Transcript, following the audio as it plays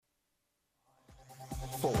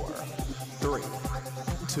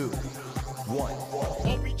2,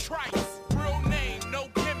 1. Obi Trice, real name, no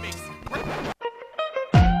gimmicks.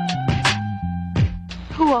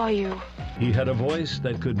 Who are you? He had a voice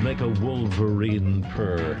that could make a wolverine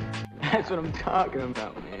purr. That's what I'm talking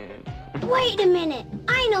about, man. Wait a minute.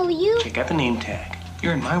 I know you. Check out the name tag.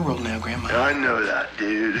 You're in my world now, Grandma. I know that,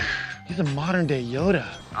 dude. He's a modern-day Yoda.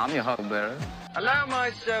 I'm your huckleberry. Allow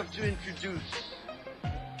myself to introduce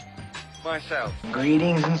myself.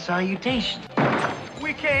 Greetings and salutations.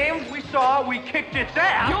 We came, we saw, we kicked its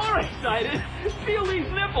ass. You're excited. Feel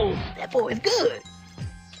these nipples. That boy is good.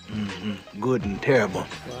 Mm-hmm. Good and terrible.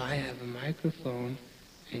 Well, I have a microphone,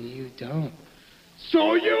 and you don't.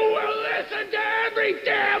 So you will listen to every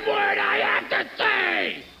damn word I have to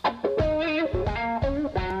say!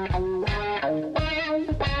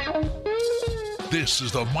 This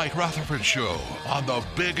is the Mike Rutherford Show on the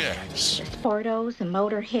Big X. Portos and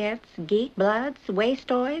motorheads, geek bloods,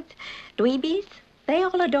 wastoids, dweebies, they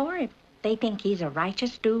all adore him. They think he's a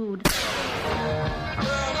righteous dude.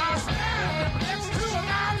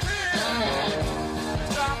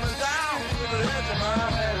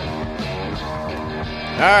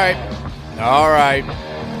 All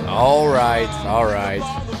right.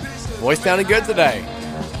 Voice sounding good today.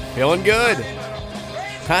 Feeling good.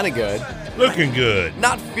 Kind of good. Looking good.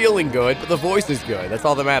 Not feeling good, but the voice is good. That's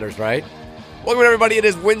all that matters, right? Welcome, everybody. It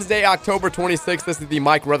is Wednesday, October 26th. This is the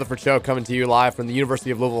Mike Rutherford Show coming to you live from the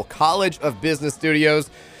University of Louisville College of Business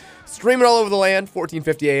Studios. Streaming all over the land,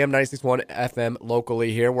 1450 AM, 96.1 FM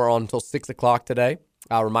locally here. We're on until 6 o'clock today.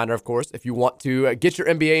 Reminder, of course, if you want to get your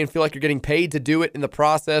MBA and feel like you're getting paid to do it in the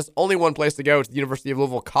process, only one place to go. It's the University of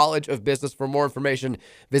Louisville College of Business. For more information,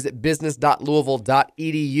 visit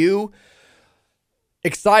business.louisville.edu.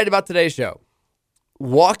 Excited about today's show.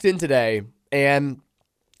 Walked in today, and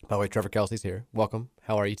by the way, Trevor Kelsey's here. Welcome.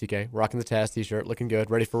 How are you, TK? Rocking the Taz t-shirt, looking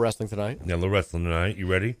good. Ready for wrestling tonight? Yeah, a little wrestling tonight. You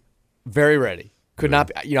ready? Very ready. Could not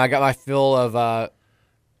be, I got my fill of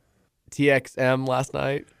TXM last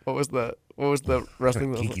night. What was the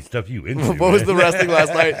wrestling? Kinky stuff you into. What was the wrestling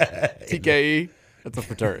last night? TKE? That's a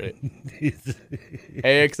fraternity.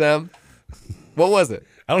 AXM? What was it?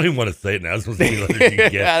 I don't even want to say it now. It's supposed to be like you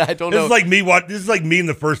get. I don't know. This is like me in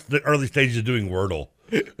the early stages of doing Wordle.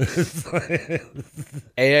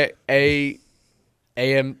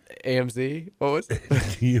 AMZ? What was it?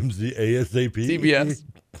 TMZ, ASAP? TBS?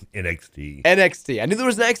 NXT. I knew there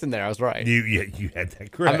was an X in there. I was right. You had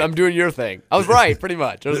that correct. I'm doing your thing. I was right, pretty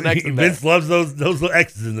much. There was an X in there. Vince loves those little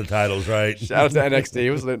X's in the titles, right? Shout out to NXT.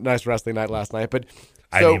 It was a nice wrestling night last night. But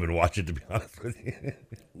I didn't even watch it, to be honest with you.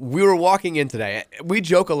 We were walking in today. We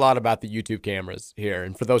joke a lot about the YouTube cameras here.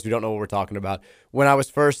 And for those who don't know what we're talking about, when I was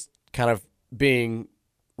first kind of being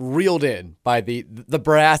reeled in by the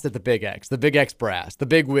brass at the Big X brass, the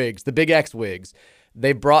big wigs, the Big X wigs,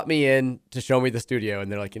 they brought me in to show me the studio, and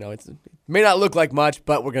they're like, it may not look like much,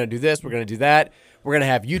 but we're going to do this, we're going to do that. We're going to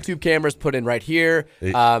have YouTube cameras put in right here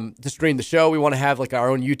to stream the show. We want to have like our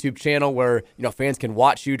own YouTube channel where, fans can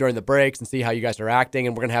watch you during the breaks and see how you guys are acting,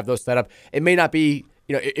 and we're going to have those set up. It may not be,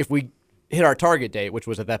 if we hit our target date, which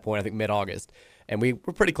was at that point, I think mid-August, and we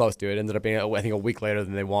were pretty close to it. It ended up being, I think, a week later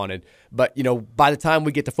than they wanted. But, by the time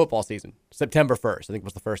we get to football season, September 1st, I think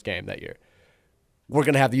was the first game that year, we're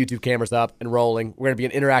going to have the YouTube cameras up and rolling. We're going to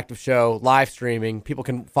be an interactive show, live streaming. People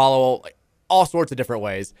can follow all sorts of different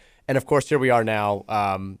ways. And, of course, here we are now,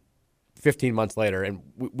 15 months later, and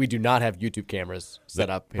we do not have YouTube cameras set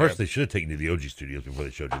up here. First, they should have taken you to the OG studios before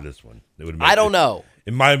they showed you this one. I don't know.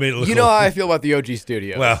 It might have made it look how I feel about the OG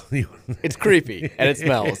studios. Well, it's creepy, and it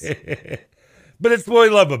smells. But it's what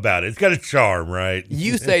I love about it. It's got a charm, right?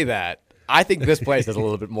 You say that. I think this place has a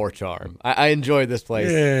little bit more charm. I enjoy this place.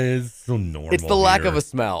 Yeah, it's so normal. It's the lack of a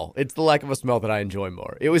smell. It's the lack of a smell that I enjoy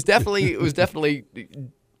more. It was definitely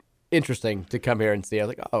interesting to come here and see. I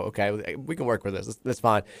was like, oh, okay, we can work with this. That's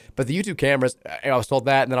fine. But the YouTube cameras, I was told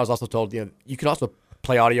that, and then I was also told, you can also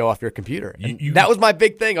play audio off your computer. And that was my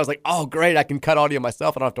big thing. I was like, oh, great, I can cut audio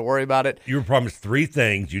myself. I don't have to worry about it. You were promised three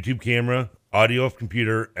things: YouTube camera, audio off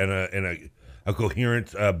computer, and a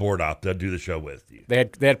coherent board op to do the show with you. They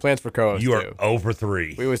had plans for co-host. You are 0 for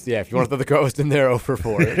 3. If you want to throw the co-host in there, 0 for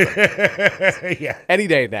 4. Yeah. Any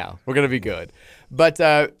day now, we're gonna be good. But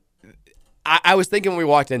I was thinking when we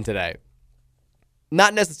walked in today,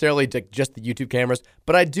 not necessarily just the YouTube cameras,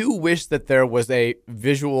 but I do wish that there was a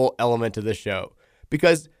visual element to this show,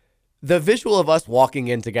 because the visual of us walking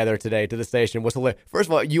in together today to the station was hilarious. First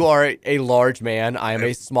of all, you are a large man. I am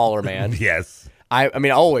a smaller man. Yes. I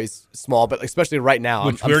mean, always small, but especially right now.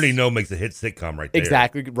 Which we already know makes a hit sitcom right there.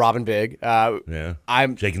 Exactly, Robin Big. Yeah,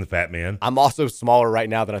 I'm Shaking the Fat Man. I'm also smaller right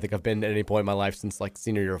now than I think I've been at any point in my life since like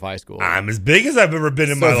senior year of high school. I'm as big as I've ever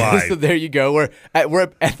been in my life. So there you go. We're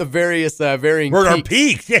at the various varying. We're at our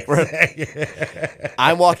peaks. Yes.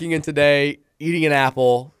 I'm walking in today eating an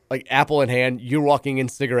apple. Like apple in hand, you're walking in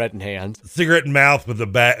cigarette in hand. Cigarette in mouth with the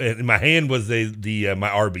back. In my hand was my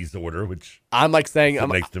Arby's order, which I'm like saying,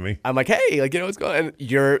 next to me. I'm like, hey, like what's going on? And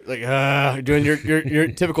you're like doing your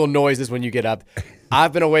typical noises when you get up.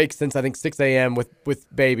 I've been awake since I think 6 a.m. with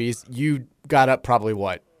babies. You got up probably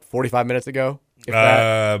what 45 minutes ago?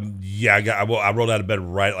 Yeah, I rolled out of bed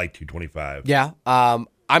right at like 2:25. Yeah.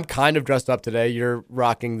 I'm kind of dressed up today. You're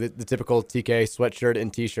rocking the typical TK sweatshirt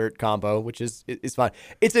and t-shirt combo, which is fine.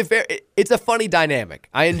 It's a funny dynamic.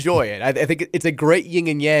 I enjoy it. I think it's a great yin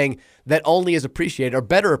and yang that only is appreciated or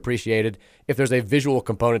better appreciated if there's a visual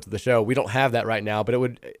component to the show. We don't have that right now, but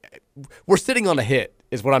we're sitting on a hit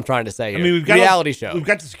is what I'm trying to say here. I mean, we've got reality show. We've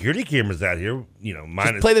got the security cameras out here. You know,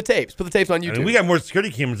 Just play the tapes. Put the tapes on YouTube. I mean, we got more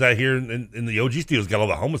security cameras out here in the OG studios. Got all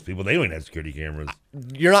the homeless people. They don't even have security cameras.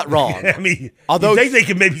 You're not wrong. I mean, although you think they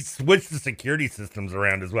can maybe switch the security systems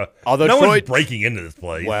around as well. Although no Troy, one's breaking into this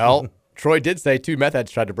place. Well, Troy did say 2 meth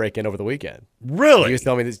heads tried to break in over the weekend. Really? He was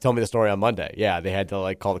telling me the story on Monday. Yeah, they had to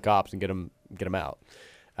like call the cops and get them out.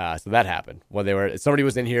 So that happened when somebody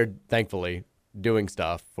was in here, thankfully, doing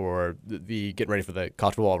stuff for the getting ready for the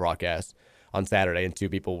College Football broadcast on Saturday, and 2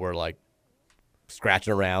 people were like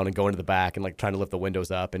scratching around and going to the back and like trying to lift the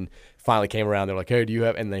windows up, and finally came around. They're like, "Hey, do you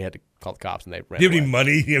have?" And they had to call the cops, and they ran. Do you have away. any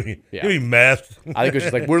money? Do you have any meth? I think it was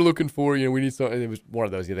just like, we're looking for we need something. It was one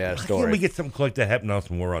of those. They had a story. Why can't we get something like that happen to us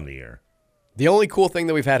when we're on the air? The only cool thing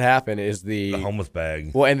that we've had happen is the homeless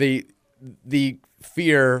bag. Well, and the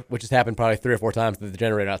fear, which has happened probably 3 or 4 times, that the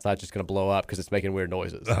generator outside is just going to blow up because it's making weird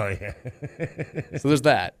noises. Oh, yeah. So there's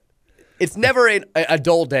that. It's never a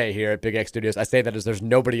dull day here at Big X Studios. I say that as there's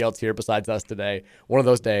nobody else here besides us today. One of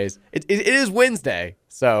those days. It is Wednesday,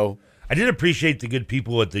 so. I did appreciate the good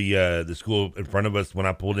people at the school in front of us when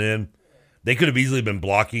I pulled in. They could have easily been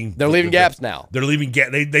blocking. They're leaving gaps now. They're leaving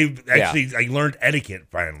gaps. They've actually I learned etiquette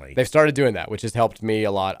finally. They've started doing that, which has helped me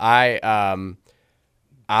a lot. I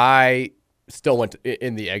still went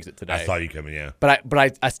in the exit today. I saw you coming, yeah. But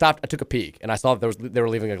I stopped. I took a peek, and I saw that they were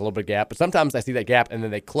leaving like a little bit of gap. But sometimes I see that gap, and then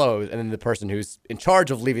they close, and then the person who's in charge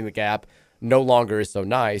of leaving the gap no longer is so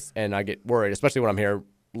nice, and I get worried, especially when I'm here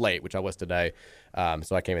late, which I was today.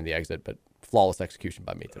 So I came in the exit, but flawless execution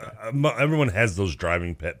by me today. Everyone has those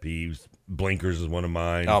driving pet peeves. Blinkers is one of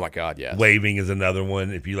mine. Oh my God, yes. Waving is another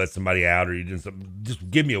one. If you let somebody out or you just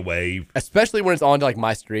give me a wave. Especially when it's on to like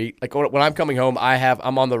my street. Like when I'm coming home,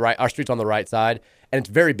 I'm on the right. Our street's on the right side, and it's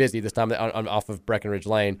very busy this time on off of Breckenridge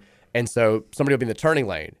Lane. And so somebody will be in the turning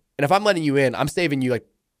lane, and if I'm letting you in, I'm saving you like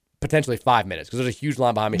potentially 5 minutes because there's a huge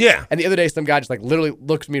line behind me. Yeah. And the other day, some guy just like literally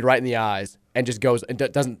looks me right in the eyes and just goes and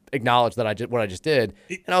doesn't acknowledge that what I just did.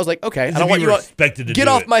 And I was like, okay, I don't want you to get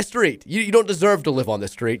off my street. You don't deserve to live on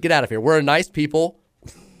this street. Get out of here. We're nice people.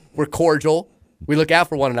 We're cordial. We look out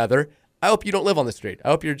for one another. I hope you don't live on the street. I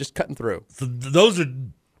hope you're just cutting through. So those are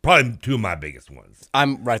probably 2 of my biggest ones.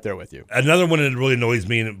 I'm right there with you. Another one that really annoys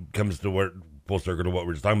me, and it comes to full circle to what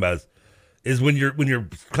we're just talking about, is when you're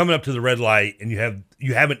coming up to the red light and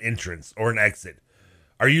you have an entrance or an exit.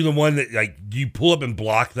 Are you the one that do you pull up and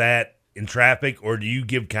block that in traffic, or do you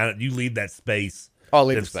you leave that space? I'll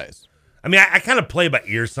leave the space. I mean, I kind of play by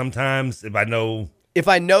ear sometimes if I know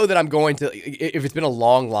that I'm going to, if it's been a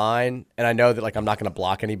long line and I know that like I'm not going to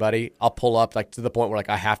block anybody, I'll pull up like to the point where like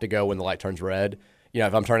I have to go when the light turns red.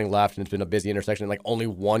 If I'm turning left and it's been a busy intersection and like only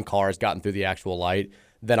one car has gotten through the actual light,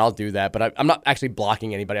 then I'll do that. But I'm not actually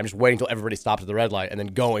blocking anybody. I'm just waiting until everybody stops at the red light and then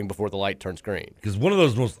going before the light turns green. Because one of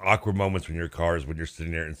those most awkward moments when your car is when you're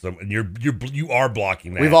sitting there and you are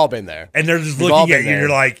blocking that. We've all been there. And they're just looking at you and you're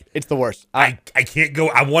like, it's the worst. I can't go.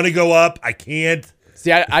 I want to go up. I can't.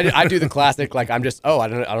 See, I do the classic, like I'm just, I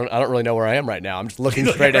don't really know where I am right now. I'm just looking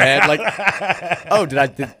straight ahead, like,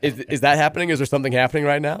 is that happening? Is there something happening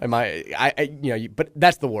right now? Am but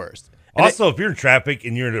that's the worst. And also, if you're in traffic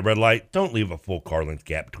and you're at a red light, don't leave a full car length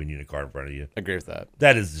gap between you and the car in front of you. Agree with that.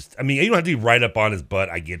 That is just, you don't have to be right up on his butt.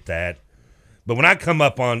 I get that. But when I come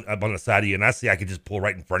up on the side of you and I see I could just pull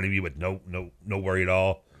right in front of you with no worry at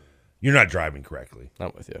all, you're not driving correctly.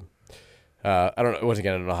 I'm with you. I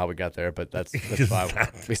don't know how we got there, but that's fine.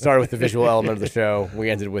 We started with the visual element of the show. We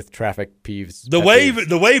ended with traffic peeves. The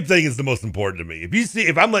wave thing is the most important to me.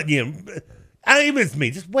 If I'm letting you in, Even if it's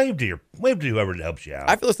me, just wave to whoever helps you out.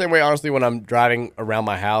 I feel the same way, honestly, when I'm driving around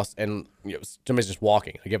my house and somebody's just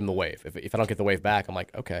walking. I give them the wave. If I don't get the wave back, I'm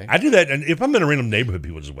like, okay. I do that, and if I'm in a random neighborhood,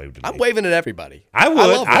 people just wave to me. I'm waving at everybody. I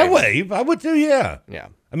would. I wave. I would too, yeah. Yeah.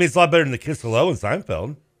 I mean, it's a lot better than the kiss hello in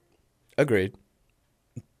Seinfeld. Agreed.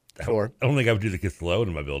 Sure. I don't think I would do the kiss hello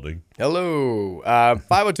in my building. Hello.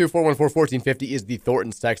 502-414-1450 is the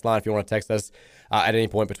Thornton's text line if you want to text us at any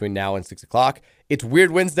point between now and 6 o'clock. It's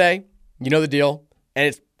Weird Wednesday. You know the deal. And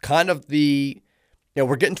it's kind of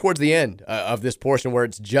we're getting towards the end of this portion where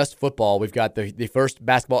it's just football. We've got the first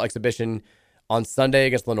basketball exhibition on Sunday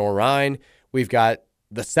against Lenore Rhine. We've got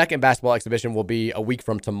the second basketball exhibition will be a week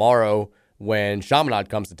from tomorrow when Chaminade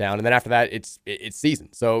comes to town. And then after that, it's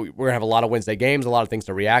season. So we're going to have a lot of Wednesday games, a lot of things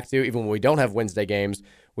to react to. Even when we don't have Wednesday games,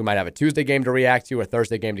 we might have a Tuesday game to react to, a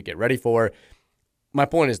Thursday game to get ready for. My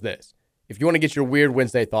point is this. If you want to get your Weird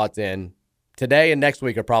Wednesday thoughts in, today and next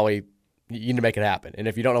week are probably, you need to make it happen. And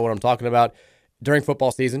if you don't know what I'm talking about, during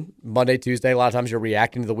football season, Monday, Tuesday, a lot of times you're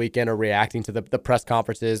reacting to the weekend or reacting to the press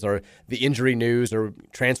conferences or the injury news or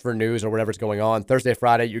transfer news or whatever's going on. Thursday,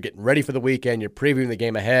 Friday, you're getting ready for the weekend. You're previewing the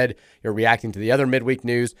game ahead. You're reacting to the other midweek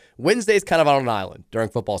news. Wednesday's kind of on an island during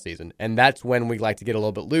football season, and that's when we like to get a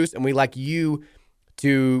little bit loose, and we like you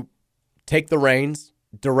to take the reins,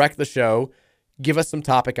 direct the show, give us some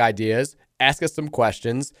topic ideas, ask us some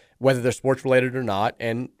questions, whether they're sports related or not,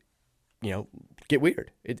 and, get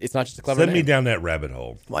weird. It's not just a clever Send name. me down that rabbit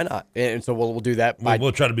hole. Why not? And so we'll do that.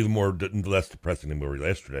 We'll try to be less depressing than we were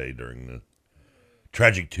yesterday during the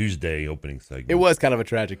Tragic Tuesday opening segment. It was kind of a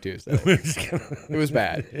tragic Tuesday. It was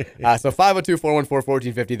bad. So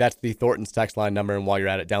 502-414-1450, that's the Thornton's text line number. And while you're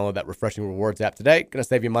at it, download that Refreshing Rewards app today. Going to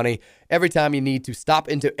save you money every time you need to stop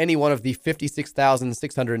into any one of the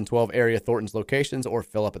 56,612 area Thornton's locations or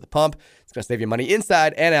fill up at the pump. It's going to save you money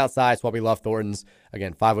inside and outside. That's why we love Thornton's.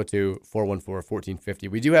 Again, 502-414-1450.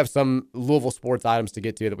 We do have some Louisville sports items to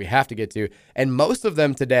get to that we have to get to. And most of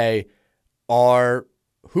them today are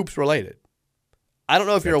hoops related. I don't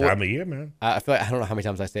know if you're aware. Time of year, man. I feel like I don't know how many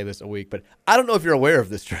times I say this a week, but I don't know if you're aware of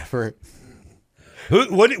this, Trevor.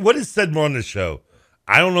 What is said more on this show?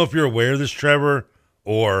 I don't know if you're aware of this, Trevor,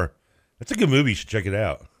 or it's a good movie. You should check it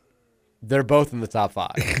out. They're both in the top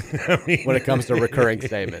 5 when it comes to recurring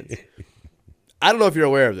statements. I don't know if you're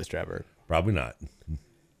aware of this, Trevor. Probably not.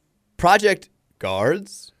 Project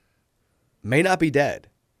Guards may not be dead,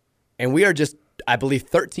 and we are just, I believe,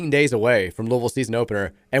 13 days away from Louisville season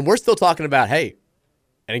opener, and we're still talking about, hey,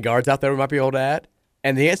 any guards out there we might be able to add?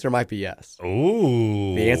 And the answer might be yes.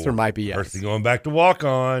 Ooh. The answer might be yes. Person going back to walk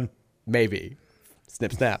on. Maybe.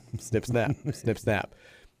 Snip, snap, snip, snap, snip, snap.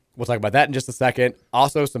 We'll talk about that in just a second.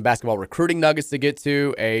 Also, some basketball recruiting nuggets to get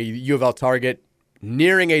to. A U of L target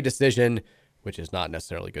nearing a decision, which is not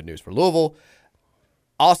necessarily good news for Louisville.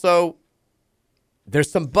 Also, there's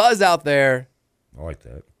some buzz out there. I like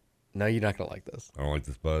that. No, you're not going to like this. I don't like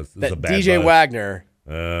this buzz. This that is a bad DJ buzz. Wagner.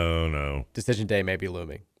 Oh, no. Decision day may be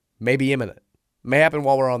looming. May be imminent. May happen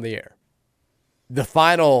while we're on the air. The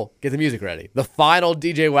final, get the music ready. The final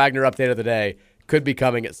DJ Wagner update of the day could be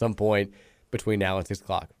coming at some point between now and 6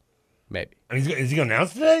 o'clock. Maybe. Is he going to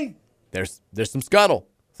announce today? There's some scuttle.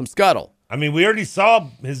 Some scuttle. I mean, we already saw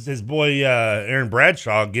his boy Aaron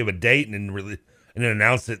Bradshaw give a date and then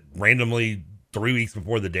announce it randomly 3 weeks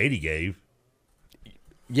before the date he gave.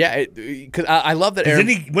 Yeah, because I love that Aaron.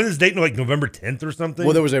 When is his date? Like November 10th or something?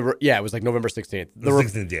 Well, there was it was like November 16th.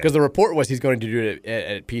 Because the report was he's going to do it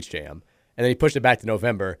at Peach Jam, and then he pushed it back to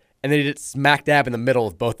November, and then he did it smack dab in the middle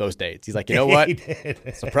of both those dates. He's like, you know what?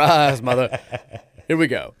 Surprise, mother. Here we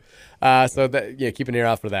go. So keep an ear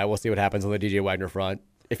out for that. We'll see what happens on the DJ Wagner front.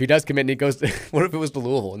 If he does commit and he goes, what if it was to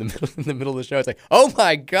Louisville in the middle of the show? It's like, oh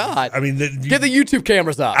my God. I mean, get the YouTube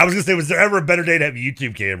cameras up. I was going to say, was there ever a better day to have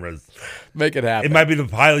YouTube cameras? Make it happen. It might be the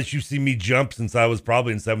highest you've seen me jump since I was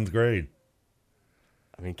probably in 7th grade.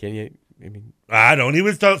 I mean, can you? I don't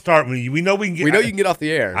even start when we know we can get. We know you can get off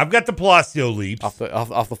the air. I've got the Palacio leaps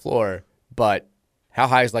off the floor, but how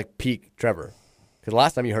high is like peak Trevor? Because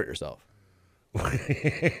last time you hurt yourself. Well,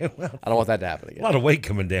 I don't want that to happen again. A lot of weight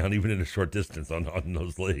coming down, even in a short distance on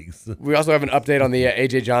those legs. We also have an update on the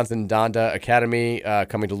A.J. Johnson Donda Academy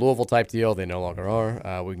coming to Louisville type deal. They no longer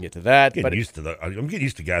are. We can get to that. I'm getting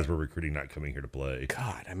used to guys we're recruiting not coming here to play.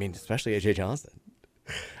 God, I mean, especially A.J. Johnson.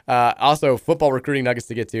 Also, football recruiting nuggets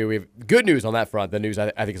to get to. We have good news on that front. The news,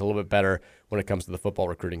 I think, is a little bit better when it comes to the football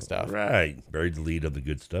recruiting stuff. Right. Buried the lead of the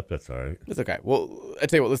good stuff. That's all right. That's okay. Well, I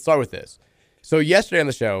tell you what, let's start with this. So yesterday on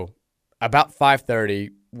the show, about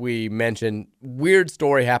 5:30, we mentioned weird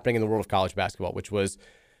story happening in the world of college basketball, which was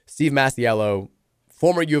Steve Masiello,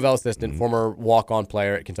 former U of L assistant, former walk-on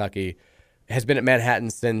player at Kentucky, has been at Manhattan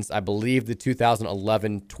since, I believe, the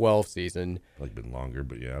 2011-12 season. Like been longer,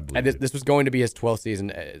 but yeah, I believe and this was going to be his 12th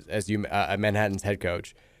season as Manhattan's head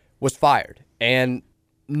coach, was fired. And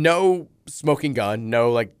no smoking gun,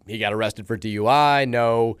 no like he got arrested for DUI,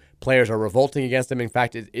 no players are revolting against him. In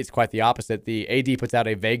fact, it's quite the opposite. The AD puts out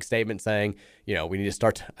a vague statement saying, we need to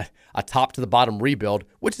start a top to the bottom rebuild,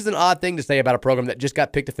 which is an odd thing to say about a program that just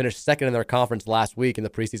got picked to finish second in their conference last week in the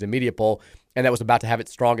preseason media poll, and that was about to have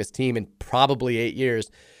its strongest team in probably 8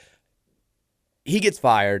 years. He gets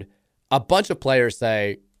fired. A bunch of players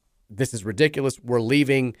say, this is ridiculous, we're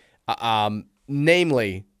leaving,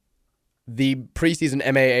 namely the preseason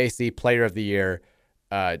MAAC Player of the Year,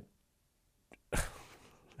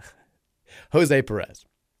 Jose Perez.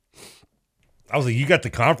 I was like, you got the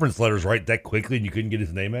conference letters right that quickly and you couldn't get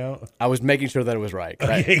his name out? I was making sure that it was right.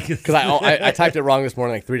 Because Okay, I typed it wrong this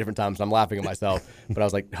morning like 3 different times, and I'm laughing at myself. But I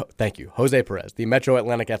was like, thank you. Jose Perez, the Metro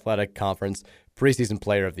Atlantic Athletic Conference preseason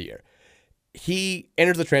Player of the Year. He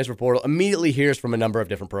enters the transfer portal, immediately hears from a number of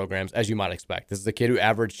different programs, as you might expect. This is a kid who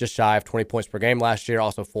averaged just shy of 20 points per game last year,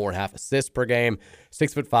 also 4.5 assists per game,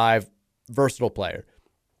 6'5", versatile player.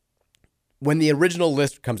 When the original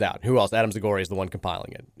list comes out, who else? Adam Zagori is the one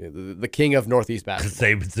compiling it, the king of Northeast basketball.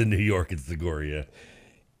 Same, it's in New York, it's Zagoria.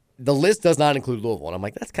 The list does not include Louisville, and I'm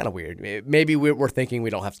like, that's kind of weird. Maybe we're thinking we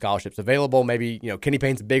don't have scholarships available. Maybe, Kenny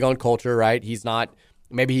Payne's big on culture, right? He's not.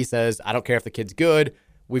 Maybe he says, I don't care if the kid's good.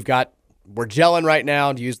 We're gelling right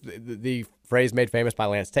now, to use the phrase made famous by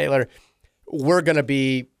Lance Taylor. We're going to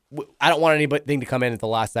be, I don't want anything to come in at the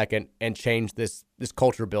last second and change this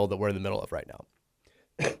culture build that we're in the middle of right now.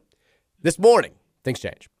 This morning, things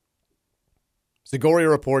change. Zagoria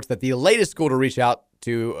reports that the latest school to reach out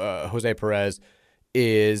to Jose Perez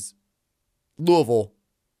is Louisville,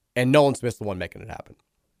 and Nolan Smith's the one making it happen.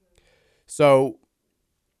 So,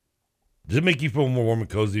 does it make you feel more warm and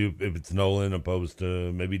cozy if it's Nolan opposed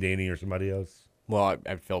to maybe Danny or somebody else? Well,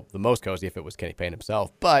 I'd feel the most cozy if it was Kenny Payne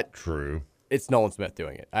himself, but true, it's Nolan Smith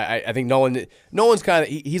doing it. I think Nolan's kind of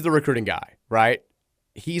he's the recruiting guy, right?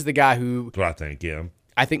 He's the guy who. That's what I think. Yeah,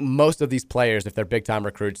 I think most of these players, if they're big time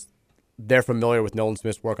recruits, they're familiar with Nolan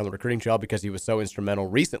Smith's work on the recruiting trail because he was so instrumental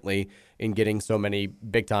recently in getting so many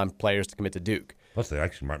big time players to commit to Duke. Plus, they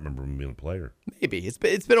actually might remember him being a player. Maybe it's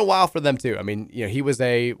been a while for them too. I mean, he was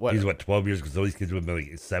he's 12 years because these kids would have been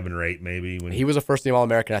like 7 or 8 maybe. When he was a first team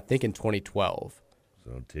All-American, I think, in 2012.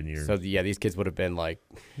 So 10 years. So yeah, these kids would have been like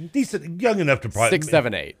decent, young enough to probably 6,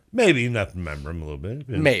 7, 8. Maybe enough to remember him a little bit.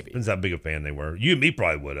 Depends how big a fan they were. You and me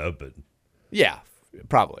probably would have, but yeah,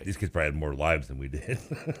 probably. These kids probably had more lives than we did.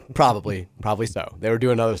 probably so. They were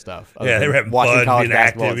doing other stuff. Yeah, they were having watching fun, college being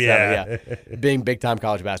basketball, active, yeah, being big time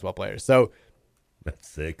college basketball players. So. That's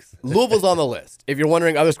 6. Louisville's on the list. If you're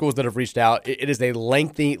wondering other schools that have reached out, it is a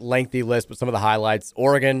lengthy list, but some of the highlights: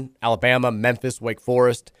 Oregon, Alabama, Memphis, Wake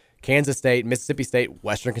Forest, Kansas State, Mississippi State,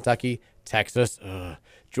 Western Kentucky, Texas,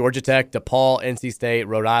 Georgia Tech, DePaul, NC State,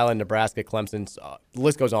 Rhode Island, Nebraska, Clemson. The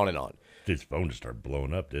list goes on and on. His phone just started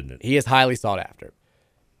blowing up, didn't it? He is highly sought after.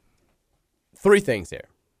 3 things here.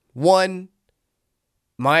 1,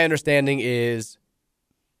 my understanding is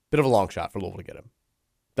a bit of a long shot for Louisville to get him.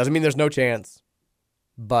 Doesn't mean there's no chance.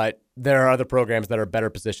 But there are other programs that are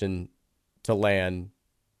better positioned to land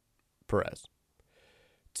Perez.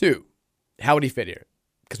 2, how would he fit here?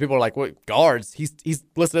 Because people are like, well, guards, he's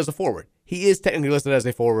listed as a forward. He is technically listed as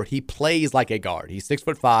a forward. He plays like a guard. He's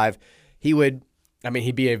 6'5".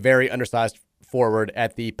 He'd be a very undersized forward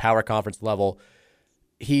at the power conference level.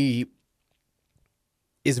 He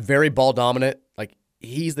is very ball dominant. Like,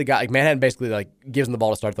 he's the guy. Like, Manhattan basically gives him the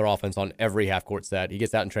ball to start their offense on every half court set. He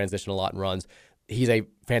gets out in transition a lot and runs. He's a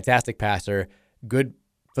fantastic passer, good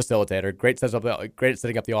facilitator, great at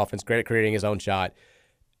setting up the offense, great at creating his own shot.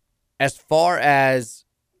 As far as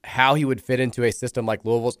how he would fit into a system like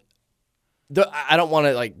Louisville's, I don't want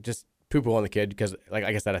to just poo-poo on the kid because, like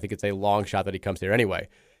I said, I think it's a long shot that he comes here anyway.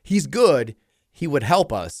 He's good. He would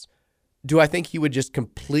help us. Do I think he would just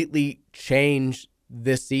completely change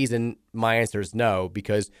this season? My answer is no,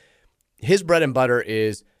 because his bread and butter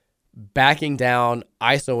is backing down,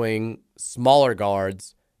 isoing smaller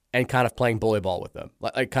guards and kind of playing bully ball with them,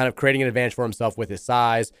 like kind of creating an advantage for himself with his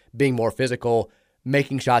size, being more physical,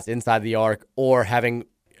 making shots inside the arc, or having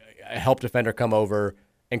a help defender come over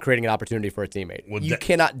and creating an opportunity for a teammate. You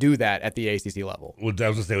cannot do that at the ACC level. I was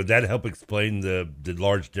going to say, would that help explain the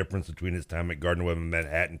large difference between his time at Gardner-Webb and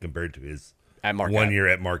Manhattan compared to his at Marquette. 1 year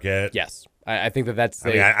at Marquette? Yes. I think that's...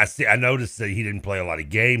 I noticed that he didn't play a lot of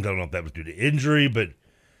games. I don't know if that was due to injury, but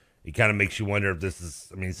it kind of makes you wonder if this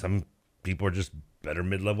is... some people are just better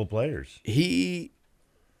mid-level players. He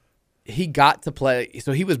got to play...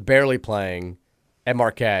 So he was barely playing at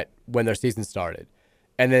Marquette when their season started.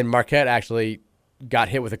 And then Marquette actually got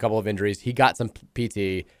hit with a couple of injuries. He got some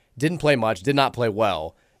PT, didn't play much, did not play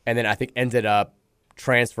well, and then I think ended up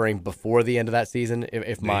transferring before the end of that season.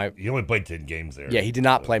 He only played 10 games there. Yeah, he did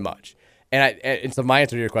not play much. And so my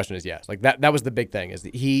answer to your question is yes. Like that was the big thing, is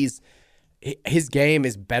that his game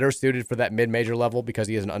is better suited for that mid-major level because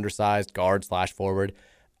he is an undersized guard/forward.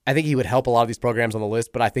 I think he would help a lot of these programs on the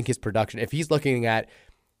list, but I think his production, if he's looking at,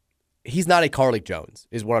 he's not a Carlik Jones,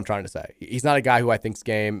 is what I'm trying to say. He's not a guy who I think's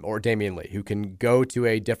game, or Damian Lee, who can go to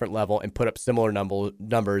a different level and put up similar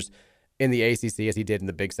numbers in the ACC as he did in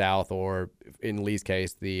the Big South, or in Lee's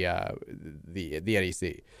case, the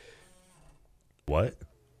NEC. What?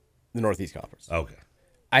 The Northeast Conference. Okay.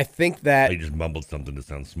 I think that he just mumbled something to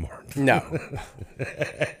sound smart. No.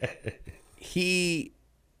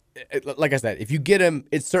 Like I said, if you get him,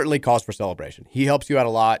 it's certainly cause for celebration. He helps you out a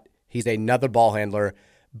lot. He's another ball handler,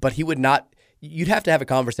 but he would not. You'd have to have a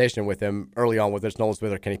conversation with him early on, whether it's Nolan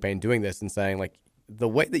Smith or Kenny Payne, doing this and saying, like, the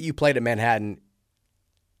way that you played at Manhattan,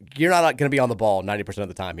 you're not going to be on the ball 90% of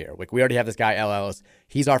the time here. Like, we already have this guy, L. Ellis.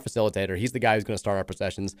 He's our facilitator. He's the guy who's going to start our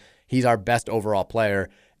possessions. He's our best overall player,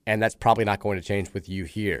 and that's probably not going to change with you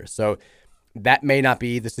here. So that may not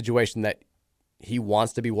be the situation that he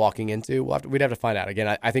wants to be walking into. We'd have to find out.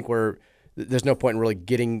 Again, I think there's no point in really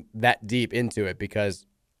getting that deep into it because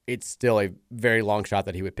it's still a very long shot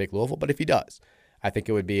that he would pick Louisville. But if he does, I think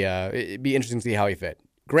it'd be interesting to see how he fit.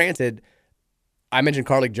 Granted, I mentioned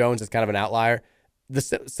Carlik Jones as kind of an outlier. The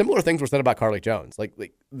similar things were said about Carlik Jones. Like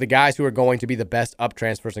the guys who are going to be the best up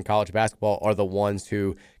transfers in college basketball are the ones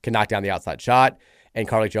who can knock down the outside shot. And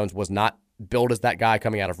Carlik Jones was not billed as that guy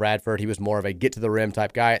coming out of Radford. He was more of a get-to-the-rim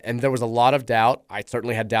type guy. And there was a lot of doubt, I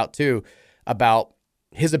certainly had doubt too, about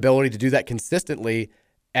his ability to do that consistently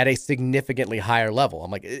at a significantly higher level. I'm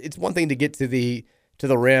like, it's one thing to get to the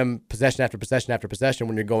rim possession after possession after possession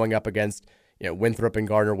when you're going up against Winthrop and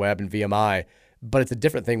Gardner-Webb and VMI, but it's a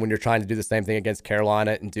different thing when you're trying to do the same thing against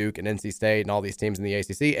Carolina and Duke and NC State and all these teams in the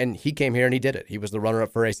ACC. And he came here and he did it. He was the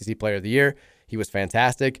runner-up for ACC Player of the Year. He was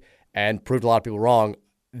fantastic and proved a lot of people wrong.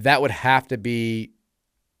 That would have to be,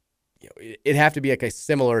 it'd have to be like a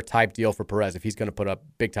similar type deal for Perez if he's going to put up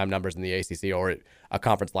big-time numbers in the ACC or a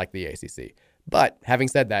conference like the ACC. But having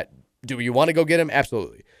said that, do you want to go get him?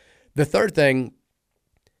 Absolutely. The third thing,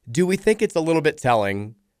 do we think it's a little bit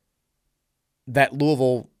telling that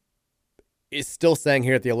Louisville is still saying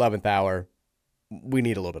here at the 11th hour, we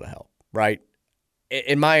need a little bit of help, right?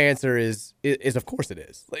 And my answer is of course it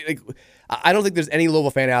is. Like, I don't think there's any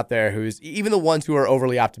Louisville fan out there who's, even the ones who are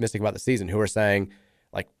overly optimistic about the season, who are saying,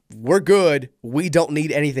 like, we're good, we don't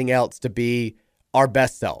need anything else to be our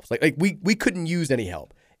best selves. Like we couldn't use any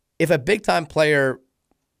help. If a big-time player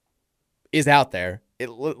is out there,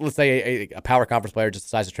 let's say a power conference player just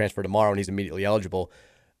decides to transfer tomorrow and he's immediately eligible,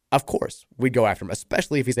 of course we'd go after him,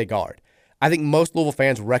 especially if he's a guard. I think most Louisville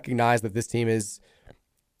fans recognize that this team is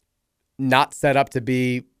not set up to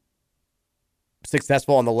be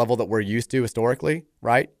successful on the level that we're used to historically,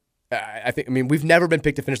 right? I mean, we've never been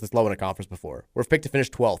picked to finish this low in a conference before. We're picked to finish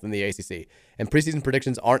 12th in the ACC. And preseason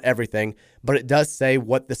predictions aren't everything, but it does say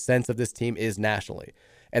what the sense of this team is nationally.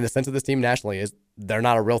 And the sense of this team nationally is they're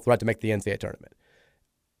not a real threat to make the NCAA tournament.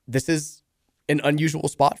 This is an unusual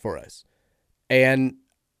spot for us. And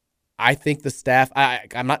I think the staff,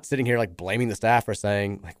 I'm not sitting here like blaming the staff for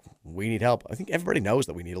saying, like, we need help. I think everybody knows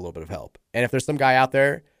that we need a little bit of help. And if there's some guy out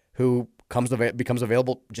there who becomes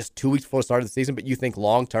available just 2 weeks before the start of the season, but you think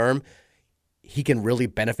long-term he can really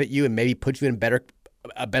benefit you and maybe put you in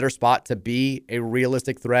a better spot to be a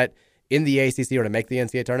realistic threat in the ACC or to make the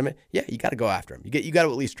NCAA tournament, yeah, you got to go after him. You got to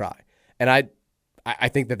at least try. And I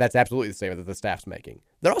think that's absolutely the same that the staff's making.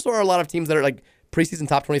 There also are a lot of teams that are like preseason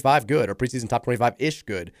top 25 good or preseason top 25-ish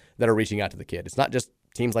good that are reaching out to the kid. It's not just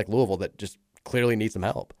teams like Louisville that just clearly need some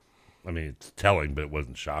help. I mean, it's telling, but it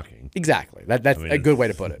wasn't shocking. Exactly. That's a good way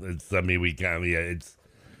to put it.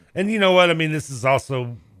 And you know what? I mean, this is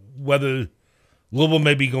also whether Louisville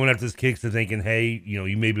may be going after this kicks to thinking, hey,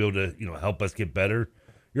 you may be able to, help us get better.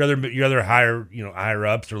 Your other higher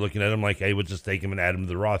ups are looking at him like, hey, we'll just take him and add him to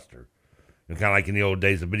the roster. And kind of like in the old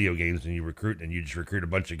days of video games when you recruit and you just recruit a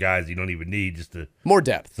bunch of guys you don't even need just to more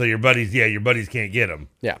depth. So your buddies can't get them.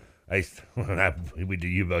 Yeah. We do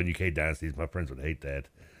U of L and UK dynasties. My friends would hate that.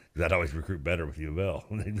 Because I'd always recruit better with U of L.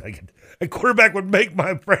 A quarterback would make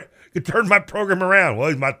could turn my program around. Well,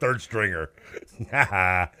 he's my third stringer.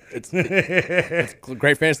 it's a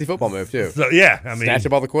great fantasy football move, too. So, yeah. I mean, snatch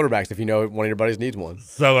up all the quarterbacks if you know one of your buddies needs one.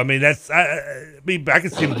 So, I mean, I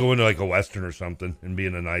could see him going to like a Western or something and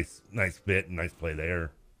being a nice fit and nice play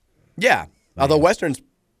there. Yeah. Although Western's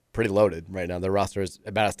pretty loaded right now. Their roster is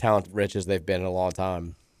about as talent-rich as they've been in a long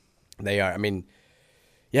time. They are. I mean,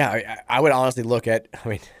 yeah, I would honestly look at, I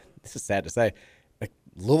mean, this is sad to say, like,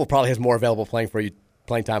 Louisville probably has more available playing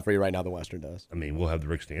time for you right now than Western does. I mean, we'll have the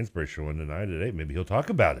Rick Stansbury show on tonight at 8. Maybe he'll talk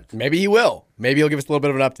about it. Maybe he will. Maybe he'll give us a little bit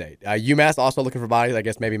of an update. UMass also looking for bodies. I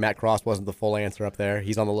guess maybe Matt Cross wasn't the full answer up there.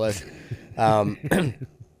 He's on the list.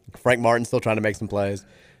 Frank Martin still trying to make some plays.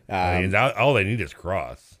 I mean, all they need is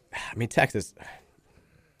Cross. I mean, Texas.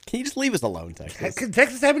 Can you just leave us alone, Texas? Can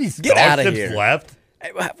Texas have any Get out of scholarships here. left?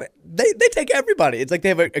 They take everybody. It's like they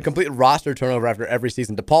have a complete roster turnover after every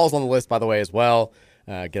season. DePaul's on the list, by the way, as well.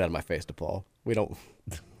 Get out of my face, DePaul. We don't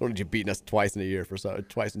need you beating us twice in 2 years.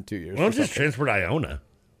 Why don't you just transfer to Iona?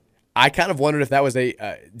 I kind of wondered if that was a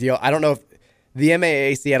deal. I don't know if the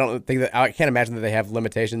MAAC. I can't imagine that they have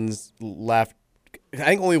limitations left. I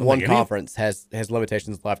think only one conference has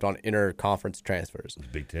limitations left on inter-conference transfers.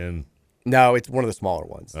 Big Ten. No, it's one of the smaller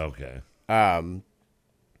ones. Okay.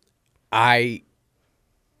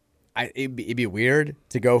 It'd be weird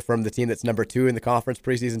to go from the team that's number 2 in the conference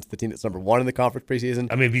preseason to the team that's number 1 in the conference preseason.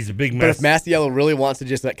 I mean, if he's a big mess. But if Masiello really wants to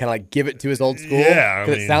just kind of like give it to his old school,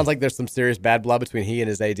 because it sounds like there's some serious bad blood between he and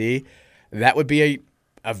his AD, that would be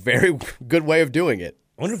a very good way of doing it.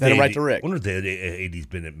 Send him right to Rick. I wonder if the AD's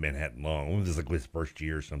been at Manhattan long. I wonder if this is like his first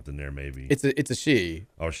year or something there, maybe. It's a she.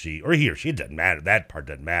 Oh, she. Or he or she. It doesn't matter. That part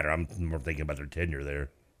doesn't matter. I'm more thinking about their tenure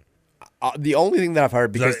there. The only thing that I've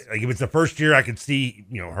heard, because like if it's the first year, I could see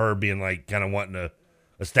her being like kind of wanting to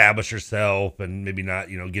establish herself and maybe not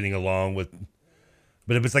getting along with.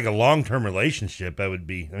 But if it's like a long term relationship, that would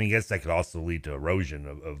be. I mean, I guess that could also lead to erosion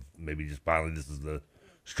of maybe just finally this is the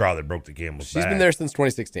straw that broke the camel's back. She's been there since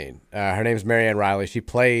 2016. Her name's Marianne Riley. She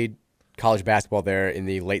played college basketball there in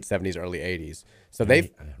the late 70s, early 80s. So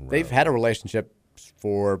they've had a relationship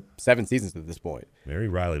for 7 seasons at this point. Mary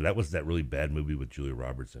Riley, that was that really bad movie with Julia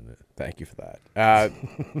Roberts in it. Thank you for that.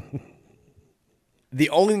 The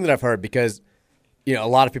only thing that I've heard, because a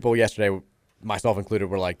lot of people yesterday, myself included,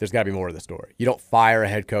 were like, there's got to be more to the story. You don't fire a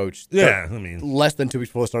head coach less than 2 weeks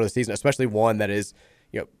before the start of the season, especially one that is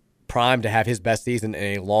primed to have his best season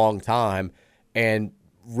in a long time and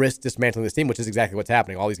risk dismantling this team, which is exactly what's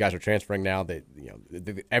happening. All these guys are transferring now.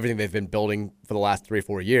 Everything they've been building for the last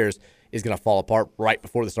 3-4 years is going to fall apart right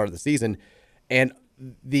before the start of the season. And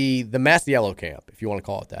the Masiello camp, if you want to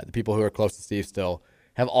call it that, the people who are close to Steve still,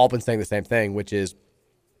 have all been saying the same thing, which is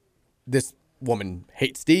this woman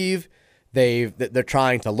hates Steve. They're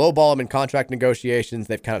trying to lowball him in contract negotiations.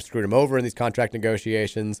 They've kind of screwed him over in these contract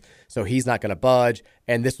negotiations, so he's not going to budge.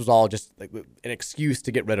 And this was all just like an excuse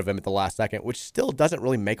to get rid of him at the last second, which still doesn't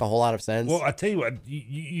really make a whole lot of sense. Well, I tell you what,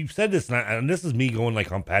 you've said this, and this is me going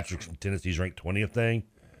like on Patrick's Tennessee's ranked 20th thing.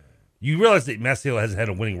 You realize that Masiello hasn't had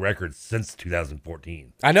a winning record since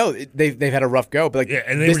 2014. I know they've had a rough go, but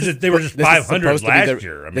and they were just 500 last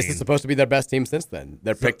year. This is supposed to be their best team since then.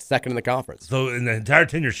 They're picked second in the conference. So in the entire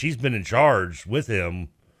tenure she's been in charge with him,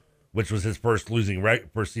 which was his first season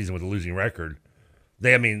with a losing record.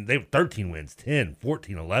 They 13 wins, 10,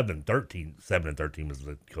 14, 11, 13, 7 and 13 was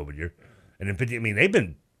the COVID year, and in 50. They've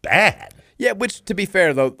been bad. Yeah, which, to be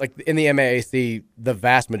fair, though, like in the MAAC, the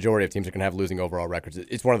vast majority of teams are going to have losing overall records.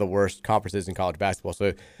 It's one of the worst conferences in college basketball.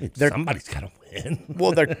 So somebody's got to win.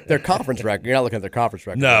 Well, their conference record. You're not looking at their conference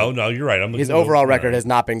record. No, you're right. His overall record has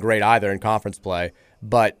not been great either in conference play,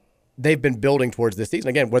 but they've been building towards this season,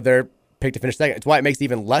 again, where they're picked to finish second. It's why it makes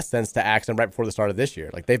even less sense to axe them right before the start of this year.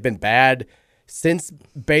 Like, they've been bad since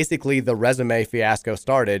basically the resume fiasco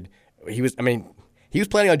started. He was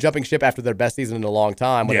planning on jumping ship after their best season in a long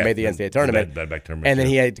time when they made the NCAA tournament. And then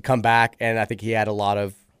he had to come back, and I think he had a lot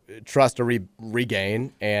of trust to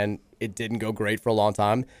regain, and it didn't go great for a long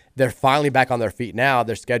time. They're finally back on their feet now.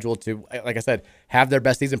 They're scheduled to, like I said, have their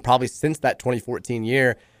best season probably since that 2014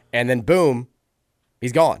 year, and then boom,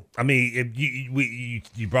 he's gone. If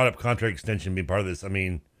you brought up contract extension being part of this.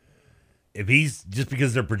 If he's just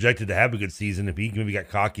because they're projected to have a good season, if he maybe got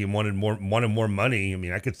cocky and wanted more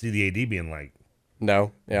money, I could see the AD being like,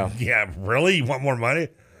 no, yeah. Yeah, really? You want more money?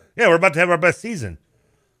 Yeah, we're about to have our best season.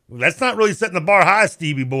 That's not really setting the bar high,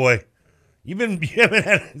 Stevie boy. You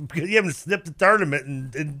haven't snipped the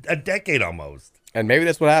tournament in a decade almost. And maybe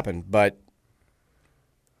that's what happened, but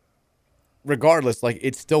regardless, like,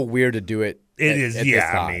 it's still weird to do it. It is,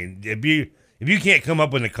 yeah. If you can't come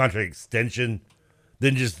up with a contract extension,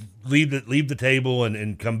 then just leave the table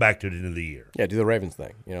and come back to it at the end of the year. Yeah, do the Ravens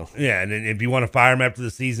thing, Yeah, and if you want to fire him after the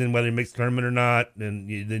season, whether he makes the tournament or not, then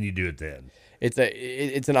you do it then.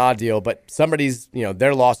 It's an odd deal, but somebody's,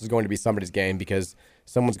 their loss is going to be somebody's game because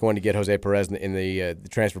someone's going to get Jose Perez in the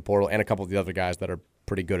transfer portal, and a couple of the other guys that are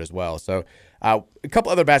pretty good as well. So a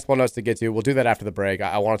couple other basketball notes to get to. We'll do that after the break.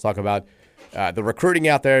 I want to talk about the recruiting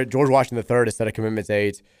out there. George Washington III has set a commitment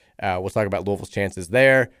date. We'll talk about Louisville's chances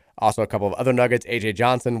there. Also, a couple of other nuggets. A.J.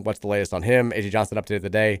 Johnson, what's the latest on him? A.J. Johnson update of the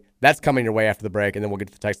day. That's coming your way after the break, and then we'll get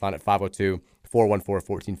to the text line at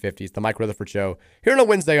 502-414-1450. It's the Mike Rutherford Show here on a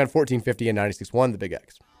Wednesday on 1450 and 96.1, The Big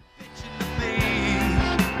X.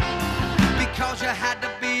 Because you had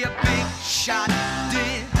to be a big shot,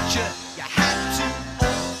 did you? You had to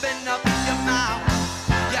open up your mouth.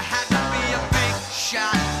 You had to be a big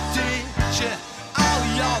shot, did you? All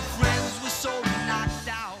your friends were so knocked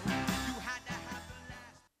out. You had to have the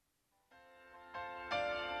last.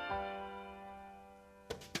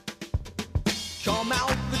 Come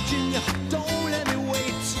out, Virginia, don't let me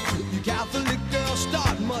wait. You Catholic girls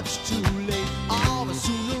start much too late. Oh, but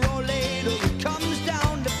sooner or later it comes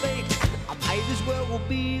down to fate. I might as well will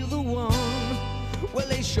be the one. Well,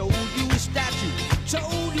 they showed you a statue,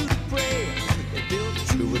 told you to pray. They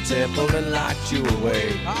built you a temple and locked you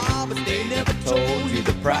away. Ah, but they never told you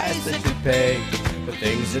the price that you pay. The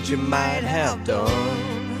things that you might have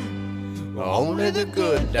done. Only the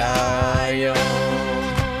good die young.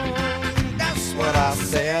 That's what I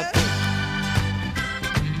said.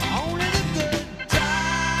 Only the good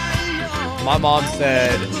die young. My mom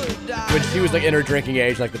said when she was like in her drinking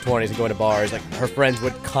age, like the 20s, and going to bars, like her friends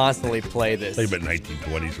would constantly play this. Think about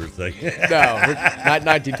 1920s for a second. No, not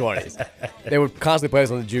 1920s. They would constantly play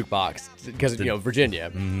this on the jukebox because, Virginia.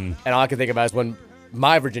 Mm-hmm. And all I can think about is when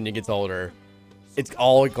my Virginia gets older, it's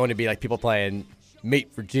all going to be like people playing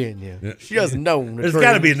Meet Virginia. She doesn't know. There's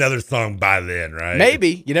got to be another song by then, right?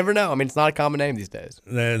 Maybe. You never know. I mean, it's not a common name these days.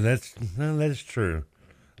 That's true.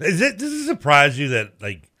 Does it surprise you that,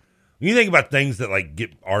 like, when you think about things that, like,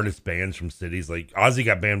 get artists banned from cities, like Ozzy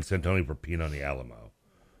got banned from San Antonio for peeing on the Alamo.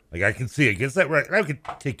 Like, I can see it. Gets that right. That could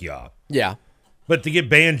tick you off. Yeah. But to get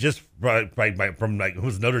banned just from, like, it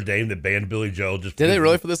was Notre Dame that banned Billy Joel. Just Did they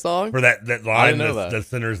really for this song? For that line, I didn't know that. The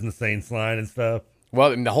Sinners and the Saints line and stuff.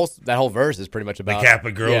 Well, I mean, that whole verse is pretty much about the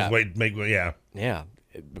Kappa girls. Yeah. Yeah. Yeah.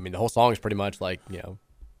 I mean, the whole song is pretty much like,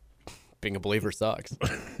 being a believer sucks.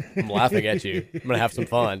 I'm laughing at you. I'm going to have some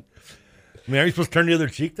fun. I mean, are you supposed to turn the other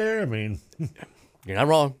cheek there? I mean, you're not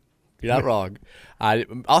wrong. You're not wrong.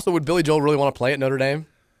 Also, would Billy Joel really want to play at Notre Dame?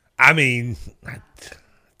 I mean,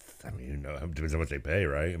 depends how much they pay,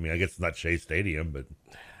 right? I mean, I guess it's not Shea Stadium, but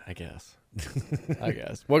I guess.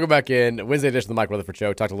 Welcome back in. Wednesday edition of the Mike Rutherford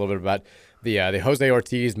Show. Talked a little bit about the Jose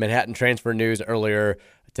Ortiz Manhattan transfer news earlier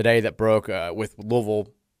today that broke with Louisville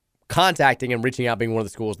contacting and reaching out, being one of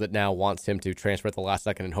the schools that now wants him to transfer at the last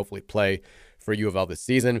second and hopefully play for U of L this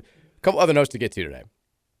season. A couple other notes to get to today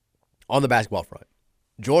on the basketball front.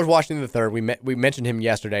 George Washington III, we mentioned him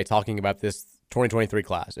yesterday talking about this 2023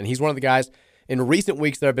 class, and he's one of the guys in recent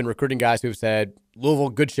weeks that have been recruiting guys who have said, Louisville,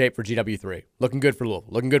 good shape for GW3. Looking good for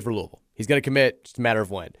Louisville. He's going to commit, just a matter of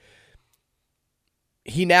when.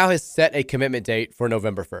 He now has set a commitment date for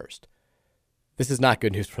November 1st. This is not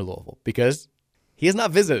good news for Louisville because he has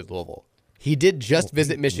not visited Louisville. He did just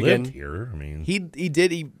visit Michigan. Lived here. I mean, he did.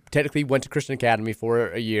 He technically went to Christian Academy for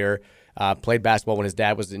a year. Played basketball when his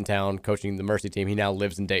dad was in town coaching the Mercy team. He now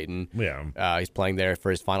lives in Dayton. Yeah, he's playing there for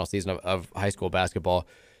his final season of high school basketball.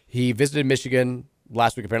 He visited Michigan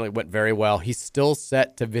last week. Apparently, it went very well. He's still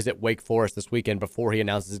set to visit Wake Forest this weekend before he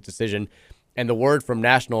announces his decision. And the word from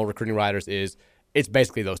national recruiting writers is it's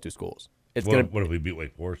basically those two schools. What if we beat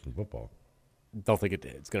Wake Forest in football? Don't think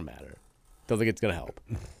it's going to matter. Don't think it's going to help.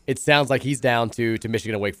 It sounds like he's down to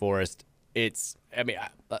Michigan and Wake Forest.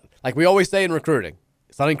 Like we always say in recruiting,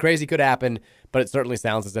 something crazy could happen, but it certainly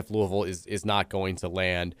sounds as if Louisville is not going to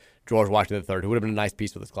land George Washington III, who would have been a nice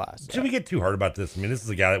piece for this class. Should we get too hard about this? I mean, this is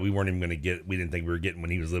a guy that we weren't even going to get. We didn't think we were getting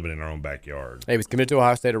when he was living in our own backyard. He was committed to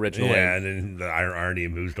Ohio State originally. Yeah, and then the irony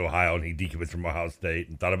of moves to Ohio, and he decommits from Ohio State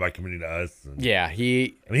and thought about committing to us. Yeah,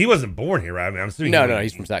 he wasn't born here, right? I mean, I'm assuming. No,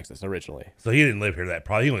 he's from Texas originally. So he didn't live here.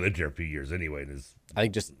 He only lived here a few years anyway. I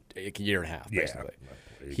think just a year and a half, basically.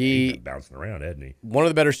 He's been bouncing around, hadn't he? One of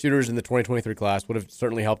the better shooters in the 2023 class, would have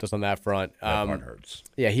certainly helped us on that front. That part hurts.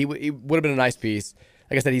 Yeah, he would have been a nice piece.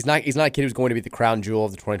 Like I said, he's not a kid who's going to be the crown jewel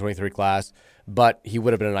of the 2023 class, but he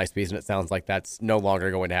would have been a nice piece, and it sounds like that's no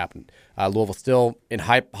longer going to happen. Louisville still in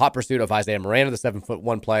hot pursuit of Isaiah Miranda, the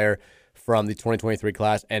 7'1" player from the 2023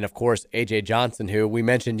 class, and of course A.J. Johnson, who we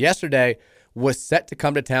mentioned yesterday was set to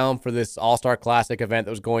come to town for this All-Star Classic event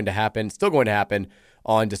that was still going to happen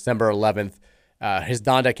on December 11th. His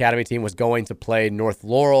Donda Academy team was going to play North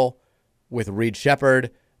Laurel with Reed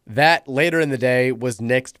Shepherd. That later in the day was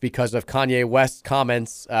nixed because of Kanye West's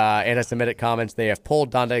comments, anti-Semitic comments. They have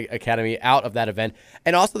pulled Donda Academy out of that event.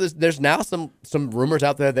 And also there's now some rumors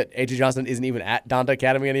out there that A.J. Johnson isn't even at Donda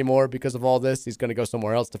Academy anymore because of all this. He's going to go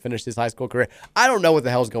somewhere else to finish his high school career. I don't know what the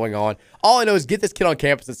hell's going on. All I know is get this kid on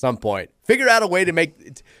campus at some point. Figure out a way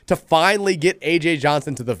to finally get A.J.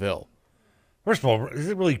 Johnson to the Ville. First of all, is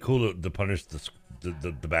it really cool to punish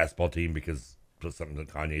the basketball team because of something that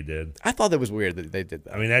Kanye did? I thought that was weird that they did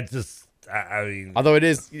that. I mean, that just, I mean... Although it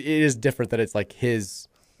is different that it's like his...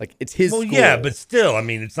 Like, it's his Well, school. yeah, but still, I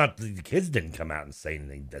mean, it's not... The kids didn't come out and say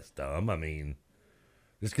anything that's dumb. I mean,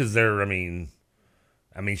 just because they're... I mean,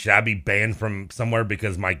 should I be banned from somewhere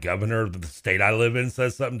because my governor of the state I live in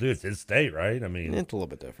says something to? It's his state, right? I mean... It's a little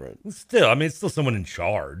bit different. Still, I mean, it's still someone in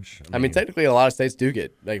charge. I mean, technically, a lot of states do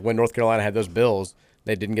get... Like, when North Carolina had those bills,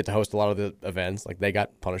 they didn't get to host a lot of the events. Like, they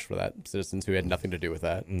got punished for that. Citizens who had nothing to do with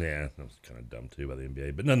that. Yeah, that was kind of dumb, too, by the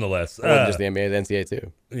NBA. But nonetheless... It wasn't just the NBA, the NCAA,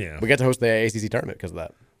 too. Yeah. We got to host the ACC tournament because of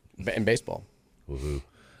that. In baseball. Woohoo.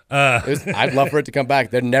 I'd love for it to come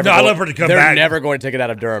back. I'd love for it to come back. They're never going to take it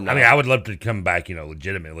out of Durham now. I mean, I would love to come back,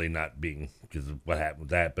 legitimately, not being because of what happened with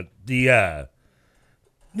that. But yeah,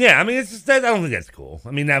 I mean, it's just that I don't think that's cool.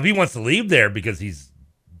 I mean, now if he wants to leave there because he's,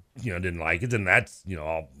 didn't like it, then that's,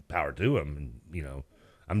 all power to him. And,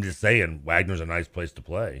 I'm just saying, Wagner's a nice place to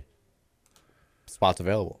play. Spots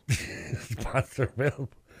available. Spots are available.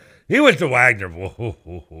 He went to Wagner.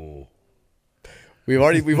 Whoa. We've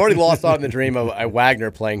already lost out on the dream of a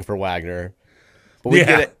Wagner playing for Wagner. But we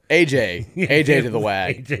get it. AJ to the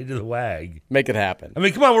Wag. AJ to the Wag. Make it happen. I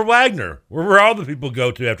mean, come on, we're Wagner. We're where all the people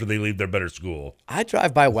go to after they leave their better school. I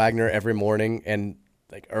drive by Wagner every morning and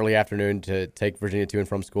like early afternoon to take Virginia to and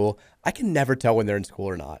from school. I can never tell when they're in school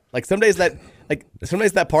or not. Like some days that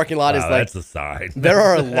parking lot is like that's a sign. There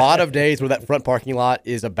are a lot of days where that front parking lot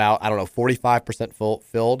is about 45%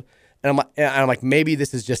 filled. And I'm like, maybe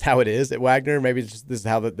this is just how it is at Wagner. Maybe this is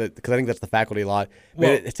how because I think that's the faculty lot.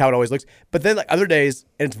 It's how it always looks. But then like other days,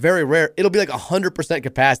 and it's very rare, it'll be like 100%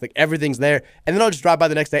 capacity. Like everything's there. And then I'll just drive by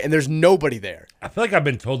the next day and there's nobody there. I feel like I've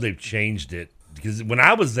been told they've changed it because when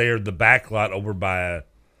I was there, the back lot over by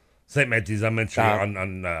St. Matthew's, I mentioned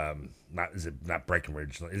not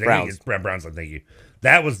Breckenridge. Browns. It's Browns, thank you.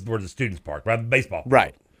 That was where the students parked, right? The baseball.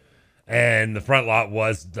 Right. And the front lot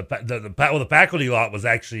was the faculty lot was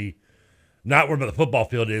actually not where the football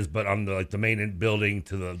field is, but on the main building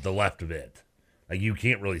to the left of it. Like you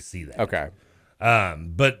can't really see that. Okay.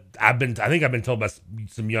 But I think I've been told by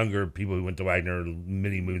some younger people who went to Wagner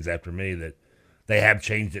many moons after me that they have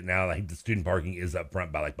changed it now. Like the student parking is up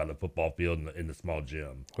front by the football field in the small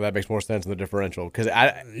gym. Well, that makes more sense in the differential because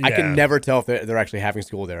I can never tell if they're actually having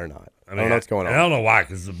school there or not. I don't know what's going on. I don't know why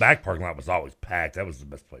because the back parking lot was always packed. That was the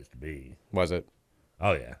best place to be. Was it?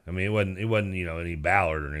 Oh yeah, I mean it wasn't any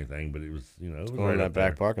Ballard or anything, but it was it was right in that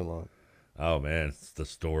back parking lot. Oh man, it's the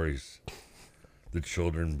stories, the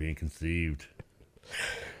children being conceived.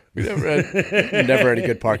 We never had any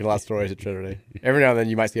good parking lot stories at Trinity. Every now and then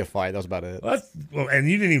you might see a fight. That was about it. Well, and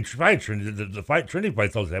you didn't even fight Trinity. The Trinity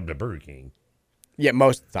fights always happened at Burger King. Yeah,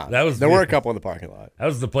 most of the time. There were a couple in the parking lot. That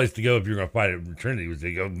was the place to go if you were going to fight at Trinity. Was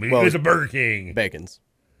to go meet at the Burger King. Bacon's.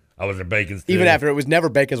 Oh, was there Bacon's too? Even after it was never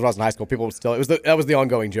Bacon's when I was in high school, people would still that was the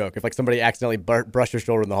ongoing joke. If like somebody accidentally brushed your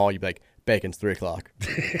shoulder in the hall, you'd be like, Bacon's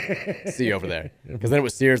 3:00. See you over there. Because then it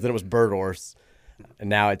was Sears, then it was Bergdorf's,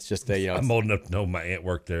 and now it's just I'm old enough to know my aunt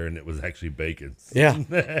worked there, and it was actually Bacon's. Yeah,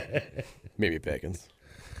 maybe Bacon's.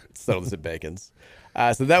 Settled this at Bacon's.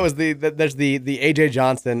 So that was there's the AJ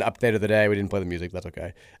Johnson update of the day. We didn't play the music. That's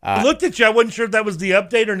okay. I looked at you. I wasn't sure if that was the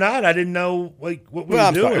update or not. I didn't know what we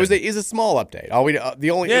were doing. Sorry. It was a small update.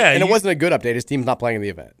 And it wasn't a good update. His team's not playing in the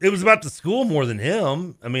event. It was about the school more than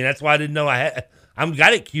him. I mean, that's why I didn't know I'm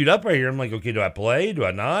got it queued up right here. I'm like, okay, do I play? Do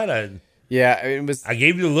I not? Yeah, it was. I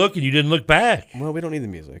gave you the look and you didn't look back. Well, we don't need the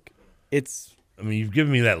music. I mean, you've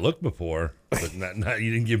given me that look before, but not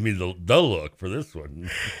you didn't give me the look for this one.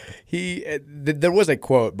 There was a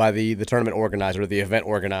quote by the tournament organizer, the event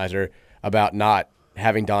organizer, about not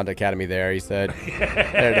having Donda Academy there. He said,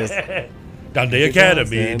 there it is. Donda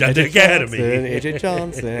Academy, Donda Academy. AJ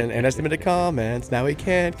Johnson, anti-Semitic comments, now he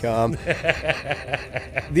can't come.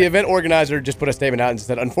 The event organizer just put a statement out and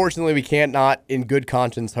said, unfortunately, we can't not, in good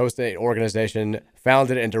conscience, host an organization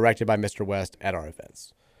founded and directed by Mr. West at our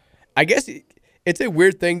events. I guess it's a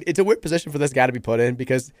weird thing. It's a weird position for this guy to be put in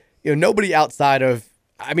because nobody outside of,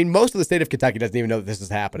 most of the state of Kentucky doesn't even know that this is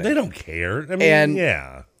happening. They don't care. I mean,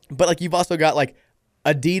 yeah. But like you've also got like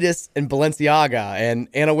Adidas and Balenciaga and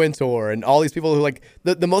Anna Wintour and all these people who like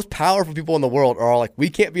the most powerful people in the world are all like, we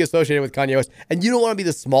can't be associated with Kanye West. And you don't want to be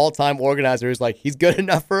the small time organizer who's like, he's good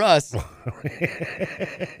enough for us.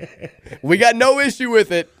 We got no issue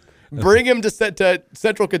with it. Bring him to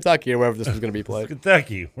Central Kentucky or wherever this was going to be played.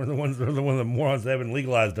 Kentucky. We're the ones the morons that haven't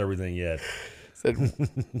legalized everything yet. Said,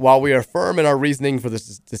 while we are firm in our reasoning for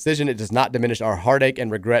this decision, it does not diminish our heartache and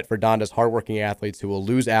regret for Donda's hardworking athletes who will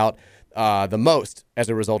lose out the most as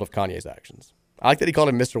a result of Kanye's actions. I like that he called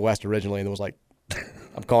him Mr. West originally and was like,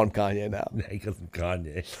 I'm calling him Kanye now. Yeah, he calls him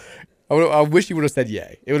Kanye. I wish he would have said Ye.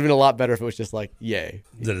 It would have been a lot better if it was just like Ye.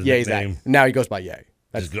 Is that his Ye's nickname? Now he goes by Ye.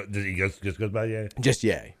 Just goes by Ye? Just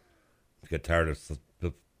Ye. Got tired of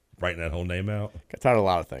writing that whole name out? Got tired of a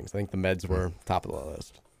lot of things. I think the meds were top of the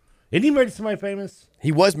list. Isn't he married to somebody famous?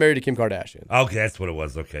 He was married to Kim Kardashian. Okay, that's what it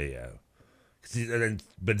was. Okay, yeah.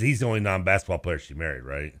 But he's the only non-basketball player she married,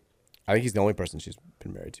 right? I think he's the only person she's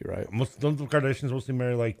been married to, right? Don't the Kardashians mostly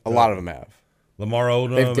marry like a lot of them have. Lamar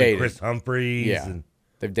Odom and Chris Humphries. Yeah, and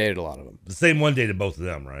they've dated a lot of them. The same one dated both of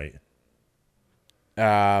them, right?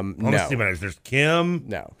 No. There's Kim.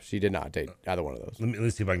 No, she did not date either one of those. Let me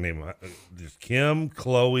see if I can name them. There's Kim,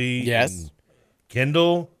 Khloe. Yes.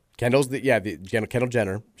 Kendall. Kendall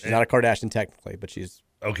Jenner. She's not a Kardashian technically, but she's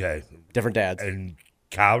okay. Different dads. And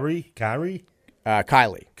Kylie. Kylie.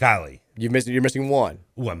 You're missing one.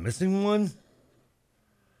 Oh, I'm missing one.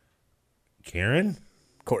 Karen.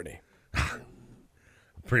 Courtney.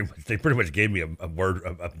 They pretty much gave me a word,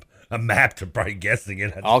 a map to probably guessing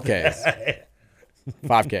it. All Ks.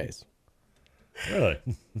 5 Ks. Really?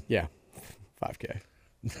 Yeah. 5K.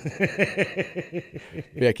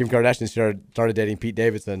 Yeah, Kim Kardashian started dating Pete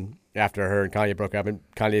Davidson after her and Kanye broke up, and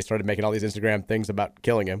Kanye started making all these Instagram things about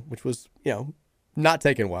killing him, which was, not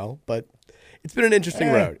taken well, but it's been an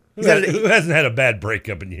interesting road. Who hasn't had a bad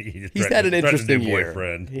breakup and he's had an interesting year.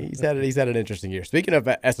 Boyfriend. He's had an interesting year. Speaking of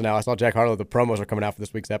SNL, I saw Jack Harlow. The promos are coming out for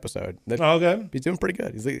this week's episode. Okay, he's doing pretty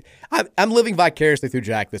good. He's like, I'm living vicariously through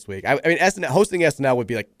Jack this week. I mean, hosting SNL would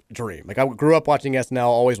be like a dream. Like I grew up watching SNL,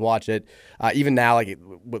 always watch it. Even now, like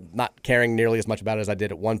not caring nearly as much about it as I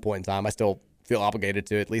did at one point in time, I still feel obligated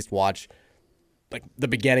to at least watch like the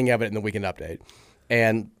beginning of it in the Weekend Update.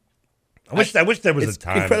 And I wish there was a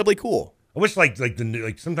time. Incredibly cool. I wish like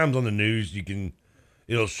sometimes on the news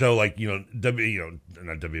it'll show like not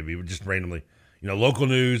WB but just randomly local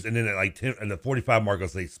news, and then at like 10 and the 45 mark it'll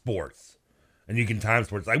say sports, and you can time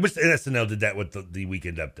sports. I wish SNL did that with the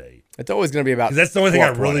Weekend Update. It's always going to be about, because that's the only thing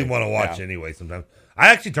I really want to watch anyway. Sometimes I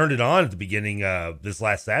actually turned it on at the beginning of this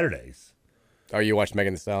last Saturday's. Oh, you watched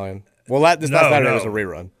Megan Thee Stallion? Well, last Saturday was a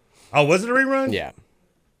rerun. Oh, was it a rerun? Yeah.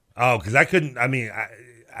 Oh, because I couldn't. I mean,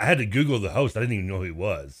 I had to Google the host. I didn't even know who he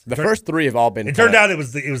was. The first three have all been. It turned out it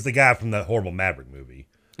was the guy from the Horrible Maverick movie.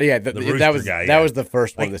 Yeah, that was guy, that was the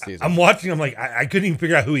first one of the season. I'm watching. I'm like, I couldn't even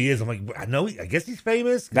figure out who he is. I'm like, I know. I guess he's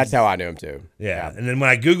famous. That's how I knew him too. Yeah. And then when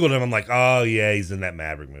I Googled him, I'm like, oh yeah, he's in that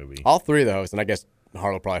Maverick movie. All three of the hosts, and I guess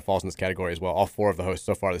Harlow probably falls in this category as well. All four of the hosts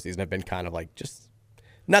so far this season have been kind of like just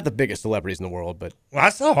not the biggest celebrities in the world, but. Well, I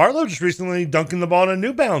saw Harlow just recently dunking the ball in a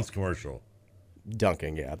New Balance commercial.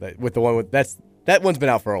 Dunking, yeah, with the one with that one's been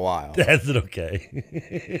out for a while. That's it. Okay.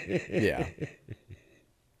 Yeah.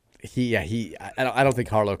 I don't think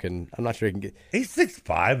Harlow can. I'm not sure he can get. He's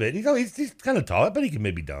 6'5", and he's kind of tall, but he can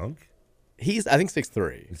maybe dunk. I think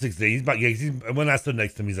 6'3". 6'3". He's about when I stood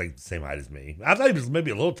next to him, he's like the same height as me. I thought he was maybe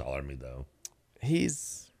a little taller than me though.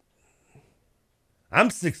 I'm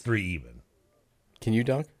 6'3" even. Can you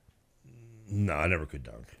dunk? No, I never could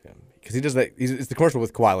dunk. Because he does that. It's the commercial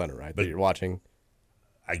with Kawhi Leonard, right? That you're watching.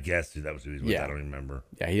 I guess that was who he was with. I don't even remember.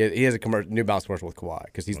 Yeah, he has a New Balance commercial with Kawhi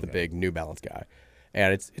because he's the big New Balance guy,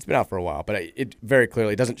 and it's been out for a while. But it very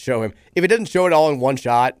clearly doesn't show him. If it doesn't show it all in one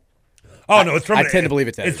shot, no, it's from. I tend to believe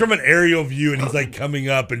it's from an aerial view, and he's like coming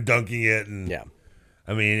up and dunking it, and yeah.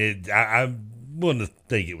 I mean, I'm willing to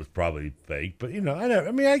think it was probably fake, but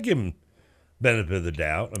I give him benefit of the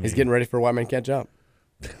doubt. He's getting ready for White Man Can't Jump.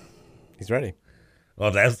 He's ready. Well,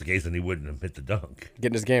 if that's the case, then he wouldn't have hit the dunk.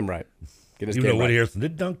 Getting his game right. Even though Woody Harrelson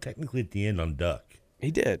did dunk technically at the end on Duck. He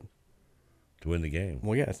did. To win the game.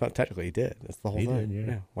 Well, yeah, it's not technically he did. That's the whole thing. Did,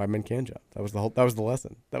 yeah. White Men Can Jump. That was the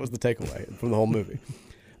lesson. That was the takeaway from the whole movie.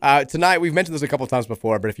 Tonight, we've mentioned this a couple of times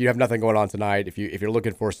before, but if you have nothing going on tonight, if you're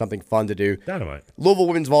looking for something fun to do, Dynamite. Louisville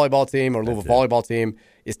women's volleyball team or Louisville volleyball team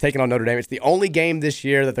is taking on Notre Dame. It's the only game this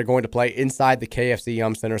year that they're going to play inside the KFC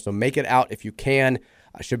Yum Center, so make it out if you can.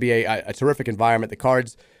 Should be a terrific environment. The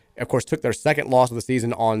Cards, of course, took their second loss of the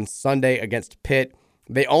season on Sunday against Pitt.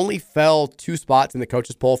 They only fell 2 spots in the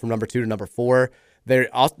coaches poll from number 2 to number 4.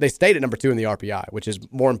 They stayed at number 2 in the RPI, which is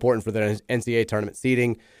more important for their NCAA tournament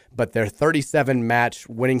seeding. But their 37-match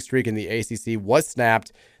winning streak in the ACC was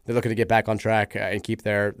snapped. They're looking to get back on track and keep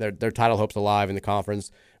their title hopes alive in the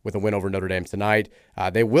conference with a win over Notre Dame tonight.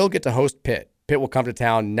 They will get to host Pitt. Pitt will come to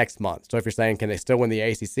town next month. So if you're saying, can they still win the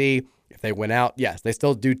ACC if they win out? Yes, they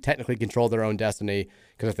still do technically control their own destiny,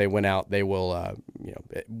 because if they win out, they will,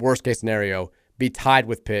 worst case scenario, be tied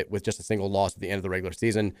with Pitt with just a single loss at the end of the regular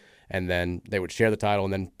season, and then they would share the title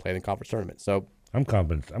and then play in the conference tournament. So I'm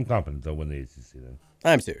confident they'll win the ACC then.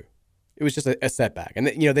 I am too. It was just a setback, and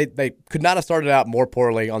they could not have started out more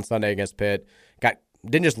poorly on Sunday against Pitt.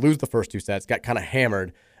 Didn't just lose the first 2 sets, got kind of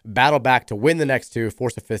hammered, battled back to win the next 2,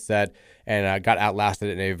 forced a 5th set, and got outlasted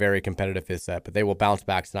in a very competitive 5th set. But they will bounce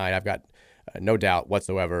back tonight. I've got no doubt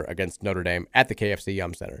whatsoever against Notre Dame at the KFC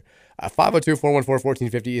Yum Center.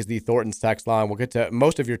 502-414-1450 is the Thornton's text line. We'll get to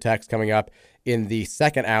most of your texts coming up in the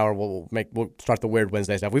second hour. We'll start the Weird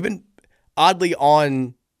Wednesday stuff. We've been oddly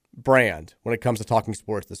on brand when it comes to talking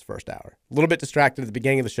sports this first hour. A little bit distracted at the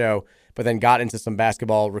beginning of the show, but then got into some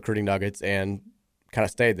basketball recruiting nuggets and kind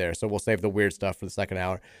of stayed there. So we'll save the weird stuff for the second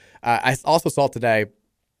hour. I also saw today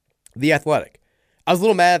The Athletic. I was a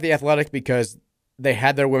little mad at The Athletic because they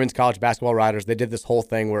had their women's college basketball writers. They did this whole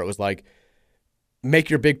thing where it was like, make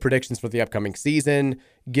your big predictions for the upcoming season.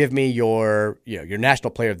 Give me your National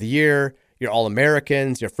Player of the Year, your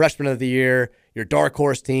All-Americans, your Freshman of the Year, your Dark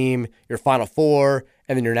Horse team, your Final Four,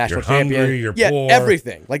 and then your National Champion. Hungry, you're poor.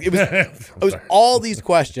 Everything. Like it was all these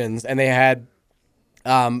questions, and they had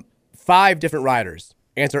 5 different writers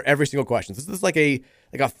answer every single question. This is like a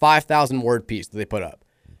 5,000 word piece that they put up.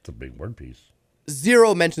 It's a big word piece.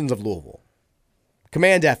 0 mentions of Louisville.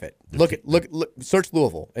 Command F it. Look, search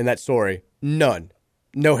Louisville in that story. None.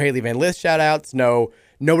 No Haley Van Lith shout-outs.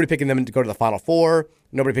 Nobody picking them to go to the Final Four.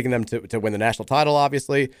 Nobody picking them to win the national title,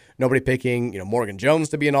 obviously. Nobody picking Morgan Jones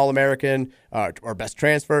to be an All-American or best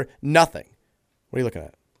transfer. Nothing. What are you looking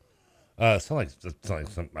at? Sound like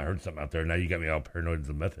something. I heard something out there. Now you got me all paranoid as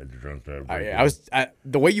a meth head.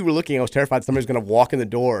 The way you were looking, I was terrified somebody's going to walk in the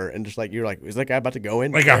door and just you're like, is that guy about to go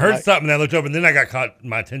in? Like I heard something, and I looked over, and then I got caught.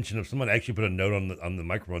 My attention of someone actually put a note on the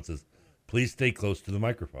microphone that says, "Please stay close to the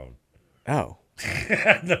microphone." Oh,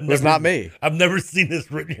 it was not me. I've never seen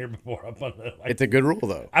this written here before. It's a good rule,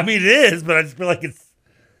 though. I mean, it is, but I just feel like it's.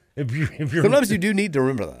 If you're sometimes you do need to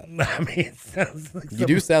remember that. I mean, it sounds like you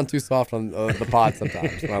do sound too soft on the pod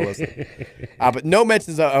sometimes when I listen. But no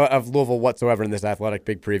mentions of Louisville whatsoever in this Athletic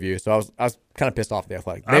big preview. So I was kind of pissed off at the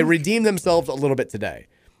Athletic. They redeemed themselves a little bit today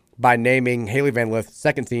by naming Haley Van Lith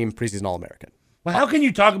second team preseason All-American. Well, how can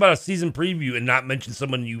you talk about a season preview and not mention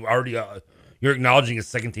someone you already you're acknowledging as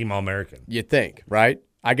second team All-American? You'd think, right?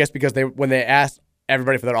 I guess because when they asked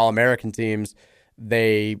everybody for their All-American teams,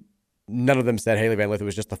 none of them said Haley Van Lith. It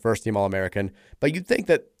was just the first team All-American. But you'd think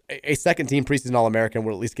that a second team preseason All-American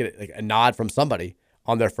would at least get a nod from somebody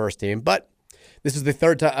on their first team. But this is the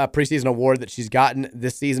third preseason award that she's gotten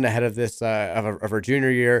this season ahead of this of her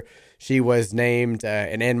junior year. She was named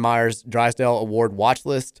an Ann Myers Drysdale Award watch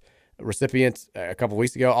list recipient a couple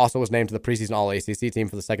weeks ago. Also was named to the preseason All-ACC team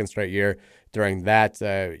for the second straight year during that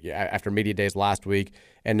after media days last week.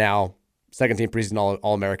 And now second team preseason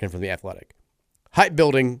All-American from the Athletic. Hype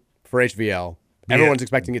building for HVL. Everyone's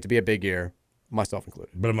expecting it to be a big year, myself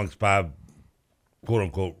included. But amongst 5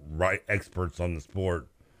 quote-unquote right experts on the sport,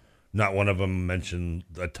 not one of them mentioned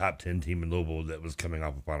a top 10 team in Louisville that was coming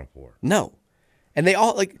off a Final Four. No. And they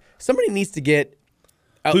all, somebody needs to get...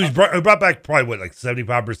 who brought back probably,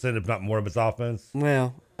 75%, if not more, of its offense?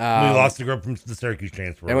 Well... we lost the girl from the Syracuse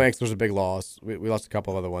transfer. Emily X was a big loss. We lost a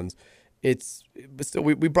couple other ones. But still,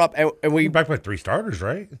 we brought... And we back by 3 starters,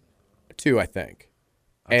 right? 2, I think.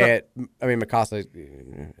 Mikasa,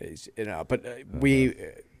 but we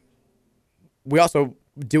also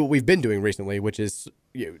do what we've been doing recently, which is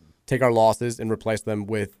take our losses and replace them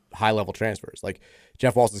with high-level transfers. Like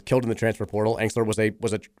Jeff Walsh is killed in the transfer portal. Angsler was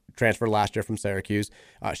a transfer last year from Syracuse.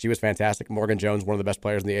 She was fantastic. Morgan Jones, one of the best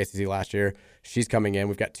players in the ACC last year. She's coming in.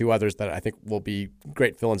 We've got 2 others that I think will be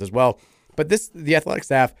great fill-ins as well. But the Athletic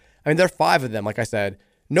staff, there are 5 of them, like I said.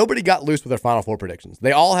 Nobody got loose with their Final Four predictions.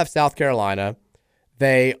 They all have South Carolina.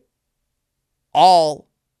 They all,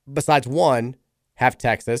 besides 1, have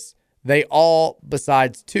Texas. They all,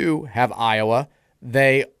 besides 2, have Iowa.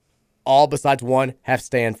 They all, besides 1, have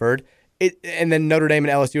Stanford. And then Notre Dame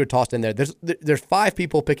and LSU are tossed in there. There's 5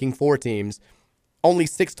 people picking 4 teams. Only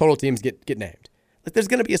 6 total teams get named. There's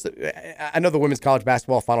going to be I know the women's college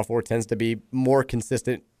basketball Final Four tends to be more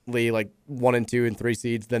consistently 1 and 2 and 3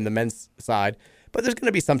 seeds than the men's side. But there's going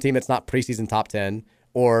to be some team that's not preseason top 10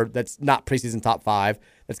 or that's not preseason top 5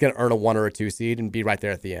 that's going to earn a 1 or a 2 seed and be right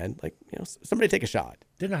there at the end. Like, somebody take a shot.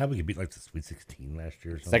 Didn't Iowa get beat like the Sweet 16 last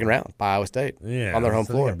year or something? Second round by Iowa State. Yeah. On their home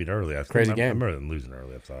floor. They got beat early. Crazy game. I remember them losing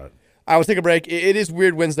early, I thought. I will take a break. It is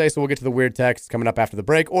Weird Wednesday, so we'll get to the weird text coming up after the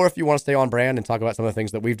break. Or if you want to stay on brand and talk about some of the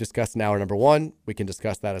things that we've discussed in hour number 1, we can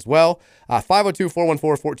discuss that as well.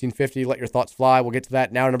 502-414-1450. Let your thoughts fly. We'll get to that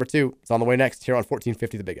in hour number 2. It's on the way next here on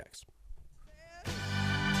 1450 The Big X.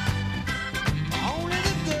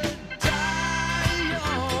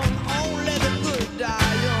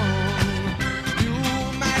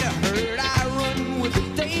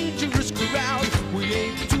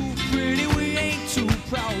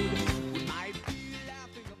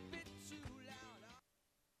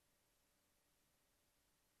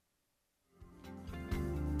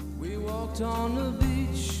 On the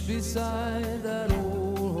beach beside that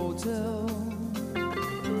old hotel,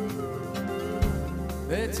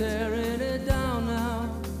 they're tearing it down now,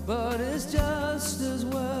 but it's just as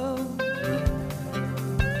well.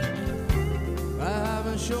 I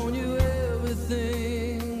haven't shown you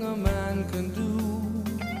everything a man can do.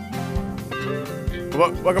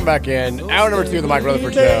 Welcome back in. Hour number 2 of the Mike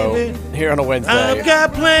Rutherford Show here on a Wednesday. I've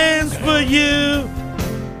got plans for you.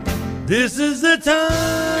 This is the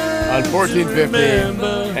time. On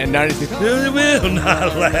 1450 and 96. It will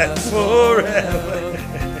not last forever.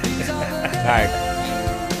 All right.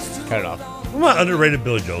 Cut it off. What about underrated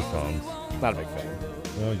Billy Joel songs? Not a big fan.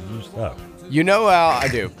 Well, you suck. You know how I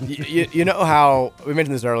do. You know how we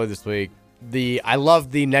mentioned this earlier this week. I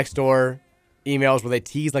love the Nextdoor emails where they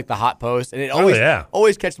tease like the hot post, and it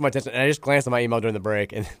always catches my attention. And I just glanced at my email during the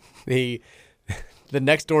break, and the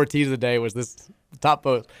Nextdoor tease of the day was this top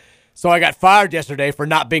post. So I got fired yesterday for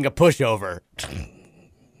not being a pushover.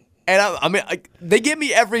 And I mean, they get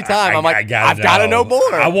me every time. I'm like, I've got to know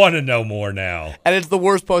more. I want to know more now. And it's the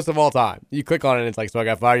worst post of all time. You click on it, and it's like, so I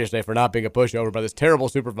got fired yesterday for not being a pushover by this terrible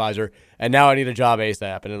supervisor, and now I need a job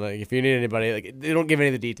ASAP. And like, if you need anybody, like, they don't give any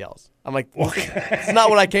of the details. I'm like, it's not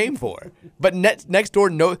what I came for. But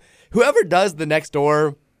Nextdoor, whoever does the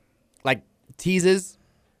Nextdoor, like, teases,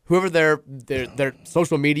 whoever their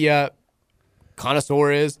social media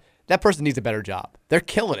connoisseur is, that person needs a better job. They're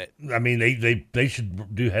killing it. I mean, they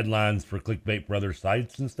should do headlines for Clickbait for other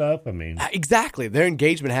sites and stuff. I mean, exactly. Their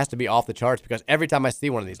engagement has to be off the charts because every time I see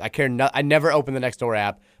one of these, I never open the Nextdoor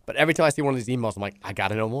app, but every time I see one of these emails, I'm like, I got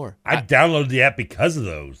to know more. I downloaded the app because of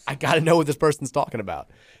those. I got to know what this person's talking about.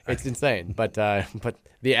 It's insane, but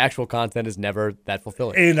the actual content is never that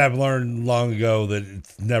fulfilling. And I've learned long ago that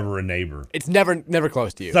it's never a neighbor. It's never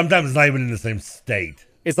close to you. Sometimes it's not even in the same state.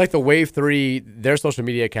 It's like the Wave 3, their social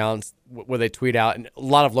media accounts where they tweet out, and a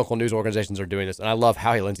lot of local news organizations are doing this, and I love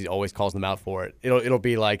how Lindsay always calls them out for it. It'll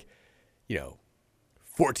be like,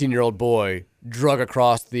 14-year-old boy drug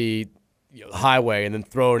across the highway and then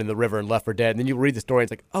thrown in the river and left for dead. And then you read the story,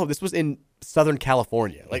 and it's like, oh, this was in Southern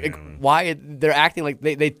California. Like why they're acting like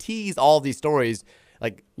they tease all these stories.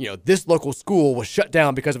 Like, this local school was shut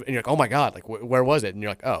down because of, and you're like, oh my God, like where was it? And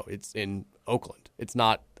you're like, oh, it's in Oakland. It's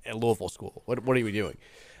not a Louisville school. What are we doing?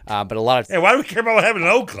 But a lot of why do we care about what happened in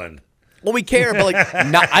Oakland? Well, we care, but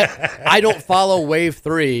I don't follow Wave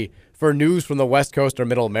 3 for news from the West Coast or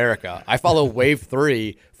Middle America. I follow Wave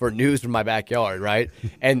 3 for news from my backyard, right?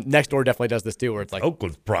 And Nextdoor definitely does this too, where it's like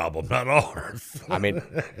Oakland's problem, not ours. I mean,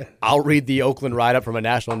 I'll read the Oakland write-up from a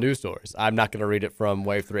national news source. I'm not going to read it from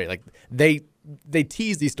Wave 3. Like they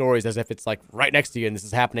tease these stories as if it's like right next to you and this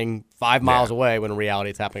is happening 5 miles away when in reality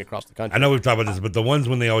it's happening across the country. I know we've talked about this, but the ones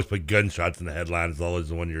when they always put gunshots in the headlines is always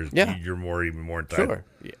the one you're even more entitled. Sure.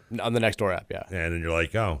 Yeah. On the Nextdoor app, yeah. And then you're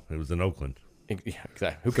like, oh, it was in Oakland. Yeah,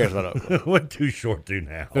 exactly. Who cares about Oakland? What Too Short do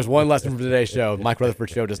now? There's one lesson from today's show. Mike Rutherford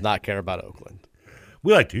Show does not care about Oakland.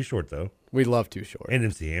 We like Too Short, though. We love Too Short. And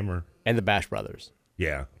MC Hammer. And the Bash Brothers.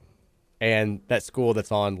 Yeah. And that school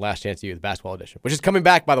that's on Last Chance U, the basketball edition, which is coming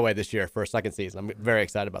back, by the way, this year for a second season. I'm very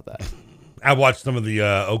excited about that. I watched some of the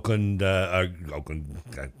Oakland,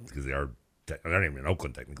 because they're not even in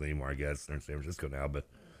Oakland technically anymore, I guess. They're in San Francisco now, but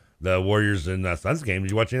the Warriors and Suns game.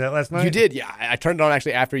 Did you watch any of that last night? You did, yeah. I turned it on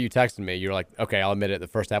actually after you texted me. You were like, okay, I'll admit it. The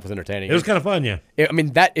first half was entertaining. It was kind of fun, yeah. I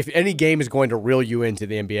mean, if any game is going to reel you into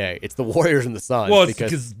the NBA, it's the Warriors and the Suns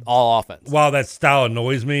because all offense. While that style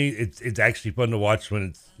annoys me, it's actually fun to watch when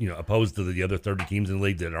it's opposed to the other 30 teams in the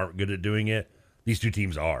league that aren't good at doing it. These two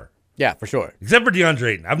teams are. Yeah, for sure. Except for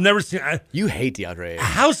DeAndre Ayton. I've never seen. You hate DeAndre Ayton.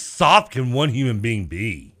 How soft can one human being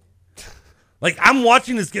be? Like, I'm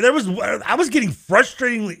watching this game. I was getting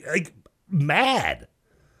frustratingly mad.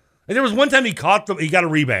 And there was one time he got a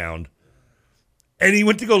rebound, and he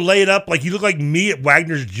went to go lay it up like he looked like me at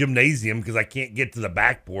Wagner's Gymnasium because I can't get to the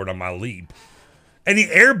backboard on my leap. And he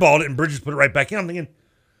airballed it, and Bridges put it right back in. I'm thinking,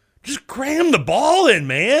 Just cram the ball in,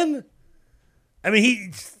 man. I mean,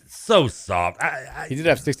 he's so soft. He did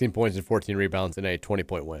have 16 points and 14 rebounds in a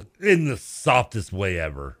 20-point win. In the softest way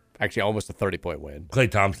ever. Actually, almost a 30-point win. Klay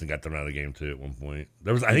Thompson got thrown out of the game, too, at one point.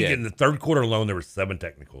 There was, I think in the third quarter alone, there were 7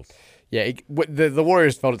 technicals. Yeah, the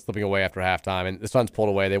Warriors felt it slipping away after halftime, and the Suns pulled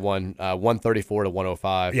away. They won 134 to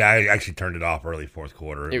 105. Yeah, I actually turned it off early fourth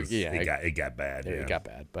quarter. It got bad. It got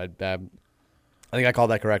bad, but I think I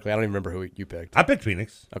called that correctly. I don't even remember who you picked. I picked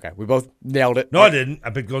Phoenix. Okay, we both nailed it. No, I didn't. I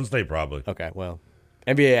picked Golden State probably. Okay, well,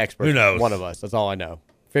 NBA expert. Who knows? One of us. That's all I know.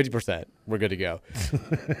 50%. We're good to go.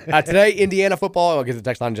 Today, Indiana football. I'll get the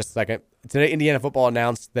text line in just a second. Today, Indiana football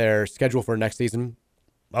announced their schedule for next season.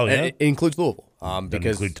 Oh, yeah? It includes Louisville. Doesn't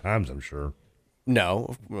include times, I'm sure.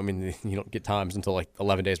 No. I mean, you don't get times until like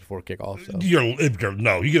 11 days before kickoff. So.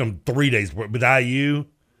 You get them 3 days before. But IU,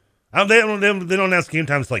 they don't announce game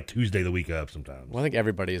times like Tuesday the week of sometimes. Well, I think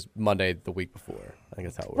everybody is Monday the week before. I think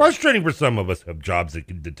that's how it works. Frustrating for some of us who have jobs that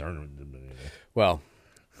can determine. Well,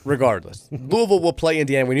 regardless, Louisville will play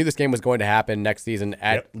Indiana. We knew this game was going to happen next season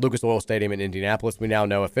at Lucas Oil Stadium in Indianapolis. We now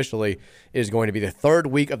know officially it is going to be the third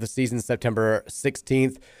week of the season, September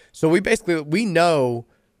 16th. So we know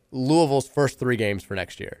Louisville's first 3 games for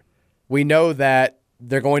next year. We know that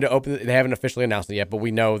they're going to open. They haven't officially announced it yet, but we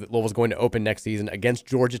know that Louisville's going to open next season against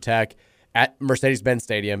Georgia Tech at Mercedes-Benz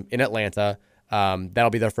Stadium in Atlanta. That'll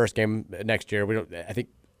be their first game next year.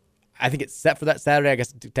 I think it's set for that Saturday. I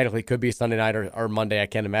guess technically it could be Sunday night or Monday. I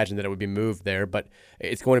can't imagine that it would be moved there, but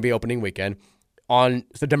it's going to be opening weekend. On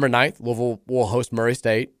September 9th, Louisville will host Murray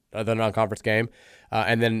State, the non-conference game.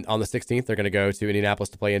 And then on the 16th, they're going to go to Indianapolis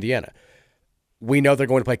to play Indiana. We know they're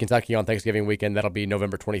going to play Kentucky on Thanksgiving weekend. That'll be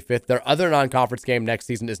November 25th. Their other non-conference game next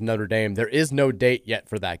season is Notre Dame. There is no date yet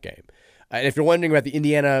for that game. And if you're wondering about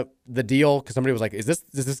the deal, because somebody was like, does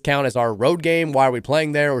this count as our road game? Why are we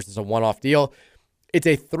playing there? Or is this a one-off deal? It's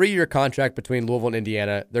a 3-year contract between Louisville and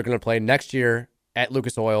Indiana. They're going to play next year at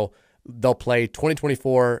Lucas Oil. They'll play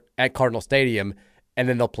 2024 at Cardinal Stadium, and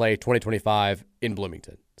then they'll play 2025 in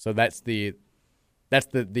Bloomington. So that's the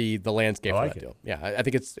landscape for that deal. Yeah, I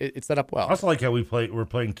think it's set up well. I also like how we're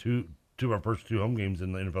playing two of our first 2 home games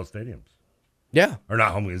in the NFL stadiums. Yeah. Or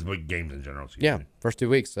not home games, but games in general. Yeah, first 2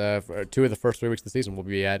 weeks. 2 of the first 3 weeks of the season will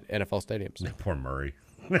be at NFL stadiums. Poor Murray.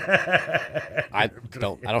 I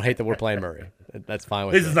don't hate that we're playing Murray. That's fine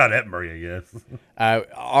with me. This is not at Murray, I guess.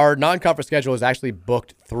 Our non-conference schedule is actually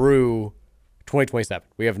booked through 2027.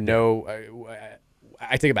 We have no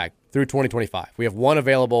I take it back, through 2025. We have one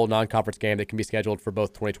available non-conference game that can be scheduled for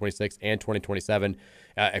both 2026 and 2027.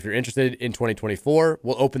 If you're interested in 2024,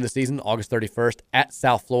 we'll open the season August 31st at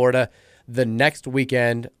South Florida. The next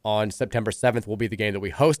weekend on September 7th will be the game that we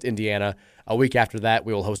host Indiana. A week after that,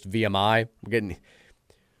 we will host VMI. We're getting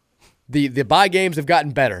the bye games have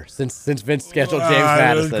gotten better since Vince scheduled James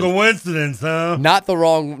Madison. Coincidence, huh? Not the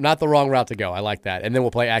wrong route to go. I like that. And then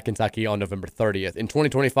we'll play at Kentucky on November 30th. In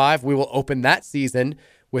 2025, we will open that season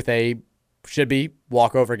with a should-be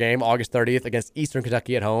walkover game August 30th against Eastern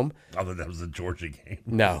Kentucky at home. I thought that was a Georgia game.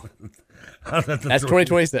 No. That's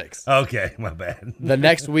 2026. Okay, my bad. The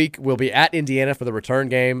next week, we'll be at Indiana for the return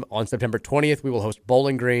game. On September 20th, we will host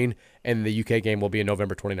Bowling Green, and the UK game will be on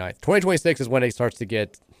November 29th. 2026 is when it starts to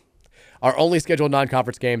get... Our only scheduled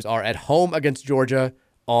non-conference games are at home against Georgia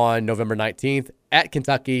on November 19th, at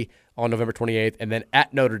Kentucky on November 28th, and then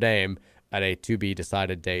at Notre Dame at a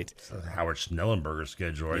to-be-decided date. So Howard Schnellenberger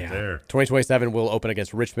schedule there. 2027 will open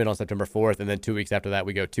against Richmond on September 4th, and then 2 weeks after that,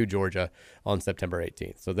 we go to Georgia on September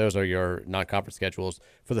 18th. So those are your non-conference schedules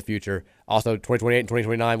for the future. Also, 2028 and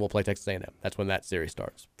 2029, we'll play Texas A&M. That's when that series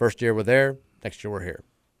starts. First year we're there, next year we're here.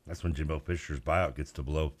 That's when Jimbo Fisher's buyout gets to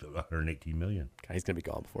below $118 million. God, he's going to be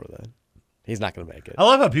gone before then. He's not going to make it. I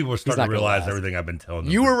love how people are starting to realize everything I've been telling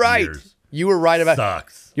them. You were right. Years. You were right about.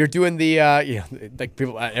 Sucks. You're doing the like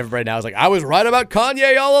people. Everybody now is like, I was right about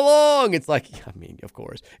Kanye all along. It's like, I mean, of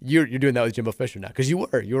course, you're doing that with Jimbo Fisher now because you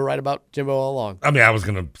were right about Jimbo all along. I mean, I was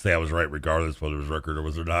gonna say I was right regardless whether it was record or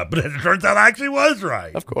was or not, but it turns out I actually was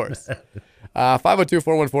right. Of course.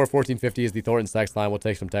 502-414-1450 is the Thornton text line. We'll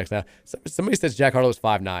take some text now. Somebody says Jack Harlow's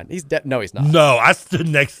 5'9". No, he's not. No, I stood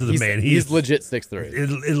next to the man. He's legit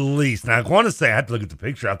 6'3". At least. Now I want to say I have to look at the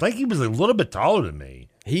picture. I think he was a little bit taller than me.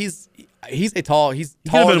 He's taller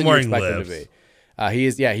than you expect him to be.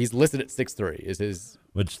 He's listed at 6'3" is his.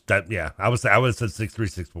 Which I would have said 6'3",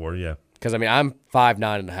 6'4", yeah. Because I mean I'm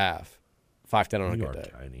 5'9.5", 5'10" on a good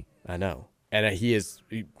day. Tiny. I know, and he's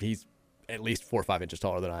at least 4 or 5 inches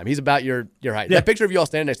taller than I am. He's about your height. Yeah. That picture of you all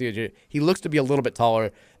standing next to each other, he looks to be a little bit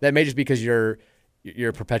taller. That may just be because you're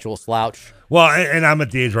a perpetual slouch. Well, and I'm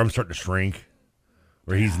at the age where I'm starting to shrink.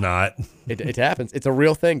 where he's not. It happens. It's a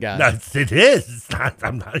real thing, guys. No, it is. It's not.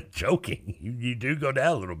 I'm not joking. You do go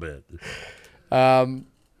down a little bit.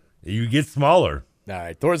 You get smaller. All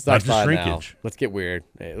right, Thornton's not just shrinkage. Now. Let's get weird.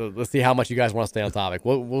 Hey, let's see how much you guys want to stay on topic.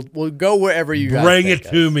 We'll go wherever you guys bring it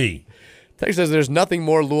to me. Text says there's nothing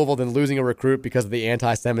more Louisville than losing a recruit because of the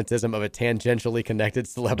anti-Semitism of a tangentially connected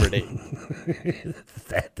celebrity.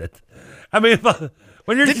 I mean,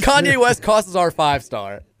 when you're did Kanye West cost us our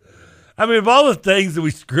 5-star? I mean, of all the things that we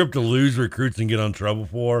script to lose recruits and get in trouble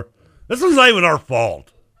for, this was not even our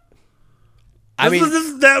fault. Now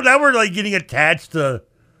we're like getting attached to.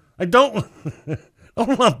 Don't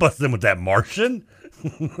lump us in with that Martian.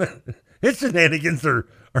 His shenanigans are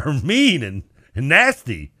mean and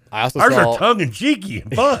nasty. Ours are tongue and cheeky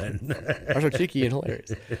and fun. Ours are cheeky and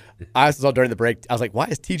hilarious. I also saw during the break, I was like, why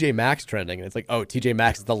is TJ Maxx trending? And it's like, oh, TJ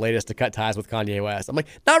Maxx is the latest to cut ties with Kanye West. I'm like,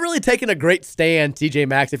 not really taking a great stand, TJ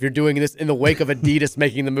Maxx, if you're doing this in the wake of Adidas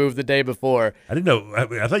making the move the day before. I didn't know.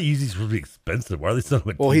 I thought Yeezys would be expensive. Why are they selling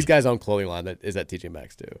them? Well, he's got his own clothing line that is at TJ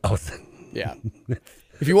Maxx too. Oh, yeah.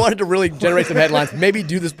 If you wanted to really generate some headlines, maybe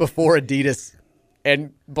do this before Adidas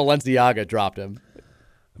and Balenciaga dropped him.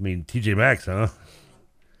 I mean, TJ Maxx, huh?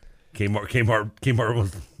 Kmart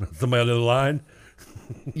was somebody on the other line.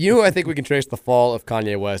 You know who I think we can trace the fall of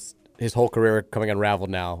Kanye West, his whole career coming unraveled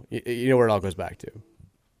now? You know where it all goes back to?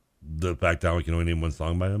 The fact that we can only name one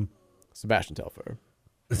song by him? Sebastian Telfair.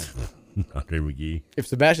 Andre McGee. If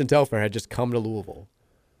Sebastian Telfair had just come to Louisville,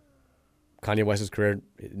 Kanye West's career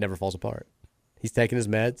never falls apart. He's taking his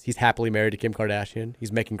meds. He's happily married to Kim Kardashian.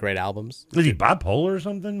 He's making great albums. Is he bipolar or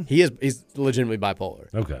something? He's legitimately bipolar.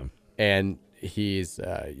 Okay. And he's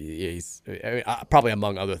probably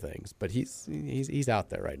among other things, but he's out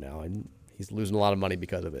there right now, and he's losing a lot of money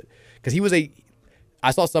because of it. Because I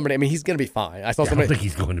saw somebody. I mean, he's going to be fine. I don't think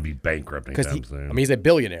he's going to be bankrupt anytime soon. I mean, he's a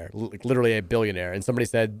billionaire, literally a billionaire. And somebody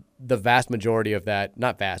said the vast majority of that,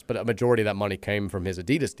 not vast, but a majority of that money came from his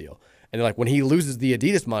Adidas deal. And they're like, when he loses the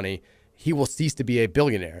Adidas money, he will cease to be a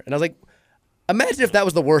billionaire. And I was like, imagine if that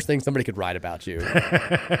was the worst thing somebody could write about you.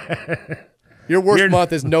 Your worst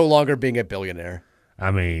month is no longer being a billionaire.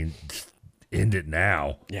 I mean, just end it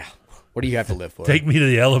now. Yeah. What do you have to live for? Take me to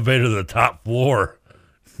the elevator to the top floor.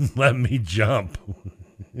 Let me jump.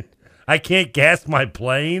 I can't gas my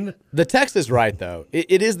plane. The text is right, though.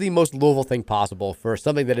 It is the most Louisville thing possible for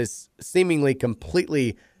something that is seemingly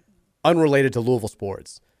completely unrelated to Louisville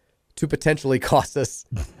sports to potentially cost us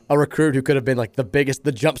a recruit who could have been like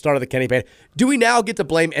the jump start of the Kenny Payne. Do we now get to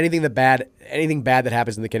blame anything bad that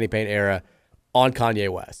happens in the Kenny Payne era on Kanye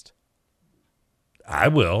West? I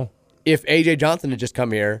will. If A.J. Johnson had just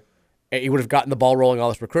come here, he would have gotten the ball rolling, all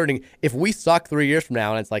this recruiting. If we suck 3 years from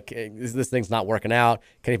now and it's like, this thing's not working out,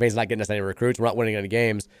 Kenny Payne's not getting us any recruits, we're not winning any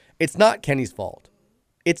games, it's not Kenny's fault.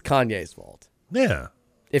 It's Kanye's fault. Yeah.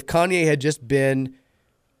 If Kanye had just been,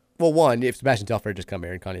 well, one, if Sebastian Telfair had just come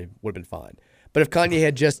here, and Kanye would have been fine. But if Kanye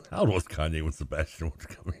had just... How old was Kanye when Sebastian was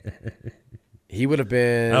coming here? He would have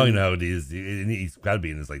been... I don't know how old he is. He's got to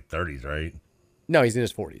be in his 30s, right? No, he's in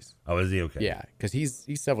his 40s. Oh, is he? Okay. Yeah, because he's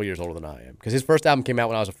several years older than I am. Because his first album came out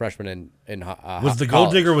when I was a freshman in was the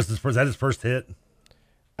Gold Digger was that his first hit?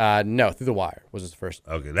 No, Through the Wire was his first.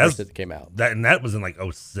 Okay, that's hit that came out. That was in like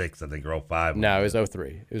 06, I think, or 05. No, it was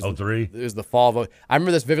 03. It was 03? It was the fall of. I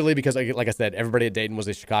remember this vividly because, like I said, everybody at Dayton was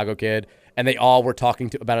a Chicago kid, and they all were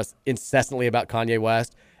talking about us incessantly about Kanye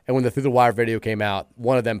West. And when the Through the Wire video came out,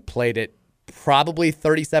 one of them played it probably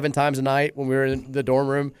 37 times a night when we were in the dorm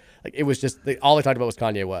room. Like, it was just all they talked about was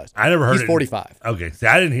Kanye West. I never heard. He's 45. Okay, see,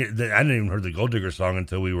 I didn't even hear the Gold Digger song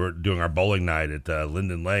until we were doing our bowling night at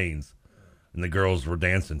Linden Lanes, and the girls were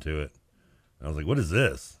dancing to it. I was like, "What is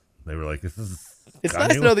this?" They were like, "This is." It's Kanye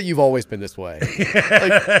nice to know that you've always been this way.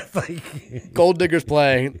 Like, Gold Digger's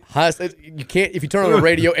playing. You can't if you turn on the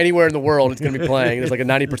radio anywhere in the world, it's going to be playing. There's like a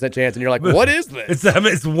 90% chance, and you're like, "What is this?"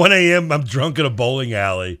 It's 1 a.m. I'm drunk at a bowling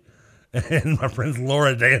alley. And my friend's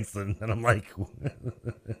Laura dancing, and I'm like,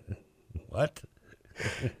 what?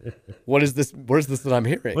 What is this? Where's this that I'm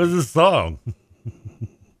hearing? What is this song?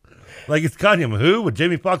 Like, it's Kanye. Who? With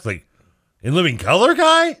Jamie Foxx, like, In Living Color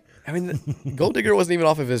guy? I mean, Gold Digger wasn't even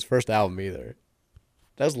off of his first album either.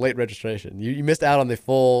 That was late registration. You missed out on the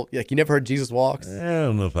full, like, you never heard Jesus Walks? I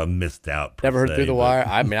don't know if I missed out. Never heard Through the Wire?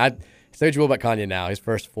 I mean, say what you will about Kanye now. His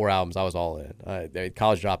first 4 albums, I was all in.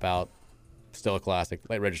 College Dropout. Still a classic.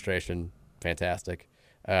 Late Registration, fantastic.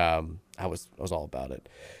 I was all about it.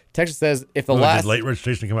 Texas says if the last did Late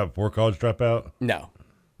Registration come out before College Dropout? No,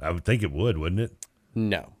 I would think it would, wouldn't it?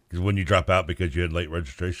 No, because wouldn't you drop out because you had late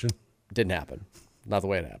registration? Didn't happen. Not the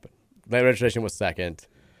way it happened. Late Registration was second,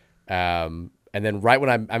 and then I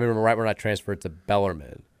remember right when I transferred to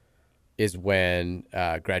Bellarmine, is when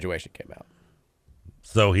Graduation came out.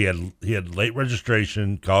 So he had late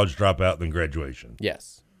registration, college dropout, then graduation.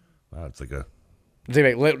 Yes. Wow, it's like a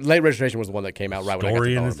late registration was the one that came out right when I got to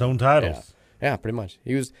story in its own titles. Yeah, pretty much.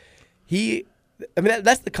 I mean,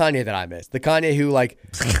 that's the Kanye that I miss. The Kanye who like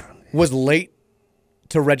was late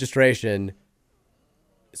to registration,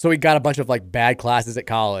 so he got a bunch of like bad classes at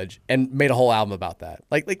college and made a whole album about that.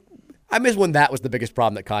 Like I miss when that was the biggest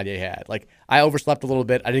problem that Kanye had. Like I overslept a little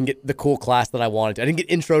bit. I didn't get the cool class that I wanted. I didn't get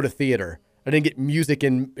intro to theater. I didn't get music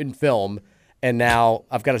in film, and now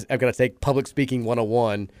I've got to take public speaking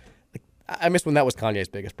 101. Like, I miss when that was Kanye's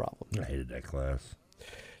biggest problem. I hated that class.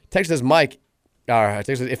 Text says, Mike, text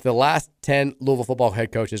says, if the last 10 Louisville football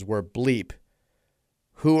head coaches were bleep,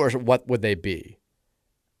 who or what would they be?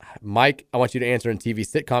 Mike, I want you to answer in TV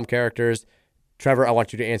sitcom characters. Trevor, I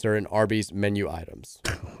want you to answer in Arby's menu items.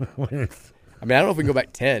 I mean, I don't know if we can go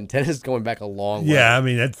back 10. 10 is going back a long way. Yeah, I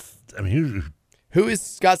mean, who is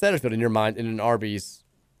Scott Satterfield in your mind in an Arby's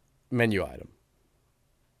menu item?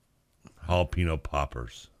 Jalapeno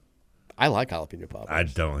poppers. I like jalapeno poppers. I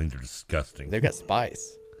don't think they're disgusting. They've got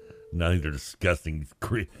spice. No, I think they're disgusting.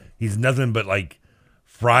 He's nothing but like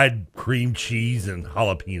fried cream cheese and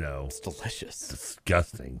jalapeno. It's delicious.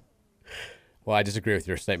 Disgusting. Well, I disagree with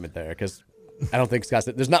your statement there because I don't think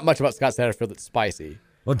there's not much about Scott Satterfield that's spicy.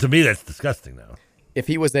 Well, to me, that's disgusting, though. If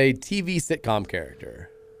he was a TV sitcom character,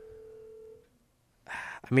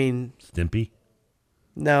 I mean... Stimpy?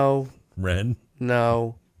 No. Ren?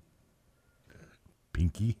 No.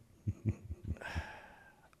 Pinky?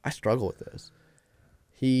 I struggle with this.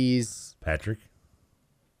 He's... Patrick?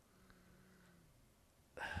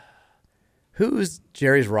 Who's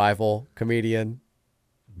Jerry's rival comedian?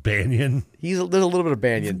 Banyan? There's a little bit of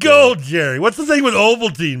Banyan. Go, Jerry. What's the thing with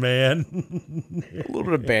Ovaltine, man? A little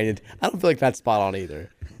bit of Banyan. I don't feel like that's spot on either.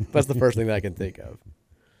 That's the first thing that I can think of.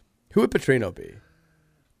 Who would Petrino be?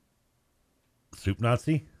 Soup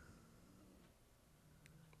Nazi?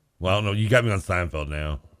 Well, no, you got me on Seinfeld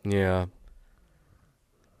now. Yeah.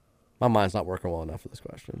 My mind's not working well enough for this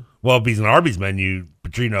question. Well, if he's an Arby's menu,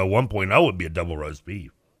 Petrino 1.0 would be a double roast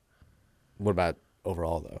beef. What about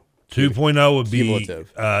overall, though? 2.0 would be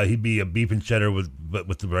Cumulative. He'd be a beef and cheddar with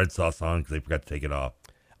the red sauce on because they forgot to take it off.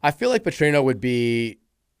 I feel like Petrino would be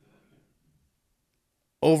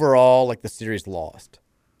overall like the series Lost.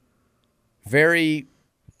 Very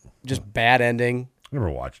just bad ending. Never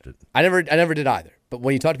watched it. I never did either. But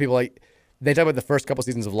when you talk to people, like they talk about the first couple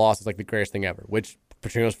seasons of Lost as like the greatest thing ever, which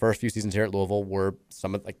Petrino's first few seasons here at Louisville were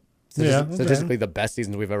some of like statistically the best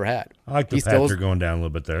seasons we've ever had. I like the path they're going down a little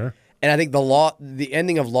bit there. And I think the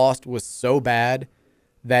ending of Lost was so bad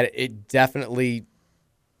that it definitely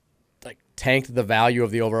like tanked the value of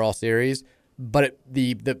the overall series. But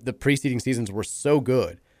the preceding seasons were so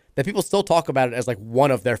good that people still talk about it as like one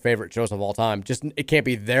of their favorite shows of all time. Just it can't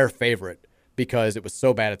be their favorite because it was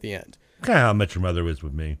so bad at the end. Kind of how Met Your Mother was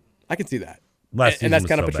with me. I can see that. And that's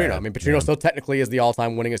kind of so Petrino. bad. I mean, Petrino still technically is the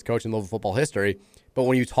all-time winningest coach in Louisville football history. But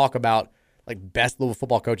when you talk about like best Louisville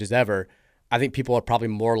football coaches ever, I think people are probably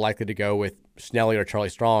more likely to go with Schnelly or Charlie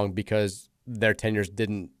Strong because their tenures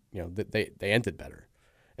didn't, they ended better.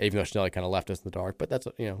 Even though Schnelly kind of left us in the dark, but that's,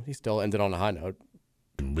 he still ended on a high note.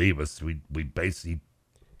 Didn't leave us. We basically.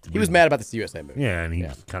 He was mad about the CUSA move. Yeah, and he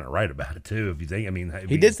was kind of right about it too. If you think,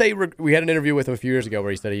 he did say we had an interview with him a few years ago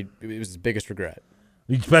where he said it was his biggest regret.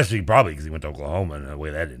 Especially probably because he went to Oklahoma and the way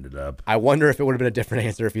that ended up. I wonder if it would have been a different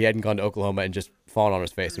answer if he hadn't gone to Oklahoma and just fallen on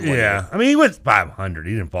his face. Yeah, I mean, he went 500.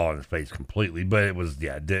 He didn't fall on his face completely, but it was,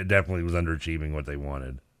 definitely was underachieving what they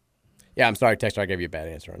wanted. Yeah, I'm sorry, Texter, I gave you a bad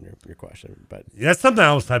answer on your question, but yeah, that's something I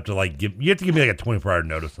always have to like give. You have to give me like a 24-hour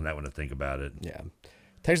notice on that one to think about it. Yeah,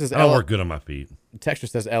 Texter says I don't work good on my feet. Texter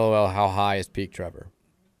says, "LOL, how high is peak Trevor?"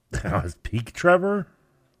 How is peak Trevor?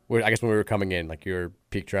 I guess when we were coming in, like your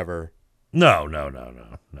peak Trevor. No.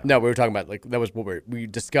 No, we were talking about like that was what we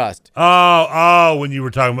discussed. Oh, when you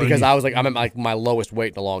were talking about because I was like I'm at like my lowest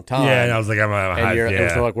weight in a long time. Yeah, and I was like I'm at my highest.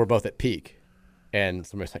 And so like we're both at peak, and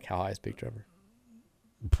somebody's like, "How high is peak Trevor?"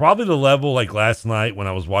 Probably the level like last night when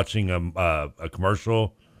I was watching a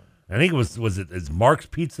commercial. I think it's Mark's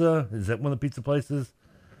Pizza. Is that one of the pizza places?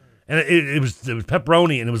 And it was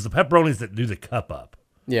pepperoni, and it was the pepperonis that do the cup up.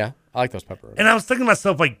 Yeah, I like those pepperonis. And I was thinking to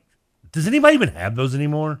myself, like, does anybody even have those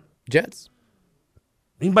anymore? Jets.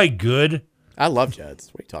 Anybody good? I love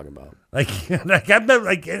Jets. What are you talking about? Like I've never,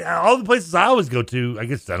 like all the places I always go to. I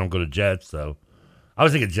guess I don't go to Jets, so I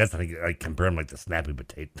was thinking Jets. I think I compare them like the snappy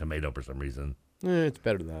tomato for some reason. It's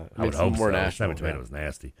better than that. I would hope more so. national. Snappy tomato was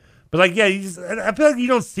nasty, but like I feel like you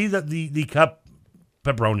don't see the cup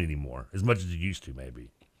pepperoni anymore as much as you used to.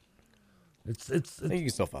 Maybe. It's. I think you can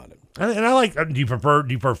still find it. And I like. Do you prefer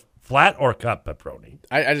Flat or cup pepperoni?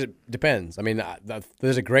 I just depends. I mean,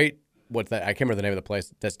 there's a great I can't remember the name of the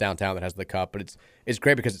place that's downtown that has the cup, but it's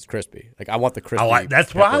great because it's crispy. Like I want the crispy.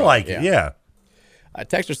 That's why I like it. Yeah.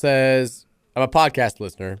 Texter says, "I'm a podcast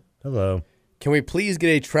listener. Hello. Can we please get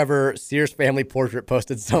a Trevor Sears family portrait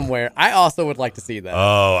posted somewhere? I also would like to see that."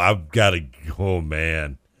 Oh, I've got to. Oh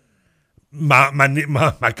man,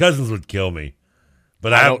 my cousins would kill me,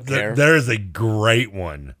 but I don't care. There is a great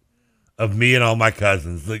one of me and all my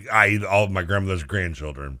cousins, i.e., all of my grandmother's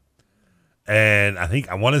grandchildren, and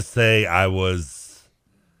I want to say I was.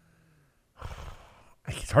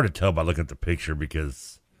 It's hard to tell by looking at the picture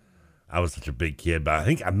because I was such a big kid, but I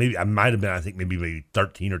think I might have been. Maybe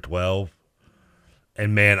 13 or 12.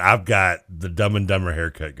 And man, I've got the Dumb and Dumber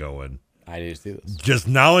haircut going. I need to see this. Just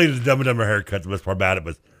not only the Dumb and Dumber haircut, the best part about it,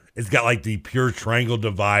 but it's got like the pure triangle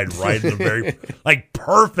divide right in the very, like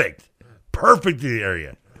perfect in the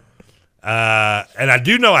area. And I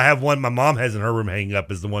do know I have one my mom has in her room hanging up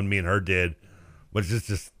is the one me and her did, which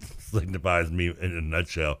just signifies me in a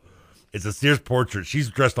nutshell. It's a Sears portrait. She's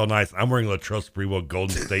dressed all nice. I'm wearing a Latrell Sprewell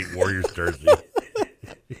Golden State Warriors jersey.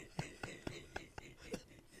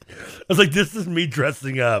 I was like, this is me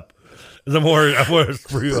dressing up. I'm wearing a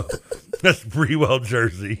Sprewell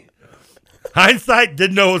jersey. Hindsight,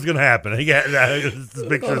 didn't know what was going to happen. He got this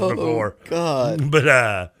pictures before. God.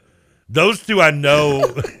 But those two I know.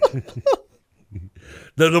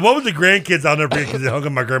 the one with the grandkids, I'll never forget because it hung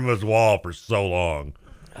on my grandmother's wall for so long.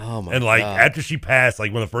 Oh, my God. And, like, God. after she passed,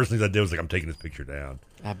 like, one of the first things I did was, like, I'm taking this picture down.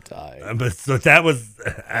 I'm dying. But so that was,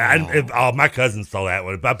 if all my cousins saw that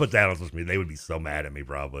one, if I put that on social media, they would be so mad at me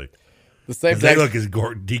probably. The same they look as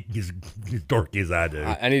dorky as I do.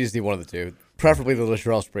 I need to see one of the two, preferably the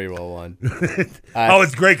Latrell Sprewell one.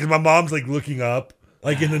 It's great because my mom's like looking up,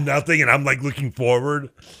 like into nothing, and I'm like looking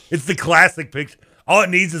forward. It's the classic picture. All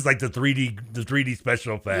it needs is like the 3D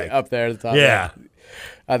special effect up there at the top. Yeah.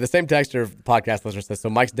 The same texter podcast listener says, so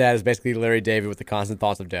Mike's dad is basically Larry David with the constant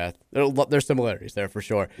thoughts of death. There's similarities there for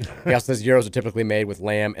sure. He also says gyros are typically made with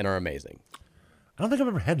lamb and are amazing. I don't think I've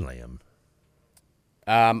ever had lamb.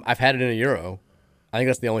 I've had it in a gyro. I think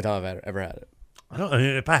that's the only time I've ever had it. I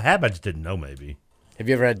mean, if I have, I just didn't know maybe. Have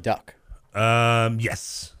you ever had duck?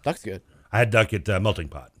 Yes. Duck's good. I had duck at Melting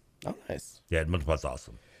Pot. Oh, nice. Yeah, Melting Pot's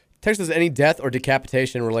awesome. Text us any death or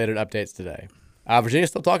decapitation related updates today.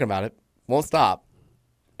 Virginia's still talking about it. Won't stop.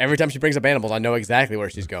 Every time she brings up animals, I know exactly where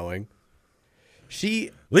she's going.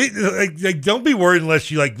 Like, don't be worried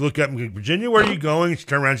unless you like look up and go, Virginia, where are you going? She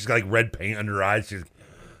turns around, she's got like red paint under her eyes. She's,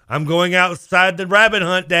 I'm going outside the rabbit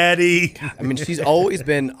hunt, Daddy. I mean, she's always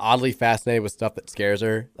been oddly fascinated with stuff that scares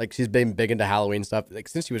her. Like, she's been big into Halloween stuff, like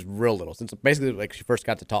since she was real little, since basically like she first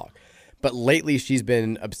got to talk. But lately, she's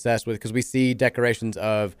been obsessed with, because we see decorations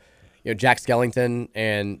of, Jack Skellington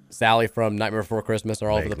and Sally from Nightmare Before Christmas are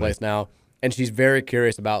all over the place now. And she's very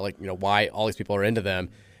curious about, like, why all these people are into them.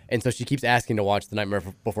 And so she keeps asking to watch The Nightmare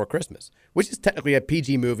Before Christmas, which is technically a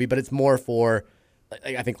PG movie, but it's more for,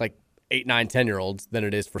 I think, like 8, 9, 10-year-olds than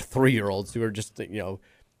it is for 3-year-olds who are just,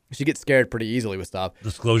 she gets scared pretty easily with stuff.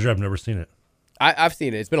 Disclosure, I've never seen it. I've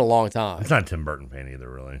seen it. It's been a long time. It's not a Tim Burton fan either,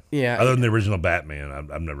 really. Yeah. Other than the original Batman,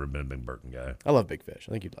 I've never been a big Burton guy. I love Big Fish.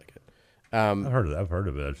 I think you'd like it. I've heard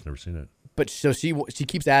of it. I've just never seen it. But so she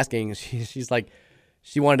keeps asking. She's like,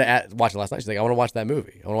 she wanted to watch it last night. She's like, I want to watch that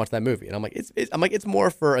movie. And I'm like, it's more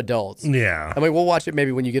for adults. Yeah. I'm like, we'll watch it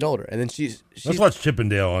maybe when you get older. And then she's let's watch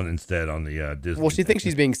Chippendale instead on the Disney. Well, she thinks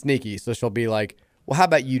she's being sneaky, so she'll be like, well, how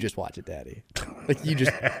about you just watch it, Daddy? Like,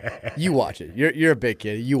 you watch it. You're a big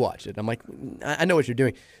kid. You watch it. I'm like, I know what you're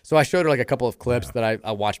doing. So I showed her like a couple of clips that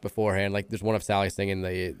I watched beforehand. Like, there's one of Sally singing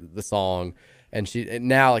the song, and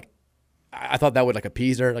now like, I thought that would like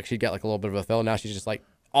appease her. Like, she'd get like a little bit of a fill. Now she's just like,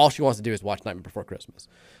 all she wants to do is watch Nightmare Before Christmas.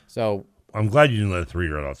 So I'm glad you didn't let a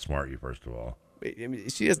 3-year-old outsmart you, first of all. I mean,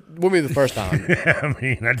 she just with me the first time. I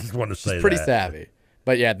mean, I just want to say she's pretty savvy.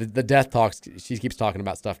 But yeah, the death talks, she keeps talking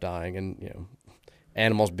about stuff dying and,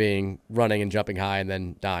 animals running and jumping high and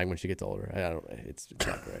then dying when she gets older. It's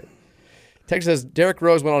not great. Texas says, Derrick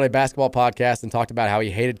Rose went on a basketball podcast and talked about how he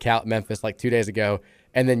hated Cal at Memphis like 2 days ago.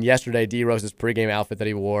 And then yesterday, D. Rose's pregame outfit that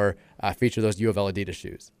he wore featured those U of L Adidas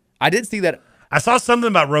shoes. I did see that. I saw something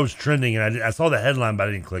about Rose trending, and I saw the headline, but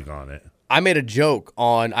I didn't click on it. I made a joke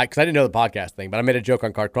because I didn't know the podcast thing, but I made a joke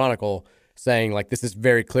on Card Chronicle saying, like, this is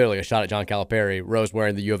very clearly a shot at John Calipari. Rose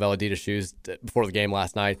wearing the U of L Adidas shoes before the game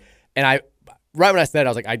last night. And right when I said it, I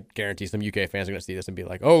was like, I guarantee some UK fans are going to see this and be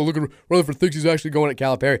like, oh, look at Rutherford thinks he's actually going at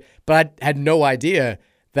Calipari. But I had no idea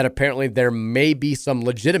that apparently there may be some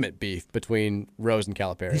legitimate beef between Rose and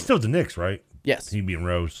Calipari. He's still at the Knicks, right? Yes. He beat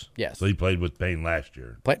Rose. Yes. So he played with Payne last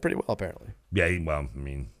year. Played pretty well, apparently. Yeah,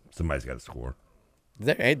 somebody's got to score.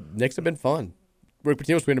 Knicks have been fun. Rick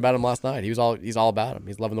Pitino was tweeting about him last night. He's all about him.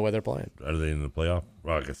 He's loving the way they're playing. Are they in the playoff?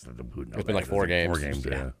 Well, I guess it's been like 4 games. 4 games,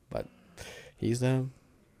 yeah. But he's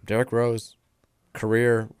Derrick Rose,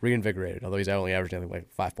 career reinvigorated. Although he's only averaging I think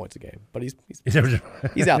like 5 points a game, but he's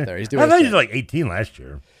out there. He's doing. I thought he was like 18 last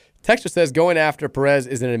year. Texture says going after Perez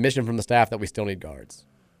is an admission from the staff that we still need guards.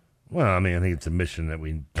 Well, I mean, I think it's a mission that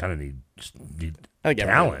we kind of need I think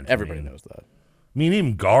talent. Everybody knows that. I mean,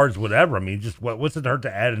 even guards, whatever. I mean, just what's it hurt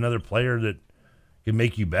to add another player that can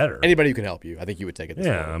make you better? Anybody who can help you, I think you would take it.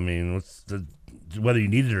 I mean, whether you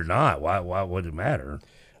need it or not, why would it matter?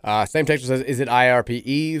 Same texture says, is it IRP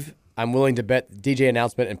Eve? I'm willing to bet DJ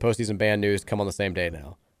announcement and postseason band news come on the same day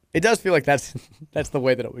now. It does feel like that's the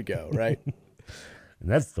way that it would go, right? And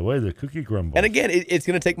that's the way the cookie crumbles. And again, it's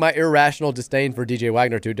going to take my irrational disdain for DJ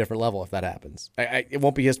Wagner to a different level if that happens. It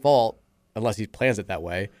won't be his fault unless he plans it that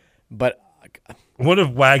way. But what if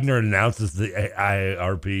Wagner announces the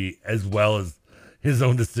IRP as well as his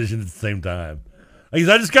own decision at the same time? Like,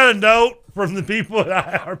 I just got a note from the people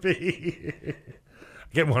at IRP.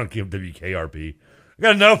 I can't want to give WKRP. I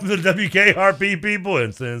got a note from the WKRP people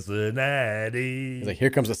in Cincinnati. He's like, here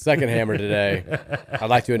comes the second hammer today. I'd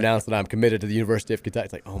like to announce that I'm committed to the University of Kentucky.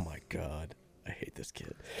 It's like, oh my God, I hate this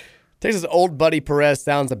kid. Texas old buddy Perez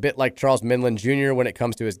sounds a bit like Charles Minlin Jr. when it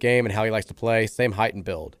comes to his game and how he likes to play. Same height and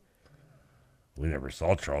build. We never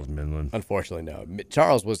saw Charles Minlin. Unfortunately, no.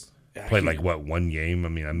 Charles was played one game. I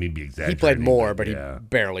mean, I may be exaggerating. He played more, but he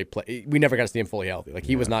barely played. We never got to see him fully healthy. Like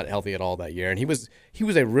he was not healthy at all that year, and he was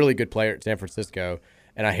a really good player at San Francisco.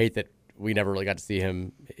 And I hate that we never really got to see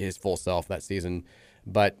him his full self that season.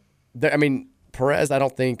 But Perez, I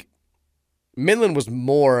don't think Minlin was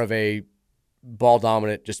more of a ball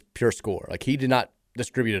dominant, just pure scorer. Like he did not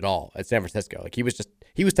distribute at all at San Francisco. Like he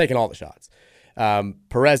was taking all the shots.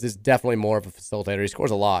 Perez is definitely more of a facilitator. He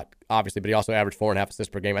scores a lot, obviously, but he also averaged 4.5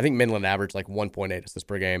 assists per game. I think Minlin averaged like 1.8 assists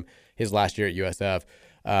per game his last year at USF.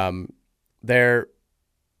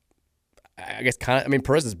 I guess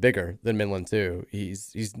Perez is bigger than Minlin too.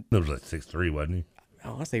 He's It was like 6'3", wasn't he? I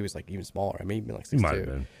want to say he was like even smaller. I mean, he'd been like 6'2". He might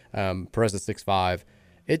have been. Perez is 6'5".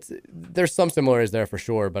 There's some similarities there for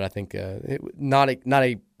sure, but I think not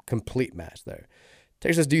a complete match there.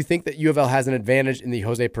 Texas, do you think that U of L has an advantage in the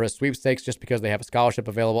Jose Perez sweepstakes just because they have a scholarship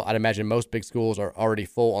available? I'd imagine most big schools are already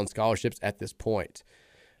full on scholarships at this point.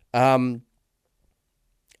 I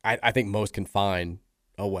think most can find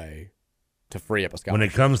a way to free up a scholarship. When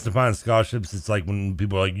it comes to finding scholarships, it's like when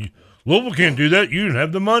people are like, Louisville can't do that. You didn't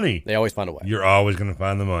have the money. They always find a way. You're always going to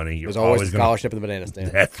find the money. There's always a scholarship in the banana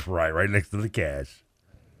stand. That's right next to the cash.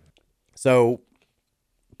 So,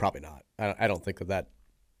 probably not. I don't think that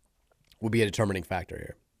would be a determining factor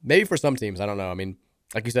here. Maybe for some teams, I don't know. I mean,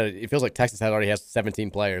 like you said, it feels like Texas already has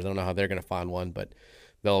 17 players. I don't know how they're going to find one, but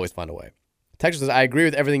they'll always find a way. Texas says, I agree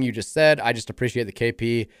with everything you just said. I just appreciate that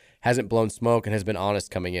KP hasn't blown smoke and has been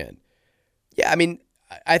honest coming in. Yeah, I mean,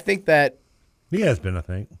 I think that he has been, I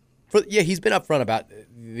think. He's been upfront about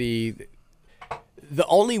the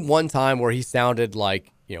only one time where he sounded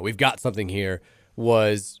like, we've got something here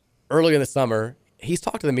was early in the summer. He's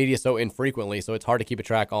talked to the media so infrequently, so it's hard to keep a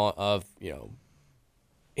track of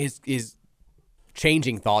his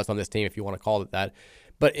changing thoughts on this team, if you want to call it that.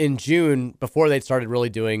 But in June, before they'd started really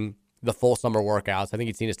doing the full summer workouts, I think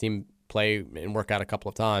he'd seen his team play and work out a couple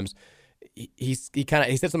of times. He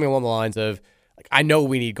said something along the lines of, like, I know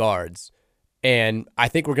we need guards, and I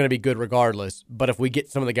think we're going to be good regardless, but if we get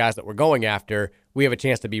some of the guys that we're going after, we have a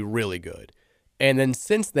chance to be really good. And then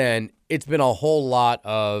since then, it's been a whole lot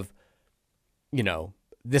of,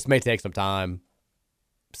 this may take some time.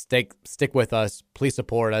 Stick with us. Please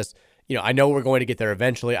support us. I know we're going to get there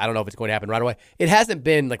eventually. I don't know if it's going to happen right away. It hasn't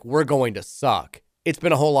been like we're going to suck. It's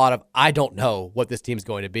been a whole lot of, I don't know what this team's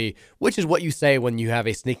going to be, which is what you say when you have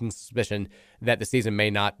a sneaking suspicion that the season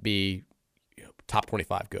may not be top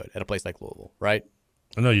 25 good at a place like Louisville, right?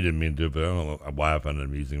 I know you didn't mean to do it, but I don't know why I found it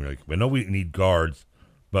amusing. Like, I know we need guards,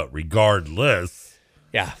 but regardless,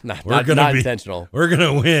 not intentional. We're going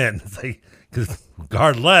to win. It's like, because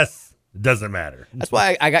regardless, it doesn't matter. That's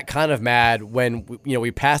why I got kind of mad when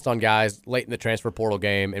we passed on guys late in the transfer portal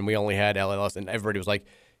game, and we only had LLS, and everybody was like,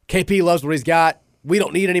 KP loves what he's got. We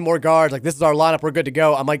don't need any more guards. Like, this is our lineup. We're good to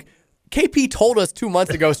go. I'm like, KP told us 2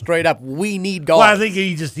 months ago straight up, we need guards. Well, I think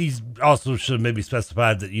he's also should have maybe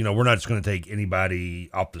specified that, we're not just going to take anybody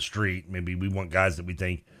off the street. Maybe we want guys that we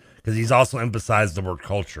think, because he's also emphasized the word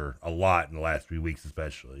culture a lot in the last 3 weeks,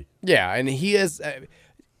 especially. Yeah, and he is.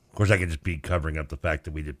 Of course, I could just be covering up the fact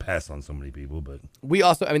that we did pass on so many people, but we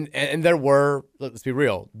also, and there were, let's be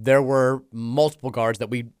real, there were multiple guards that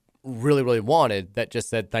we really, really wanted that just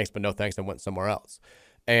said thanks but no thanks and went somewhere else.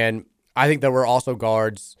 And I think there were also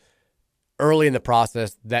guards early in the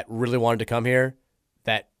process that really wanted to come here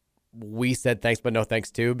that we said thanks but no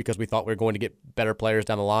thanks to because we thought we were going to get better players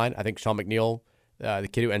down the line. I think Sean McNeil, the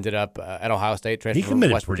kid who ended up at Ohio State, transferred from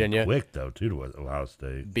West Virginia. He committed pretty quick, though, too, to Ohio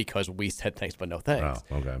State. Because we said thanks but no thanks.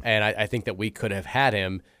 Oh, okay. And I think that we could have had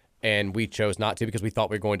him, and we chose not to because we thought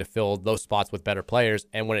we were going to fill those spots with better players.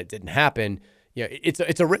 And when it didn't happen,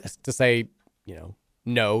 it's a risk to say,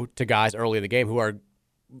 no to guys early in the game who are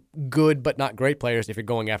good but not great players if you're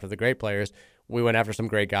going after the great players. We went after some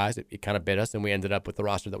great guys. It kind of bit us, and we ended up with the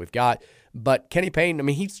roster that we've got. But Kenny Payne, I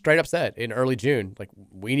mean, he straight up said in early June, like,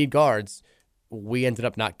 we need guards. We ended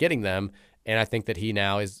up not getting them, and I think that he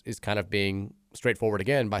now is kind of being straightforward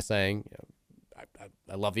again by saying,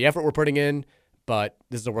 I love the effort we're putting in, but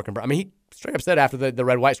this is a work in progress. I mean, he straight up said after the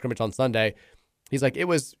red-white scrimmage on Sunday, he's like,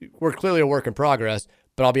 we're clearly a work in progress,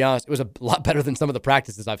 but I'll be honest, it was a lot better than some of the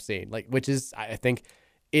practices I've seen, which is, I think,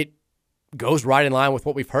 it goes right in line with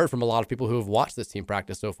what we've heard from a lot of people who have watched this team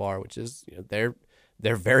practice so far, which is they're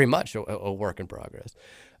very much a work in progress.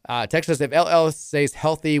 Text us, if Ellis stays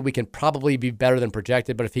healthy, we can probably be better than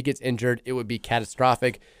projected, but if he gets injured, it would be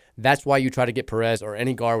catastrophic. That's why you try to get Perez or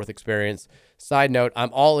any guard with experience. Side note,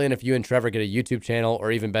 I'm all in if you and Trevor get a YouTube channel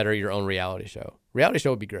or even better, your own reality show. Reality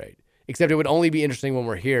show would be great, except it would only be interesting when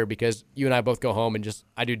we're here because you and I both go home and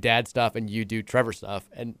I do dad stuff and you do Trevor stuff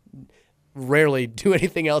and rarely do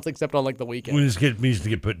anything else except on the weekend. We used to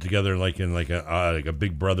get put together in a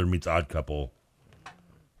Big Brother meets Odd Couple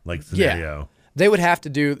scenario. Yeah. They would have to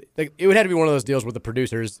do it would have to be one of those deals where the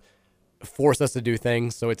producers force us to do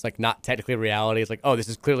things so it's not technically reality. It's like, oh, this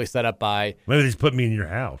is clearly set up by maybe they just put me in your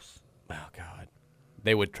house. Oh God,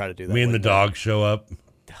 they would try to do that. Me and the dogs show up.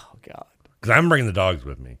 Oh God, because I'm bringing the dogs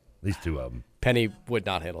with me. At least two of them. Penny would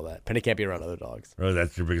not handle that. Penny can't be around other dogs. Really,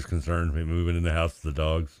 that's your biggest concern? Moving in the house with the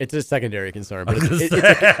dogs? It's a secondary concern, but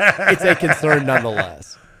it's a concern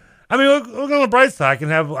nonetheless. I mean, look on the bright side. I can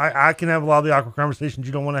have a lot of the awkward conversations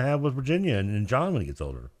you don't want to have with Virginia and John when he gets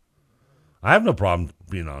older. I have no problem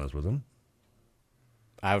being honest with him.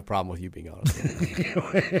 I have a problem with you being honest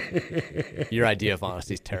with me. Your idea of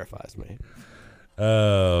honesty terrifies me.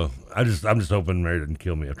 I'm just hoping Mary didn't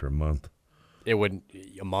kill me after a month. It wouldn't.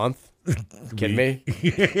 A month? Kidding me?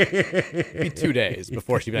 It'd be 2 days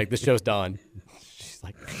before she'd be like, this show's done. She's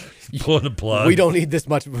like, pulling the plug. We don't need this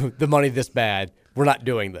much, the money this bad. We're not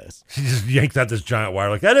doing this. She just yanks out this giant wire.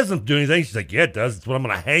 Like, that doesn't do anything. She's like, yeah, it does. It's what I'm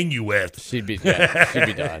going to hang you with. She'd be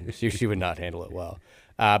done. She would not handle it well.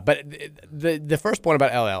 But the first point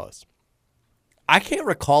about Ellis, I can't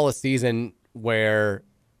recall a season where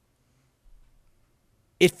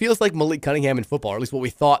it feels like Malik Cunningham in football, or at least what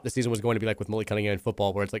we thought the season was going to be like with Malik Cunningham in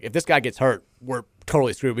football, where it's like, if this guy gets hurt, we're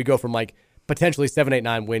totally screwed. We go from potentially 7, 8,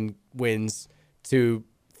 9 wins to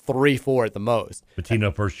 3, 4 at the most.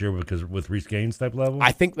 Patino first year with Reese Gaines type level?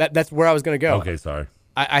 I think that's where I was going to go. Okay, sorry.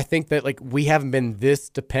 I think that we haven't been this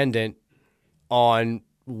dependent on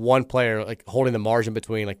one player holding the margin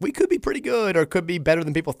between we could be pretty good or could be better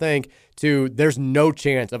than people think to there's no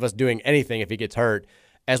chance of us doing anything if he gets hurt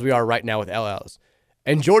as we are right now with LLs.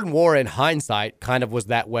 And Jordan Wara, in hindsight, kind of was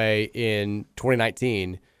that way in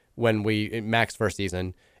 2019 in Mac's first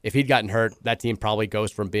season. If he'd gotten hurt, that team probably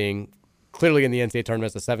goes from being clearly in the NCAA tournament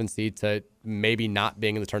as a 7 seed to maybe not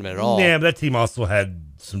being in the tournament at all. Yeah, but that team also had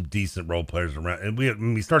some decent role players around. And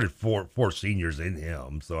we started four seniors in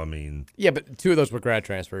him. So, I mean. Yeah, but 2 of those were grad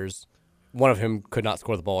transfers. One of him could not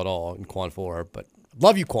score the ball at all in Quan 4. But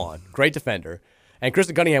love you, Quan. Great defender. And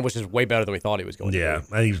Kristen Cunningham was just way better than we thought he was going to be. Yeah, I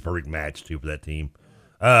think he was a perfect match, too, for that team.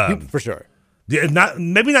 For sure. Yeah,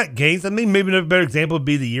 maybe not Gaines. I mean, maybe a better example would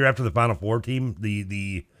be the year after the Final Four team,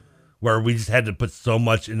 the where we just had to put so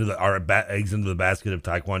much into our eggs into the basket of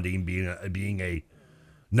Taekwon Dean being a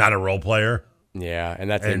not a role player. Yeah,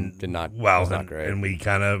 and that team was not great. And we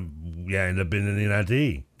kind of ended up being in the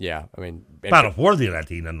NIT. Yeah, I mean, Final Four of the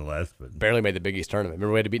NIT nonetheless, but barely made the Big East tournament.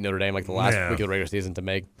 Remember, we had to beat Notre Dame the last week of the regular season to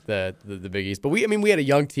make the Big East. But we had a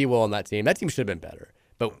young T-Will on that team. That team should have been better.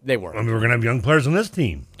 But they weren't. I mean, we're going to have young players on this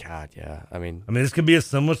team. God, yeah. I mean, this could be a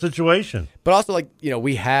similar situation. But also,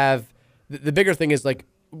 we have the bigger thing is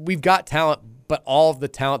we've got talent, but all of the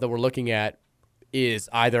talent that we're looking at is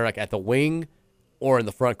either at the wing or in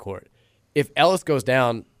the front court. If Ellis goes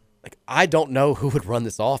down, I don't know who would run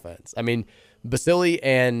this offense. I mean, Basili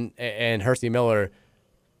and Hersey Miller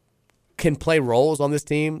can play roles on this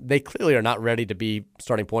team. They clearly are not ready to be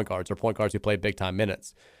starting point guards or point guards who play big time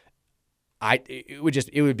minutes. It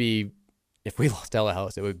would be if we lost Ella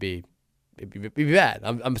Ellis, it'd be bad.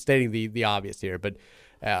 I'm stating the obvious here, but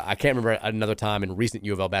I can't remember another time in recent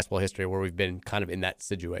U of L basketball history where we've been kind of in that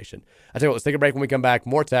situation. I tell you what, let's take a break. When we come back,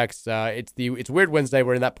 more texts. It's Weird Wednesday.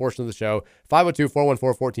 We're in that portion of the show.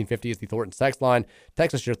 502-414-1450 is the Thornton's text line.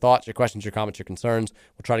 Text us your thoughts, your questions, your comments, your concerns.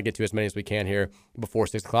 We'll try to get to as many as we can here before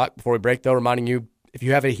 6 o'clock. Before we break, though, reminding you, if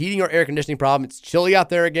you have a heating or air conditioning problem, it's chilly out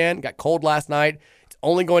there again. Got cold last night. It's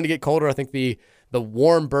only going to get colder. I think the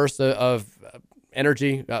warm bursts of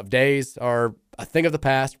energy of days are a thing of the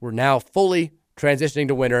past. We're now fully transitioning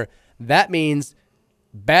to winter. That means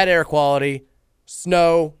bad air quality,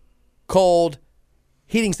 snow, cold,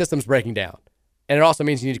 heating systems breaking down. And it also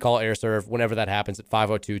means you need to call AirServe whenever that happens at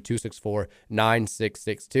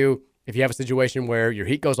 502-264-9662. If you have a situation where your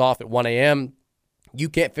heat goes off at 1 a.m., you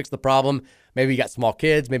can't fix the problem. Maybe you got small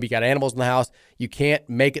kids. Maybe you got animals in the house. You can't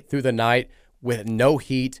make it through the night with no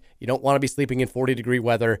heat. You don't want to be sleeping in 40-degree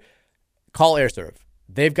weather. Call AirServe.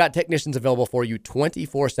 They've got technicians available for you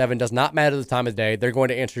 24/7. Does not matter the time of day. They're going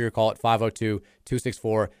to answer your call at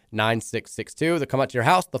 502-264-9662. They'll come out to your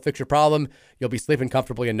house. They'll fix your problem. You'll be sleeping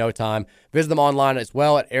comfortably in no time. Visit them online as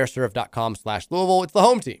well at airserve.com/Louisville. It's the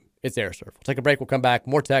home team. It's AirServe. We'll take a break. We'll come back.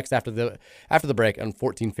 More text after the break on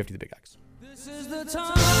 1450 The Big X. This is the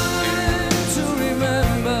time to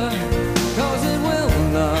remember, 'cause it will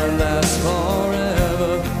not last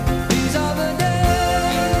forever. These are the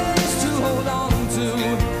days to hold on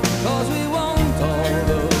to, 'cause we won't,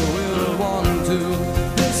 although we'll want to.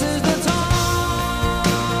 This is the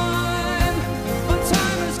time, but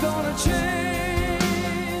time is gonna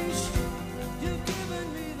change. You've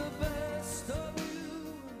given me the best of you.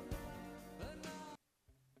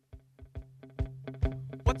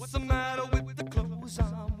 What's the matter with the clothes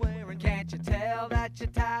I'm wearing? Can't you tell that your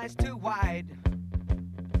tie's too wide?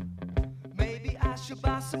 Maybe I should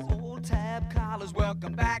buy some old tab collars.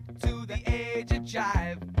 Welcome back to the age of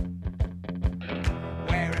jive.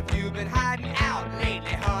 Where have you been hiding out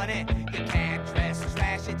lately, honey? You can't dress as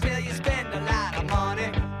flashy till you spend a lot of money.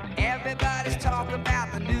 Everybody's talking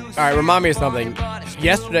about the news. All right, remind me of something.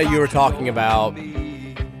 Yesterday you were talking about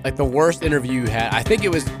like the worst interview you had. I think it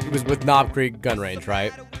was with Knob Creek Gun Range,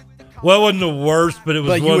 right? Well, it wasn't the worst, but it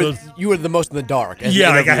was one of those. You were the most in the dark. As yeah,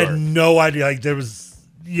 like I had no idea. Like there was.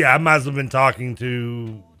 Yeah, I might as well have been talking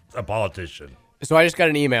to a politician. So I just got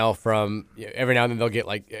an email from every now and then I'll get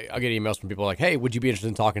emails from people like, hey, would you be interested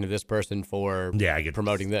in talking to this person for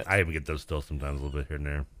promoting this? I even get those still sometimes a little bit here and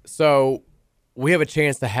there. So we have a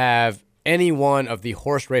chance to have any one of the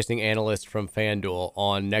horse racing analysts from FanDuel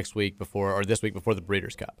on this week before the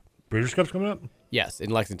Breeders' Cup. Breeders' Cup's coming up? Yes, in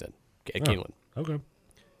Lexington at Keeneland. Okay.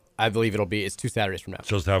 I believe it's 2 Saturdays from now.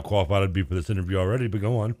 Shows how qualified I'd be for this interview already, but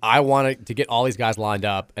go on. I want to get all these guys lined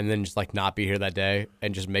up and then just like not be here that day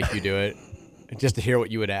and just make you do it just to hear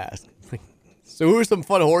what you would ask. So who are some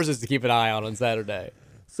fun horses to keep an eye on Saturday?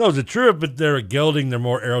 So is it true if they're a gelding, they're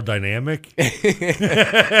more aerodynamic?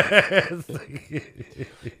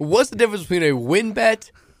 What's the difference between a win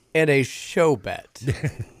bet and a show bet?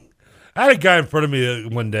 I had a guy in front of me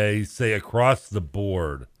one day say across the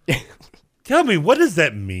board. Tell me, what does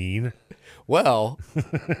that mean? Well,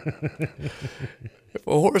 if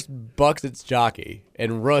a horse bucks its jockey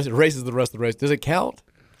and races the rest of the race, does it count?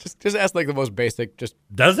 Just ask like the most basic. Does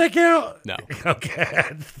that count? No.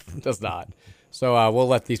 Okay. Does not. So we'll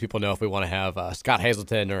let these people know if we want to have Scott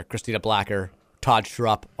Hazelton or Christina Blacker, Todd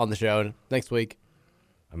Schrupp on the show next week.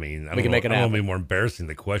 I mean, we can make it happen. I don't want to be more embarrassing.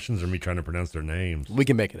 The questions or me trying to pronounce their names. We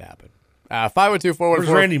can make it happen. 502-414. Where's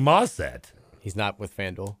Randy Moss at? He's not with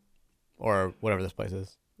FanDuel or whatever this place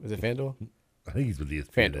is. Is it FanDuel? I think he's with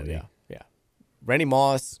ESPN. FanDuel, yeah. Randy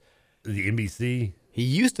Moss. The NBC? He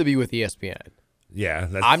used to be with ESPN. Yeah.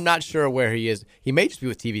 I'm not sure where he is. He may just be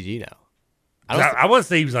with TVG now. I want to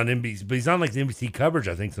say he was on NBC, but he's on like the NBC coverage,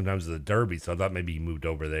 I think, sometimes of the Derby, so I thought maybe he moved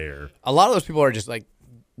over there. A lot of those people are just like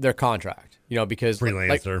their contract, because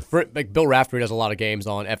freelancer. Like Bill Raftery does a lot of games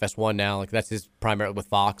on FS1 now. Like that's his primary with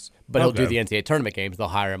Fox, but he'll do the NCAA tournament games. They'll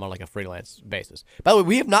hire him on like a freelance basis. By the way,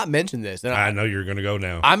 we have not mentioned this. And I know you're going to go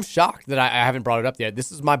now. I'm shocked that I haven't brought it up yet.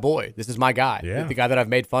 This is my boy. This is my guy. Yeah. The guy that I've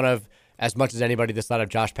made fun of as much as anybody this side of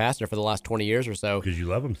Josh Pastner for the last 20 years or so. Because you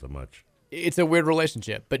love him so much. It's a weird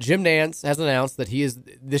relationship. But Jim Nantz has announced that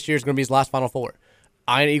this year is going to be his last Final Four.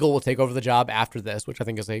 Ian Eagle will take over the job after this, which I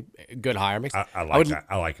think is a good hire. I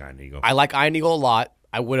like Ian Eagle. I like Ian Eagle a lot.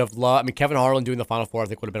 I would have loved. Kevin Harlan doing the Final Four I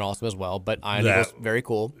think would have been awesome as well. But Ian Eagle's very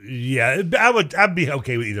cool. Yeah, I'd be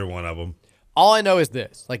okay with either one of them. All I know is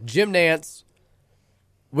this: like Jim Nantz,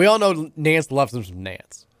 we all know Nantz loves him some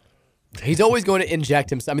Nantz. He's always going to inject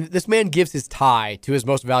himself. This man gives his tie to his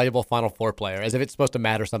most valuable Final Four player as if it's supposed to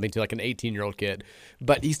matter something to like an 18-year-old kid.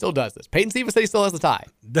 But he still does this. Peyton Stevens said he still has the tie.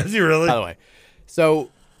 Does he really? By the way. So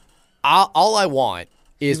all I want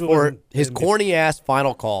is for his corny ass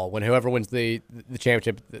final call when whoever wins the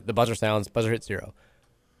championship, the buzzer sounds, buzzer hits 0.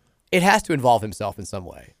 It has to involve himself in some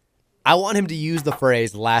way. I want him to use the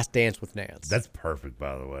phrase "Last Dance with Nance." That's perfect,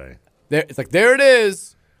 by the way. It's like, there it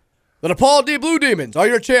is. The Nepal D Blue Demons are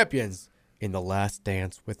your champions in the Last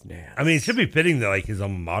Dance with Nance. I mean, it should be fitting that like his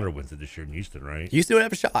alma mater wins it this year in Houston, right? Houston would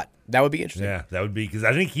have a shot. That would be interesting. Yeah, that would be because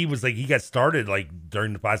I think he was like he got started like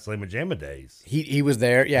during the Phi Slama Jama days. He was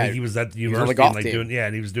there. Yeah, he was at the He was university on the golf and, team.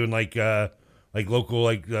 and he was doing like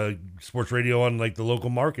local sports radio on like the local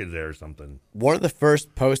market there or something. One of the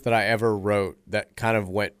first posts that I ever wrote that kind of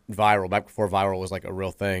went viral, back before viral was like a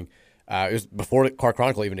real thing. It was before Car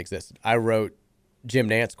Chronicle even existed. I wrote Jim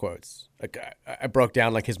Nance quotes. Like I broke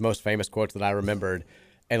down like his most famous quotes that I remembered,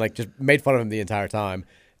 and like just made fun of him the entire time.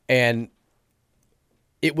 And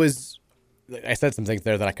it was, I said some things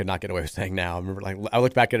there that I could not get away with saying now. I remember, like, I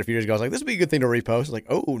looked back at it a few years ago. I was like, this would be a good thing to repost. I was like,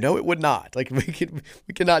 oh no, it would not. Like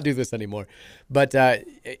we cannot do this anymore. But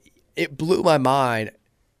it blew my mind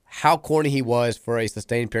how corny he was for a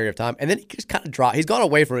sustained period of time. And then he just kind of dropped. He's gone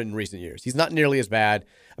away from it in recent years. He's not nearly as bad.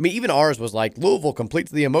 I mean, even ours was like, Louisville completes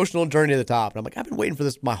the emotional journey to the top. And I'm like, I've been waiting for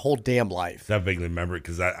this my whole damn life. So I vaguely remember it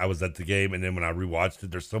because I was at the game, and then when I rewatched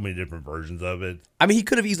it, there's so many different versions of it. I mean, he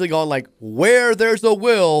could have easily gone like, where there's a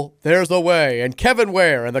will, there's a way. And Kevin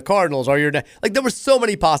Ware and the Cardinals are your like, there were so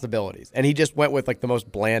many possibilities. And he just went with like the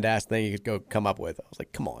most bland-ass thing he could come up with. I was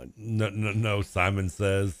like, come on. No, Simon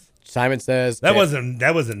Says. Simon Says. That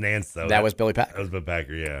wasn't Nance, though. That was Billy Packer. That was Billy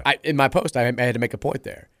Packer, yeah. In my post, I had to make a point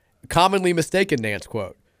there. Commonly mistaken Nance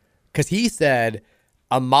quote. Because he said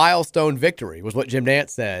a milestone victory was what Jim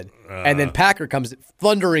Nance said. And then Packer comes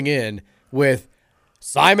thundering in with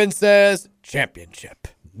Simon Says championship.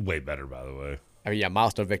 Way better, by the way. I mean, yeah,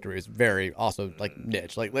 milestone victory is very also like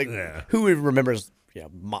niche. Like yeah. Who even remembers,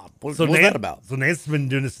 Mom? What was Nance, that about? So Nance has been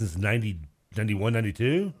doing this since 91,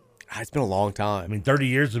 92? It's been a long time. I mean, 30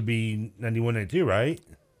 years would be 91, 92, right?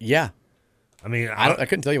 Yeah. I mean, I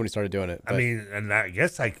couldn't tell you when he started doing it. I mean, and I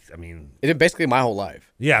guess it did basically my whole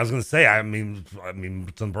life. Yeah, I was gonna say. I mean,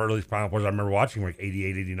 some early Final Fours I remember watching were like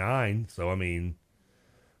 88, 89. So I mean,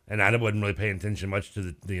 and I wasn't really paying attention much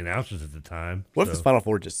to the announcers at the time. What if this Final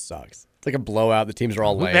Four just sucks? It's like a blowout. The teams are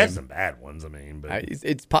all lame. We've had some bad ones. I mean, but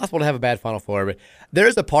it's possible to have a bad Final Four, but there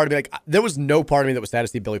is a part of me there was no part of me that was sad to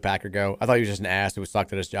see Billy Packer go. I thought he was just an ass who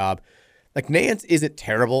sucked at his job. Like, Nance isn't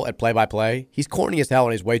terrible at play-by-play. He's corny as hell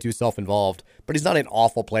and he's way too self-involved, but he's not an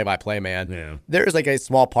awful play-by-play man. Yeah. There is, like, a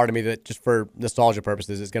small part of me that, just for nostalgia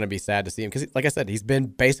purposes, is going to be sad to see him. Because, like I said, he's been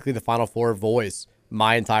basically the Final Four voice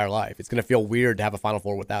my entire life. It's going to feel weird to have a Final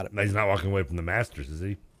Four without him. He's not walking away from the Masters, is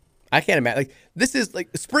he? I can't imagine. Like, this is,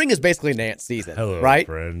 like, spring is basically Nance season, Hello, right?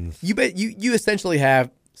 friends. You essentially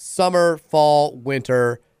have summer, fall,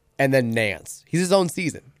 winter, and then Nance. He's his own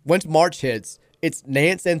season. Once March hits, it's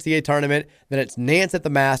Nance NCAA tournament, then it's Nance at the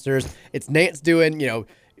Masters. It's Nance doing,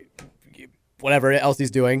 whatever else he's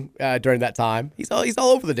doing during that time. He's all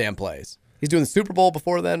over the damn place. He's doing the Super Bowl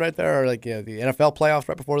before then, right there, or the NFL playoffs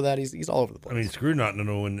right before that. He's all over the place. I mean, screw not to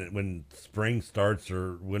know when spring starts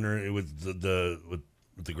or winter with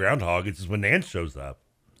the groundhog. It's just when Nance shows up.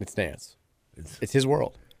 It's Nance. It's his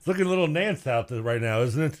world. It's looking a little Nance out there right now,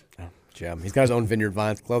 isn't it? Oh, Jim, he's got his own Vineyard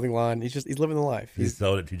Vines clothing line. He's living the life. He's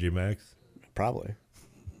selling at TJ Maxx. Probably.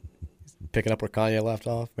 He's picking up where Kanye left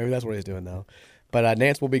off. Maybe that's what he's doing now. But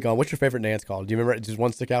Nance will be gone. What's your favorite Nance call? Do you remember? Does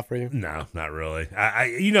one stick out for you? No, not really.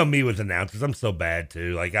 You know me with announcers. I'm so bad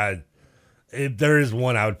too. Like if there is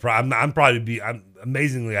one, I would. I'm surprised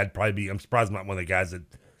I'm not one of the guys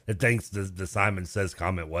that thinks the Simon Says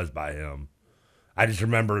comment was by him. I just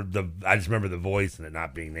remember the voice and it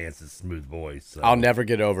not being Nance's smooth voice. So. I'll never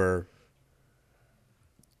get over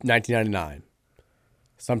 1999.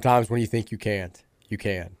 Sometimes when you think you can't, you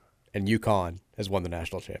can. And UConn has won the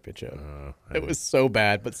national championship. It was so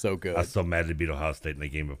bad, but so good. I was so mad to beat Ohio State in the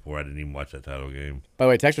game before. I didn't even watch that title game. By the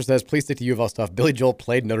way, Texter says, please stick to U of L stuff. Billy Joel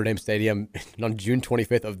played Notre Dame Stadium on June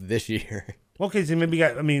 25th of this year. Okay, so maybe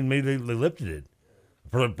they lifted it.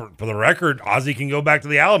 For the record, Ozzie can go back to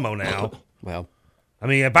the Alamo now. Well, I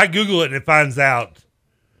mean, if I Google it and it finds out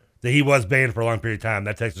that he was banned for a long period of time,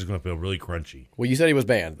 that text is going to feel really crunchy. Well, you said he was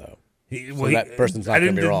banned, though. That person's not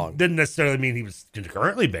going to be wrong. Didn't necessarily mean he was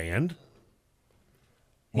currently banned.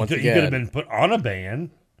 He could have been put on a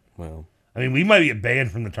ban. Well, I mean, we might be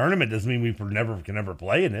banned from the tournament. Doesn't mean we can never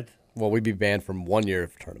play in it. Well, we'd be banned from 1 year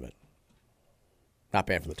of tournament. Not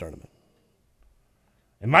banned from the tournament.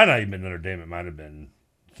 It might not even been Notre Dame. It might have been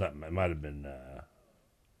something. It might have been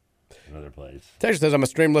another place. Texas says, I'm a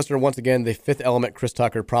stream listener. Once again, the Fifth Element Chris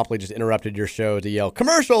Tucker promptly just interrupted your show to yell,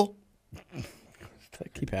 commercial!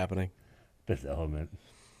 Keep happening. Fifth Element.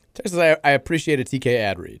 Texas, I appreciate a TK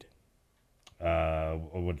ad read.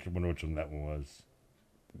 Which one that one was?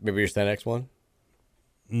 Maybe your Stanex one?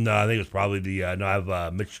 No, I think it was probably the. No, I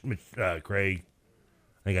have Mitch Craig.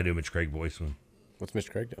 I think I do a Mitch Craig voice one. What's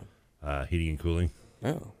Mitch Craig doing? Heating and cooling.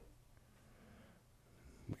 Oh.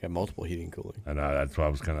 We got multiple heating and cooling. I know, that's why I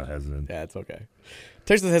was kind of hesitant. Yeah, it's okay.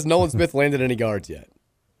 Texas, has Nolan Smith landed any guards yet?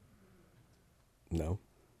 No.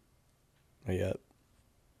 Not yet.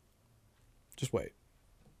 Just wait.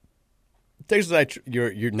 Texas,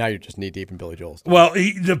 you're now just knee deep in Billy Joel stuff. Well,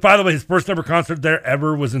 by the way, his first ever concert there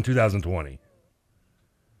ever was in 2020.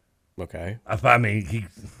 Okay. I mean,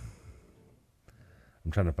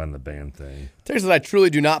 I'm trying to find the band thing. Texas, I truly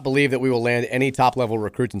do not believe that we will land any top-level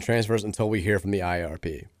recruits and transfers until we hear from the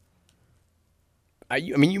IRP. I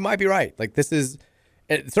mean, you might be right. Like,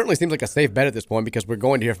 it certainly seems like a safe bet at this point because we're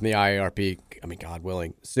going to hear from the IRP, I mean, God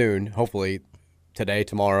willing, soon, hopefully today,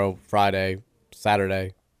 tomorrow, Friday,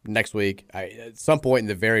 Saturday, next week, at some point in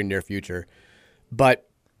the very near future. But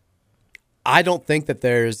I don't think that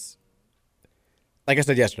there's, like I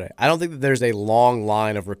said yesterday, I don't think that there's a long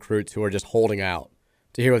line of recruits who are just holding out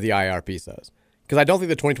to hear what the IRP says. Because I don't think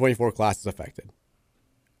the 2024 class is affected.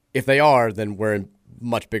 If they are, then we're in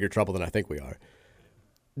much bigger trouble than I think we are.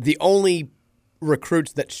 The only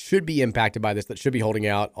recruits that should be impacted by this, that should be holding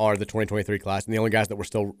out, are the 2023 class. And the only guys that we're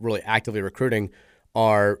still really actively recruiting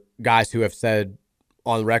are guys who have said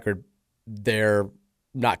on the record they're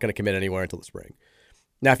not going to commit anywhere until the spring.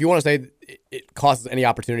 Now, if you want to say it costs any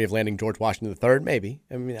opportunity of landing George Washington III, maybe.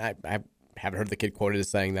 I mean, I haven't heard the kid quoted as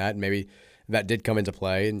saying that, and maybe that did come into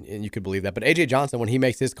play, and you could believe that. But A.J. Johnson, when he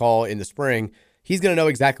makes his call in the spring, he's going to know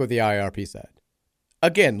exactly what the IRP said.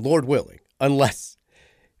 Again, Lord willing, unless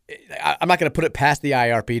I'm not going to put it past the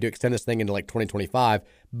IRP to extend this thing into like 2025,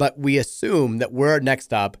 but we assume that we're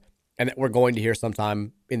next up and that we're going to hear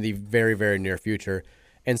sometime in the very, very near future.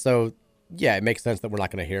 And so, yeah, it makes sense that we're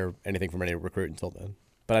not going to hear anything from any recruit until then.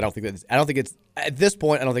 But I don't think it's at this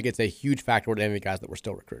point, I don't think it's a huge factor to any of the guys that we're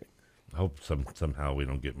still recruiting. I hope somehow we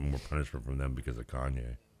don't get more punishment from them because of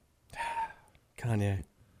Kanye. Kanye.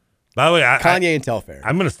 By the way, Kanye and Telfair.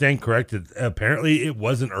 I'm going to stand corrected. Apparently, it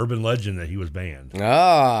was an urban legend that he was banned.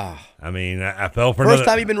 Ah. I mean, I fell for first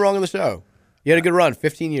time you've been wrong on the show. You had a good run,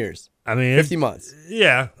 15 years. I mean, 50 months.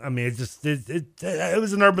 Yeah, I mean, it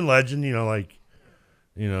was an urban legend,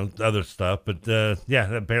 other stuff. But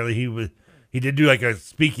yeah, apparently he did do like a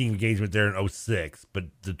speaking engagement there in 2006, but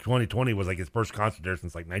the 2020 was like his first concert there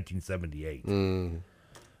since like 1978. And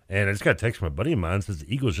I just got a text from a buddy of mine that says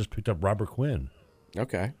the Eagles just picked up Robert Quinn.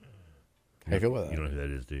 Okay. How you feel with that? You don't know who that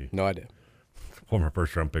is, do you? No idea. Former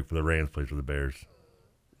first-round pick for the Rams, plays for the Bears.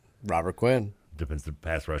 Robert Quinn. Defensive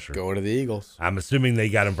pass rusher. Going to the Eagles. I'm assuming they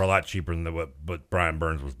got him for a lot cheaper than what Brian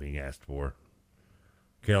Burns was being asked for.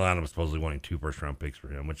 Carolina was supposedly wanting 2 first-round picks for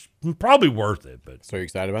him, which is probably worth it. But so are you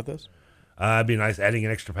excited about this? It'd be nice adding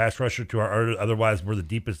an extra pass rusher to our otherwise we're the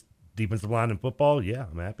deepest defensive line in football. Yeah,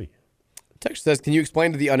 I'm happy. Text says, can you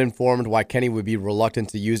explain to the uninformed why Kenny would be reluctant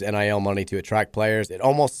to use NIL money to attract players? It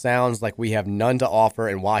almost sounds like we have none to offer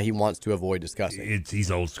and why he wants to avoid discussing. He's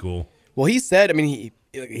old school. Well, he said, I mean,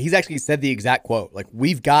 he's actually said the exact quote, like,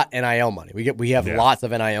 we've got NIL money. We have lots of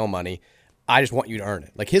NIL money. I just want you to earn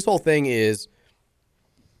it. Like, his whole thing is,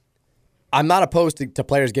 I'm not opposed to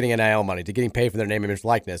players getting NIL money, to getting paid for their name, image,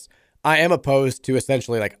 likeness. I am opposed to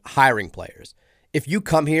essentially like hiring players. If you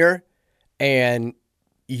come here and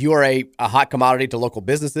you're a hot commodity to local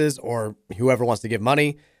businesses or whoever wants to give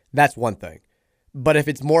money, that's one thing. But if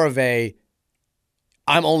it's more of I'm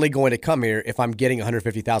only going to come here if I'm getting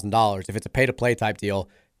 $150,000, if it's a pay-to-play type deal,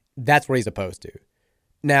 that's what he's opposed to.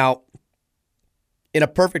 Now, in a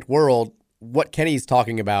perfect world, what Kenny's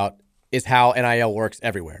talking about is how NIL works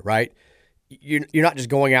everywhere, right? You're not just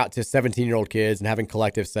going out to 17-year-old kids and having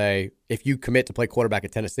collectives say, if you commit to play quarterback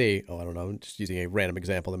at Tennessee, I don't know, just using a random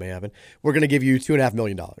example that may happen, we're going to give you $2.5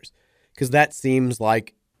 million. Because that seems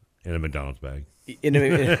like... In a McDonald's bag.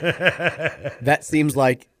 That seems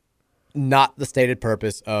like not the stated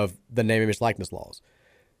purpose of the name, image, likeness laws.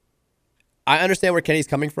 I understand where Kenny's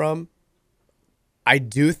coming from. I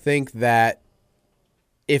do think that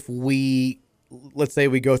if let's say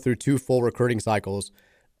we go through 2 full recruiting cycles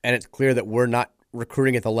and it's clear that we're not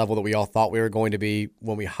recruiting at the level that we all thought we were going to be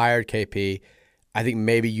when we hired KP, I think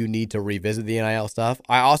maybe you need to revisit the NIL stuff.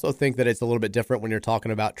 I also think that it's a little bit different when you're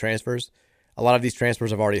talking about transfers. A lot of these transfers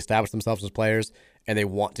have already established themselves as players, and they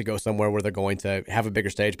want to go somewhere where they're going to have a bigger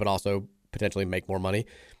stage but also potentially make more money.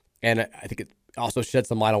 And I think it also sheds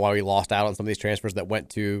some light on why we lost out on some of these transfers that went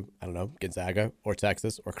to, I don't know, Gonzaga or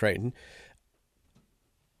Texas or Creighton.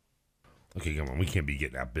 Okay, come on. We can't be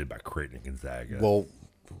getting outbid by Creighton and Gonzaga. Well,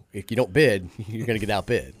 if you don't bid, you're going to get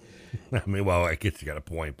outbid. I mean, well, I guess you got a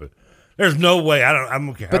point, but there's no way. I'm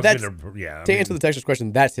okay. But that's, yeah. To answer the texter's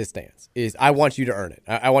question, that's his stance. Is I want you to earn it.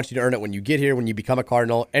 I want you to earn it when you get here, when you become a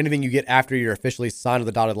Cardinal. Anything you get after you're officially signed to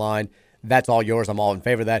the dotted line, that's all yours. I'm all in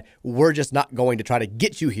favor of that. We're just not going to try to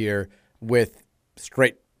get you here with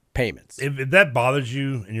straight payments. If that bothers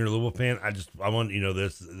you and you're a Louisville fan, I want you to know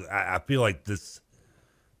this. I feel like that's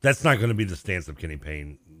not going to be the stance of Kenny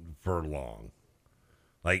Payne for long.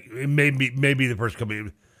 Like maybe the first couple of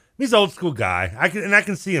years. He's an old school guy. I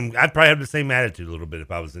can see him. I'd probably have the same attitude a little bit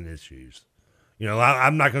if I was in his shoes.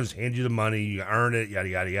 I'm not going to just hand you the money. You earn it, yada,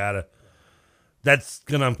 yada, yada. That's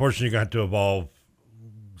going to, unfortunately, have to evolve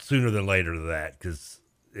sooner than later to that because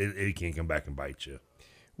it can come back and bite you.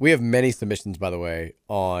 We have many submissions, by the way,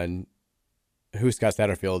 on who Scott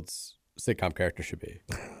Satterfield's sitcom character should be.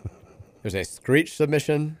 There's a Screech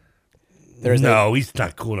submission. He's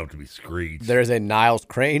not cool enough to be Screech. There's a Niles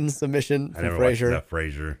Crane submission from I never Frasier. watched that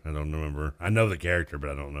Frasier. I don't remember. I know the character, but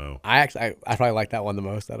I don't know. I probably like that one the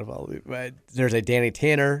most out of all of them. But there's a Danny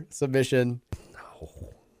Tanner submission. No.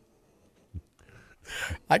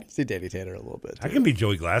 I can see Danny Tanner a little bit, too. I can be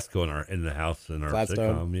Joey Glasgow in the house in our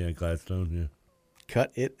Gladstone. sitcom. Yeah, Gladstone, yeah.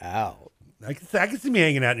 Cut it out. I can see me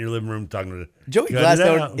hanging out in your living room talking to Joey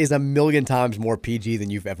Gladstone is a million times more PG than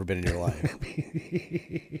you've ever been in your life.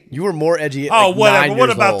 You were more edgy at whatever. 9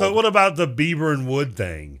 years old. What about the Beaver and Wood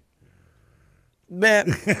thing?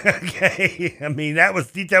 Man. Okay. I mean,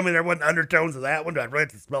 you tell me there wasn't undertones of that one? Do I really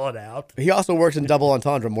have to spell it out? He also works in double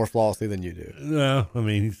entendre more flawlessly than you do. No, I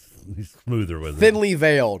mean, he's smoother with it. Thinly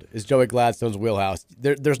veiled is Joey Gladstone's wheelhouse.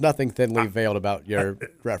 There's nothing thinly veiled about your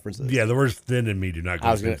references. Yeah, the words thin and me do not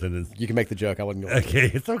go in sentence. You can make the joke. I wouldn't go.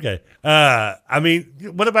 Okay, it's okay. I mean,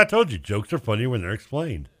 what have I told you? Jokes are funnier when they're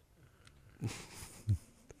explained.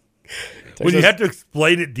 When you have to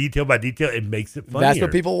explain it detail by detail, it makes it funnier. That's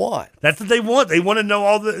what people want. That's what they want. They want to know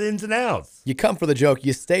all the ins and outs. You come for the joke,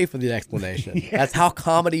 you stay for the explanation. Yes. That's how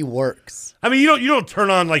comedy works. I mean, you don't turn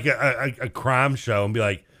on like a crime show and be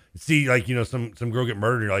like, see, like, some girl get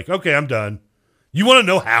murdered. And you're like, okay, I'm done. You want to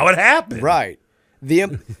know how it happened, right? The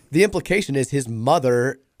implication is his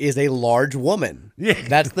mother is a large woman. Yeah,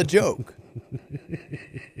 that's the joke.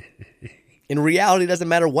 In reality, it doesn't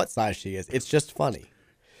matter what size she is. It's just funny.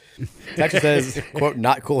 Texas says, quote,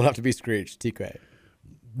 not cool enough to be Screech. TK.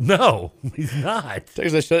 No, he's not.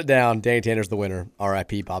 Texas says, shut it down. Danny Tanner's the winner.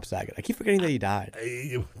 R.I.P. Bob Saget. I keep forgetting that he died.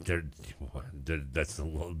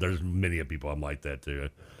 There's many people I'm like that, too.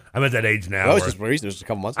 I'm at that age now. Well, it's just recent. Just a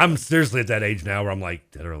couple months ago. I'm seriously at that age now where I'm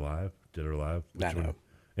like, dead or alive? Dead or alive? I know.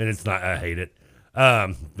 And it's not, I hate it.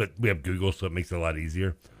 But we have Google, so it makes it a lot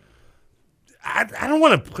easier. I don't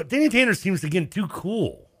want to, Danny Tanner seems to get too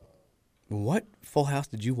cool. What Full House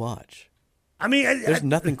did you watch? I mean, there's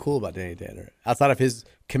nothing cool about Danny Tanner outside of his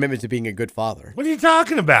commitment to being a good father. What are you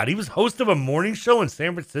talking about? He was host of a morning show in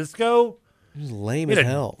San Francisco. He was lame as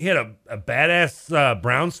hell. He had a badass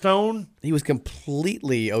brownstone. He was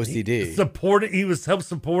completely OCD. He was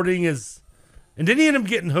supporting his, and didn't he end up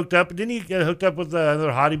getting hooked up? Didn't he get hooked up with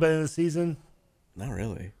another hottie by the end of the season? Not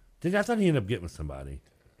really. I thought he ended up getting with somebody.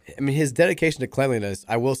 I mean, his dedication to cleanliness,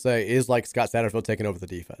 I will say, is like Scott Satterfield taking over the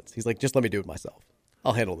defense. He's like, just let me do it myself.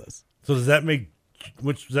 I'll handle this. So does that make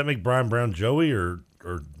Brian Brown Joey or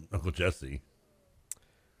Uncle Jesse?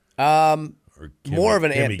 More of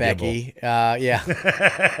an Aunt Becky. Yeah.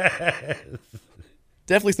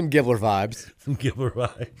 Definitely some Gibbler vibes. Some Gibbler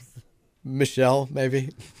vibes. Michelle, maybe.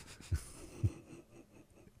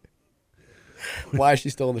 Why is she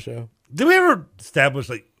still on the show? Did we ever establish,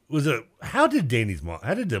 how did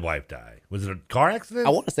the wife die? Was it a car accident? I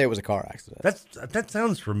want to say it was a car accident. That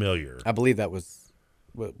sounds familiar. I believe that was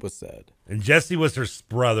what was said. And Jesse was her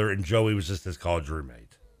brother, and Joey was just his college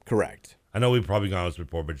roommate. Correct. I know we've probably gone on this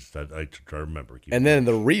before, but just I try to remember. And then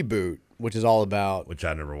the reboot, which is all about... Which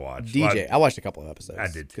I never watched. DJ. I watched a couple of episodes. I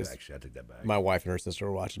did too, actually. I take that back. My wife and her sister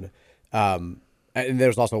were watching it. And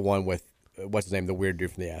there's also one with, what's his name, the weird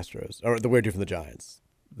dude from the Astros. Or the weird dude from the Giants.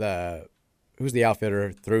 Who's the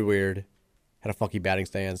outfitter? Threw weird. Had a funky batting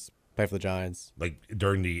stance. Played for the Giants. Like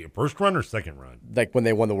during the first run or second run? Like when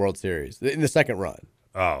they won the World Series. In the second run.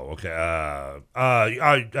 Oh, okay.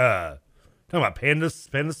 Talking about Panda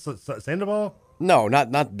Sandoval? No,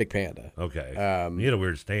 not Big Panda. Okay. He had a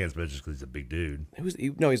weird stance, but it's just because he's a big dude.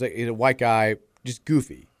 He's a white guy, just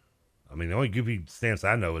goofy. I mean, the only goofy stance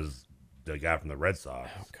I know is the guy from the Red Sox.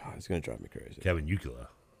 Oh, God, it's going to drive me crazy. Kevin Youkilis.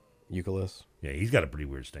 Youkilis? Yeah, he's got a pretty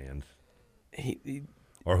weird stand. He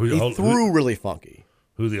threw really funky.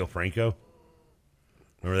 Julio Franco.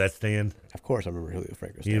 Remember that stand? Of course I remember Julio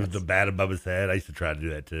Franco's He was the bat above his head. I used to try to do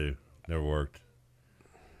that too. Never worked.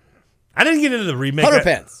 I didn't get into the remake. Hunter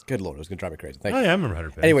Pence. Good Lord, it was going to drive me crazy. Thank you. Yeah, I remember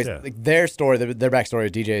Hunter Pence. Anyways, yeah. like their story, their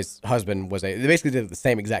backstory, DJ's husband they basically did the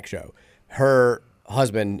same exact show. Her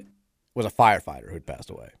husband was a firefighter who'd passed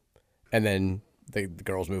away. And then the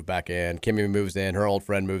girls move back in. Kimmy moves in. Her old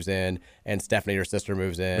friend moves in. And Stephanie, her sister,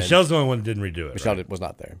 moves in. Michelle's the only one that didn't redo it. Michelle was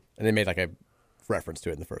not there. And they made like a reference to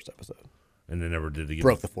it in the first episode. And they never did it again.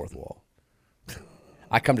 Broke the fourth wall.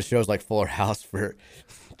 I come to shows like Fuller House for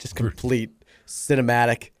just complete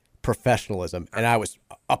cinematic professionalism, and I was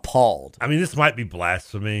appalled. I mean, this might be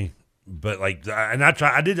blasphemy, but like, I'm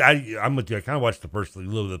with you. I kind of watched a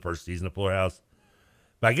little bit of the first season of Fuller House,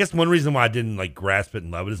 but I guess one reason why I didn't like grasp it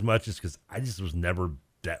and love it as much is because I just was never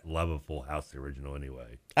that love of Full House, the original,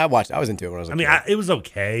 anyway. I was into it when I was a kid. It was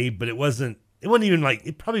okay, but it wasn't even like,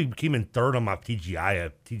 it probably came in third on my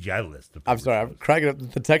TGI list. I'm sorry, I'm cracking up.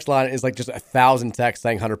 The text line is like just 1,000 texts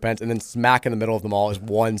saying Hunter Pence, and then smack in the middle of them all is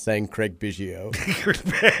one saying Craig Biggio.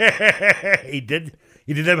 He did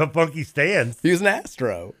have a funky stance. He was an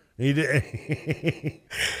Astro. He did.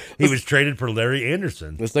 He was traded for Larry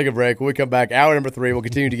Anderson. Let's take a break. When we come back, hour number 3, we'll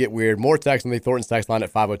continue to get weird. More text on the Thornton's text line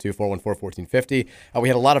at 502-414-1450. We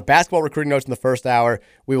had a lot of basketball recruiting notes in the first hour.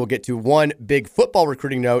 We will get to one big football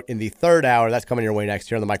recruiting note in the third hour. That's coming your way next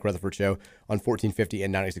here on the Mike Rutherford Show on 1450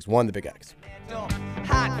 and 96.1 The Big X.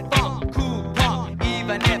 Hot funk, cool punk,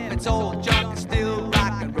 even if it's old junk, it's still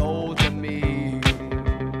rock and roll to me.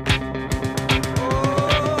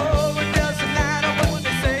 Oh, it doesn't matter what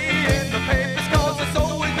they say in the papers, 'cause it's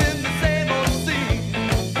always been the same old scene.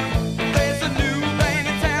 There's a new band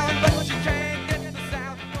in town, but you can't get the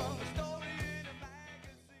sound from the story in a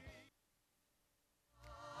magazine.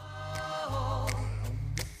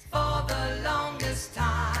 For the longest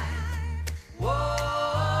time,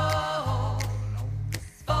 whoa,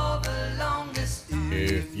 for the longest time.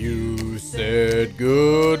 If you said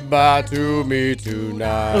goodbye to me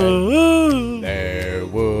tonight, there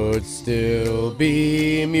would still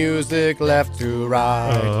be music left to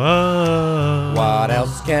write. What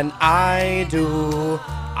else can I do?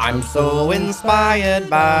 I'm so inspired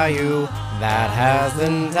by you. That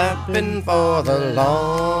hasn't happened for the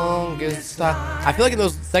longest time. I feel like in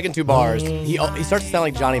those second two bars, he starts to sound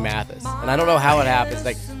like Johnny Mathis. And I don't know how it happens.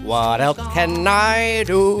 Like, what else can I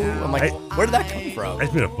do? I'm like, where did that come from? I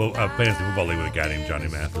spent a fantasy football league with a guy named Johnny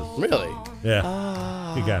Mathis. Really? Yeah.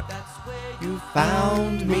 Good guy. You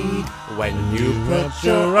found me when you put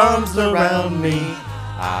your arms around me.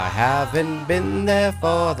 I haven't been there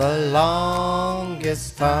for the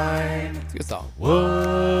longest time. It's a good song. Whoa,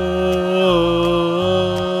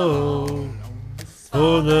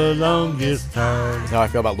 for the longest time. That's how I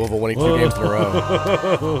feel about Louisville winning 2 games in a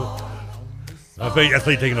row. I saw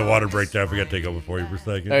you taking a water break there. I forgot to take over for you for a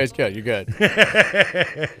second. No, it's good. You're good.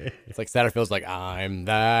 It's like Satterfield's like, I'm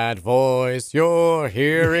that voice you're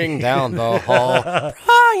hearing down the hall.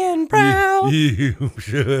 Brian Brown. You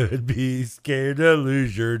should be scared to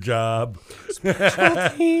lose your job. Special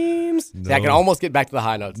teams. No. See, I can almost get back to the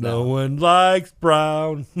high notes now. No one likes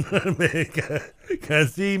Brown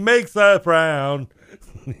because he makes us frown.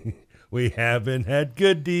 We haven't had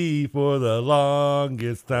good D for the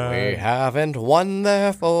longest time. We haven't won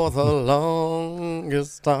there for the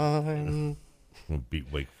longest time. We'll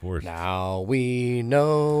beat Wake Forest. Now we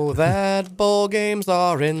know that bowl games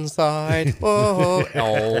are inside. Oh,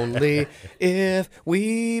 only if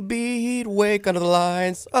we beat Wake under the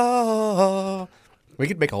lines. Oh, we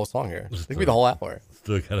could make a whole song here. It could be the whole hour.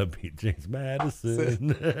 Still gotta beat James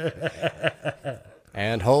Madison.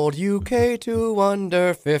 And hold UK to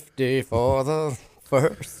under 50 for the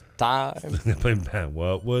first time.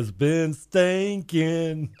 What was Ben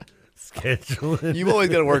Stankin scheduling? You've always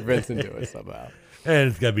got to work Vince into it somehow. And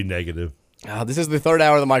it's got to be negative. This is the third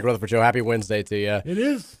hour of the Mike Rutherford Show. Happy Wednesday to you. It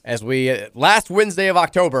is. As we, last Wednesday of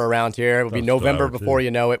October around here, it will be November before you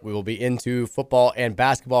know it. We will be into football and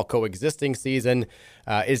basketball coexisting season.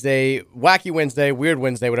 It's a wacky Wednesday, weird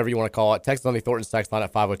Wednesday, whatever you want to call it. Text on the Thornton's text line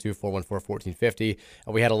at 502-414-1450.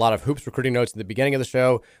 We had a lot of hoops recruiting notes at the beginning of the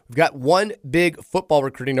show. We've got one big football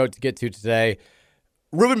recruiting note to get to today.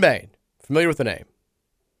 Ruben Bain. Familiar with the name?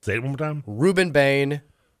 Say it one more time. Ruben Bain.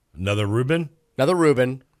 Another Ruben? Another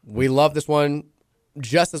Ruben. We love this one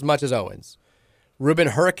just as much as Owens. Ruben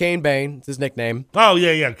Hurricane Bain, it's his nickname. Oh,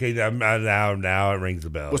 yeah. Okay, now it rings a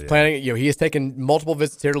bell. Planning, he has taken multiple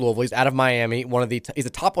visits here to Louisville. He's out of Miami. He's a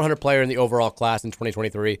top 100 player in the overall class in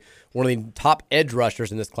 2023. One of the top edge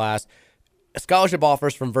rushers in this class. Scholarship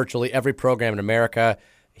offers from virtually every program in America.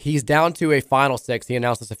 He's down to a final 6. He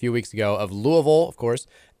announced this a few weeks ago of Louisville, of course,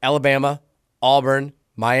 Alabama, Auburn,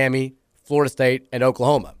 Miami, Florida State, and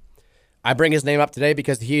Oklahoma. I bring his name up today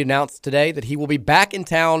because he announced today that he will be back in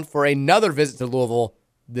town for another visit to Louisville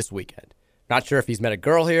this weekend. Not sure if he's met a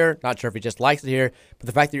girl here. Not sure if he just likes it here. But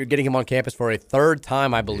the fact that you're getting him on campus for a third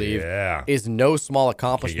time, I believe, is no small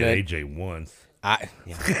accomplishment. Can't get AJ once.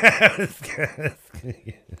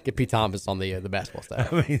 Get Pete Thomas on the basketball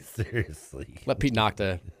staff. I mean, seriously. Let Pete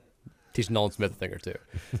Nocta teach Nolan Smith a thing or two.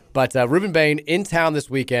 But Ruben Bain in town this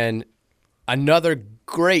weekend. Another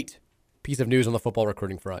great piece of news on the football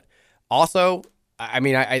recruiting front. Also, I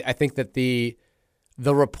mean, I think that the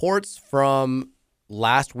reports from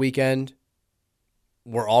last weekend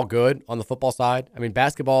were all good on the football side. I mean,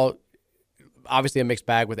 basketball, obviously a mixed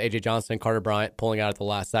bag with A.J. Johnson, Carter Bryant pulling out at the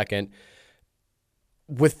last second.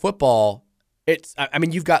 With football,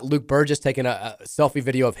 you've got Luke Burgess taking a selfie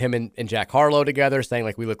video of him and Jack Harlow together, saying,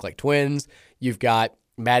 like, we look like twins. You've got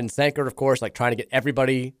Madden Sankert, of course, like trying to get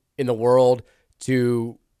everybody in the world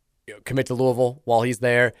to commit to Louisville while he's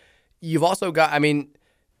there. You've also got, in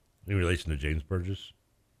relation to James Burgess?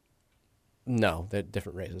 No, they're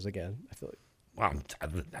different races again, I feel like. Wow, I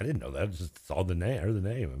didn't know that. I just saw the name. I heard the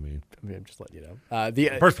name. I'm just letting you know.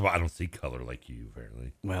 First of all, I don't see color like you,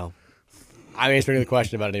 apparently. Well, I'm answering the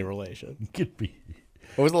question about any relation. Could be.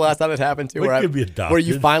 What was the last time that happened to? Could be adopted. Where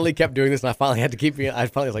you finally kept doing this, and I finally had to keep being. I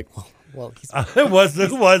finally was like, well, he's. Who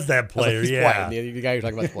was that player? He's white. The guy you're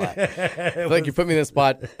talking about is black. I feel like you put me in the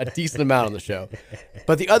spot a decent amount on the show.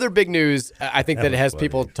 But the other big news, I think that it has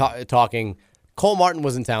people talking. Cole Martin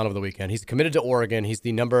was in town over the weekend. He's committed to Oregon. He's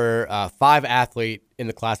the number 5 athlete in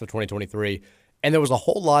the class of 2023. And there was a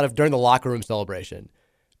whole lot of, during the locker room celebration,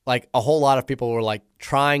 like a whole lot of people were like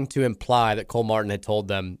trying to imply that Cole Martin had told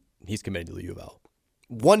them he's committed to the U of L.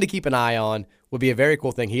 One to keep an eye on would be a very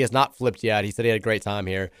cool thing. He has not flipped yet. He said he had a great time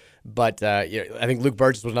here. But I think Luke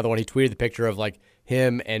Burgess was another one. He tweeted the picture of like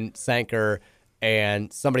him and Sanker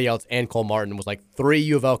and somebody else and Cole Martin was like 3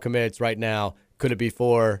 U of L commits right now. Could it be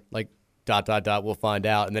 4? Like, ... we'll find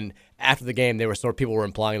out. And then after the game, people were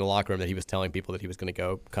implying in the locker room that he was telling people that he was going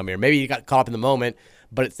to come here. Maybe he got caught up in the moment,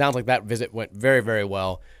 but it sounds like that visit went very, very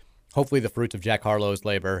well. Hopefully the fruits of Jack Harlow's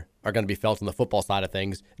labor are going to be felt on the football side of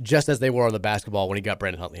things, just as they were on the basketball when he got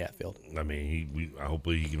Brandon Huntley Hatfield. I mean,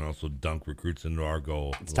 hopefully he can also dunk recruits into our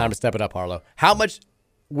goal. It's time to step it up, Harlow. How much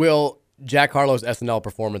will Jack Harlow's SNL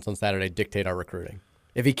performance on Saturday dictate our recruiting?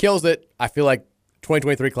 If he kills it, I feel like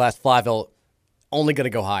 2023 class Flyville only going to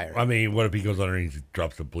go higher. I mean, what if he goes on there and he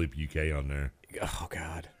drops the bleep UK on there? Oh,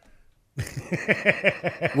 God.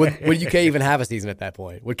 Would UK even have a season at that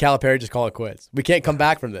point? Would Calipari just call it quits? We can't come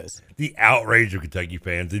back from this. The outrage of Kentucky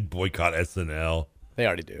fans. They'd boycott SNL. They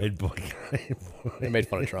already do. They'd boycott. They made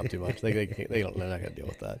fun of Trump too much. They're not going to deal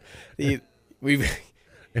with that.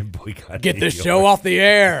 And boycott. Get this show off the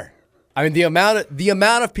air. I mean, the amount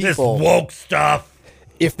of people. This woke stuff.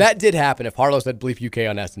 If that did happen, if Harlow said bleep UK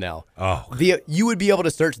on SNL, you would be able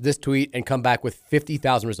to search this tweet and come back with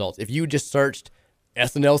 50,000 results. If you just searched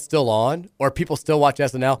SNL still on or people still watch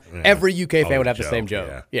SNL, every UK fan would have the same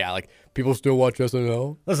joke. Yeah, like people still watch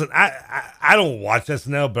SNL. Listen, I don't watch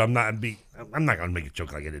SNL, but I'm not going to make a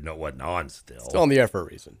joke like I didn't know it wasn't on still. Still on the air for a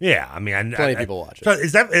reason. Yeah, I mean, plenty of people watch it. So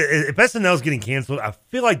if SNL is getting canceled, I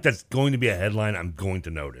feel like that's going to be a headline I'm going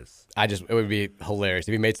to notice. It would be hilarious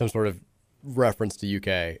if he made some sort of reference to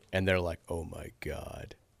UK and they're like, oh my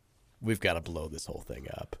God, we've got to blow this whole thing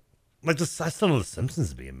up. Like, I still know The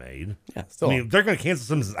Simpsons being made. Yeah, still. I mean, if they're going to cancel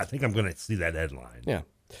Simpsons, I think I'm going to see that headline. Yeah.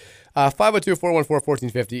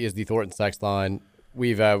 502-414-1450 is the Thornton sex line.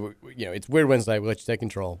 We've, it's Weird Wednesday. We'll let you take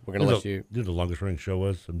control. We're going to let you. You know the longest running show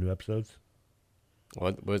was? Some new episodes?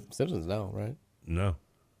 What Simpsons now, right? No.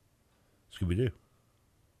 Scooby-Doo.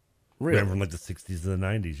 Really? Ran from like the 60s to the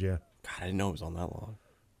 90s, yeah. God, I didn't know it was on that long.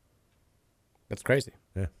 That's crazy.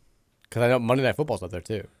 Yeah. Because I know Monday Night Football's up there,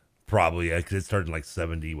 too. Probably, yeah, because it started in like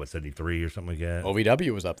 73 or something like that.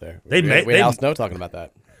 OVW was up there. We had Al Snow talking about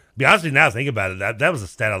that. Be honest with you, now think about it. That was a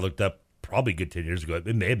stat I looked up probably a good 10 years ago.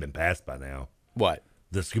 It may have been passed by now. What?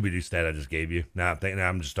 The Scooby-Doo stat I just gave you. Now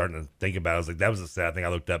I'm just starting to think about it. I was like, that was a stat I think I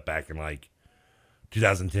looked up back in like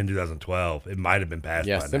 2010, 2012. It might have been passed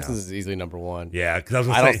by now. Yeah, Simpsons is easily number one. Yeah, because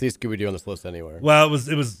I don't see Scooby-Doo on this list anywhere. Well,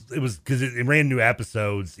 it was because it ran new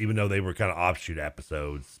episodes, even though they were kind of offshoot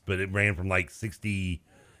episodes. But it ran from like 60.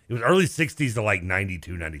 It was early 60s to like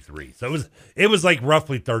 92, 93. So it was like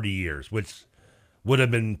roughly 30 years, which would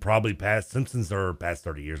have been probably past. Simpsons are past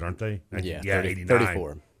 30 years, aren't they? Yeah, 89.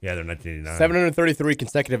 34. Yeah, they're 1989. 733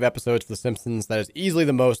 consecutive episodes for The Simpsons. That is easily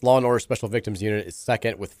the most. Law & Order Special Victims Unit is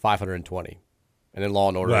second with 520. And then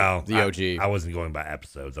Law & Order, the OG. I wasn't going by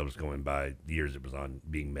episodes. I was going by the years it was on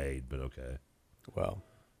being made, but okay. Well,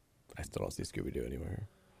 I still don't see Scooby-Doo anywhere.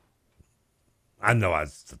 I know. It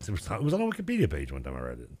was on a Wikipedia page one time I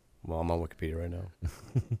read it. Well, I'm on Wikipedia right now.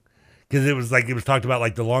 Because it was talked about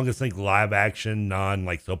like the longest thing live action non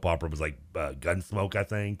like soap opera was like Gunsmoke, I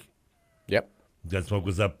think. Yep. Gunsmoke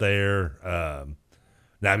was up there. Now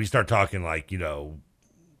if you start talking like,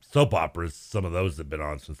 soap operas, some of those have been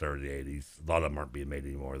on since the early 80s. A lot of them aren't being made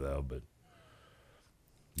anymore though, but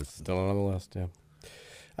it's still on the list, yeah.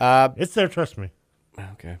 It's there, trust me.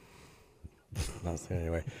 Okay. Not saying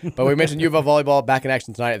anyway. But we mentioned U of L volleyball back in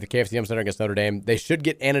action tonight at the KFCM Center against Notre Dame. They should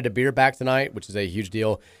get Anna DeBeer back tonight, which is a huge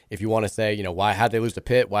deal. If you want to say, how did they lose to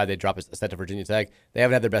Pitt? Why did they drop a set to Virginia Tech? They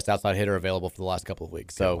haven't had their best outside hitter available for the last couple of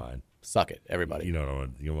weeks. So suck it, everybody. You know what I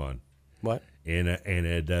want? Come on. What? Anna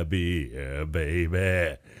DeBeer,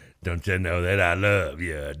 baby. Don't you know that I love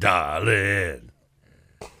you, darling?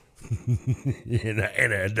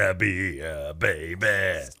 Anna DeBeer, baby.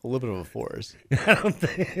 It's a little bit of a force.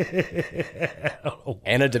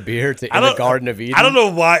 Anna DeBeer to In the Garden of Eden. I don't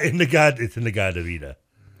know why it's in the Garden of Eden.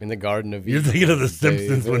 In the Garden of Eden. You're thinking of The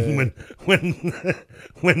Simpsons when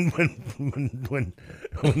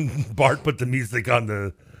Bart put the music on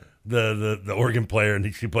the organ player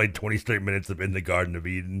and she played 20 straight minutes of In the Garden of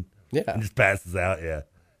Eden. Yeah. And just passes out. Yeah.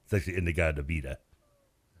 It's actually In the Garden of Eden.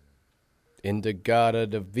 In the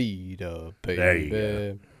Garden of Eden, baby. There you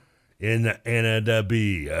go. In the Anna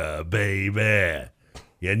DeBeer, baby.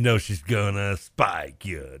 You know she's gonna spike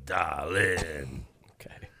you, darling.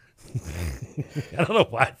 Okay. I don't know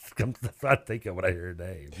why that's what I think of when I hear her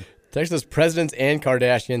name. Texas presidents and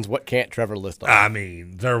Kardashians. What can't Trevor list off? I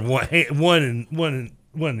mean, they're one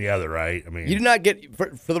and the other, right? I mean, you did not get,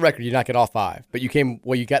 for the record, you did not get all 5, but you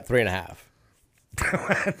got 3.5.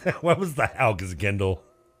 What was the how? Because Kendall.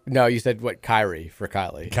 No, you said what? Kyrie for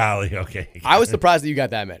Kylie. Kylie, okay. I was surprised that you got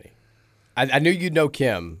that many. I knew you'd know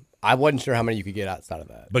Kim. I wasn't sure how many you could get outside of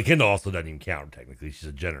that. But Kendall also doesn't even count technically. She's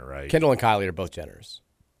a Jenner, right? Kendall and Kylie are both Jenners.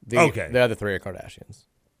 Okay. The other 3 are Kardashians.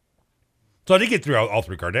 So I did get through all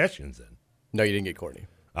 3 Kardashians then. No, you didn't get Kourtney.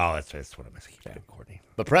 Oh, that's what I missed. I keep Kourtney.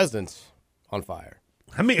 The president's on fire.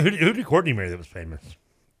 Who did Kourtney marry that was famous?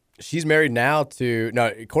 She's married now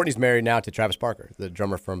Kourtney's married now to Travis Barker, the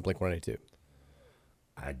drummer from Blink-182.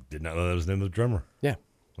 I did not know that was the name of the drummer. Yeah.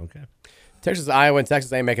 Okay. Texas, Iowa, and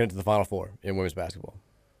Texas A&M making it to the Final Four in women's basketball.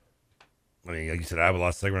 I mean, like you said, Iowa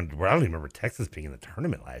lost the second round. I don't even remember Texas being in the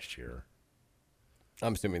tournament last year.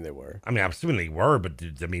 I'm assuming they were. I mean, I'm assuming they were, but do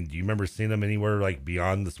you remember seeing them anywhere like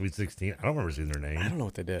beyond the Sweet 16? I don't remember seeing their name. I don't know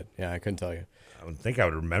what they did. Yeah, I couldn't tell you. I would think I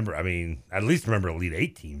would remember. I mean, at least remember Elite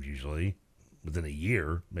 8 teams usually within a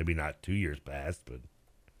year, maybe not 2 years past, but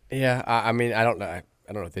yeah, I mean, I don't know.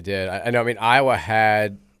 I don't know what they did. I know. I mean, Iowa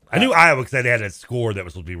had. I knew Iowa because they had a score that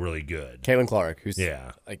was supposed to be really good. Caitlin Clark, who's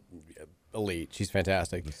like elite. She's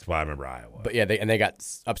fantastic. That's why I remember Iowa. But yeah, they got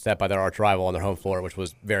upset by their arch rival on their home floor, which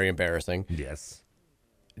was very embarrassing. Yes.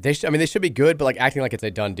 They should be good, but like acting like it's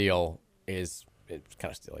a done deal it's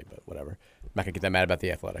kind of silly. But whatever. I'm not gonna get that mad about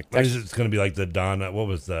the Athletic. It's going to be like the Donna. What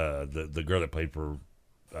was the girl that played for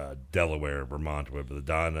Delaware, Vermont, whatever, the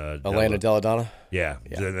Donna. Elena Della Donna? Yeah.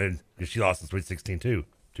 And she lost in Sweet 16 too,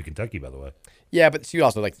 to Kentucky, by the way. Yeah, but she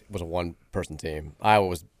also was a one-person team. Iowa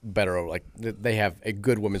was better. Like they have a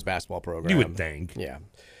good women's basketball program. You would think. Yeah.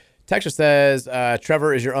 Texture says,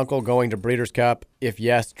 Trevor, is your uncle going to Breeders' Cup? If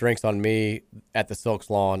yes, drinks on me at the Silks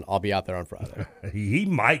Lawn. I'll be out there on Friday. He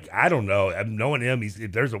might. I don't know. Knowing him,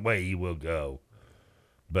 if there's a way, he will go.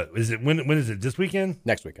 But is it when is it this weekend?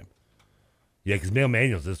 Next weekend. Yeah, because Male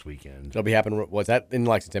Manual's this weekend. It'll be happening. What's that in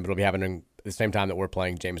Lexington? But it'll be happening at the same time that we're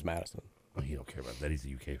playing James Madison. Oh, he don't care about that. He's a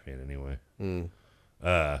UK fan anyway.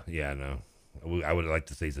 Yeah, no. I would like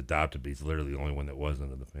to say he's adopted, but he's literally the only one that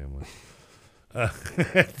wasn't in the family. I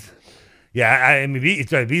mean, he's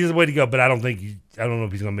the way to go, but I don't know if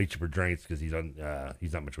he's going to make you for drinks because he's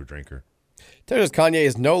not much of a drinker. Texas Kanye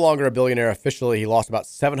is no longer a billionaire officially. He lost about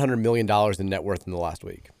 $700 million in net worth in the last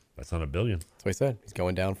week. That's not a billion. That's what he said. He's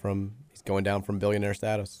going down from billionaire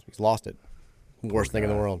status. He's lost it. Worst thing in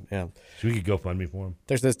the world. Yeah. Should we get GoFundMe for him?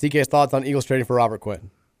 There's this TK's thoughts on Eagles trading for Robert Quinn.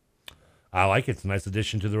 I like it. It's a nice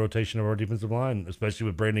addition to the rotation of our defensive line, especially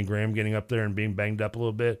with Brandon Graham getting up there and being banged up a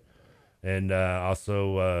little bit. And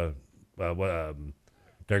also,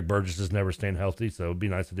 Derek Burgess is never staying healthy, so it'd be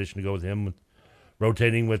a nice addition to go with him,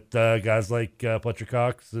 rotating with guys like Fletcher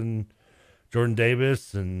Cox and Jordan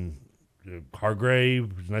Davis and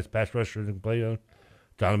Hargrave, who's a nice pass rusher that can play on.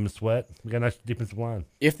 Donovan Sweat. We got a nice defensive line.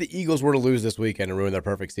 If the Eagles were to lose this weekend and ruin their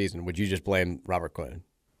perfect season, would you just blame Robert Quinn?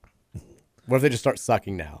 What if they just start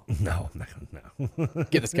sucking now? No.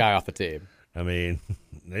 Get this guy off the team. I mean,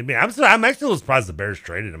 I'm actually surprised the Bears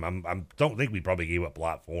traded him. I don't think we probably gave up a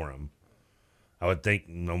lot for him. I would think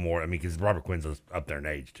no more. I mean, because Robert Quinn's up there in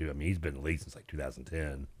age too. I mean, he's been in the league since like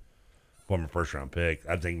 2010. former first-round pick.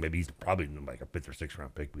 I think maybe he's probably like a 5th or 6th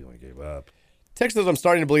round pick we only gave up. Text says, I'm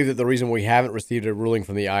starting to believe that the reason we haven't received a ruling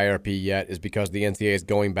from the IRP yet is because the NCAA is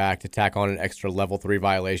going back to tack on an extra level 3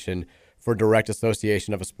 violation for direct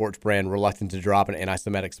association of a sports brand reluctant to drop an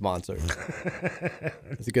anti-Semitic sponsor.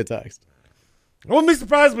 It's a good text. I wouldn't be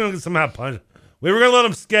surprised if we don't get somehow punched. We were going to let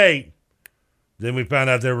them skate. Then we found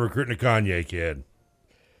out they were recruiting a Kanye kid.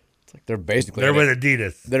 It's like they're basically with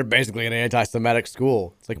Adidas. They're basically an anti-Semitic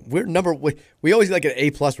school. It's like we always like an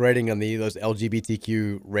A+ rating on those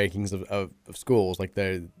LGBTQ rankings of schools, like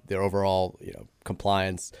their overall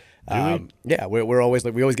compliance. Yeah, we're always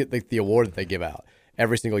like we always get the award that they give out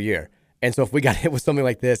every single year. And so if we got hit with something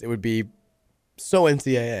like this, it would be so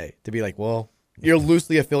NCAA to be like, well, you're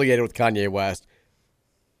loosely affiliated with Kanye West.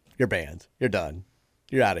 You're banned. You're done.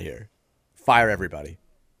 You're out of here. Fire everybody.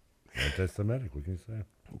 Anti-Semitic, what can you say?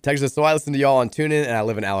 Texas, so I listen to y'all on TuneIn, and I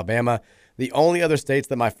live in Alabama. The only other states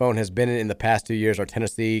that my phone has been in the past 2 years are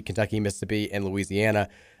Tennessee, Kentucky, Mississippi, and Louisiana.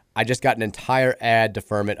 I just got an entire ad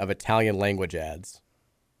deferment of Italian language ads.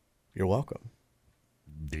 You're welcome.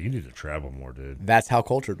 You need to travel more, dude. That's how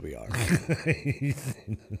cultured we are.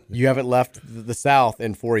 You haven't left the South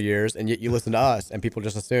in 4 years, and yet you listen to us, and people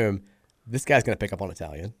just assume this guy's going to pick up on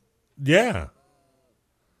Italian. Yeah.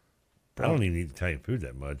 I don't even eat Italian food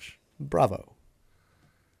that much. Bravo.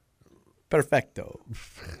 Perfecto.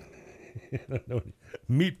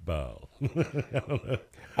 Meatball.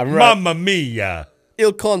 Mamma mia.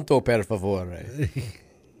 Il conto per favore.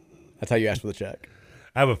 That's how you ask for the check.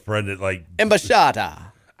 I have a friend that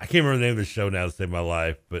Ambasciata. I can't remember the name of the show now to save my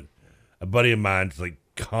life, but a buddy of mine's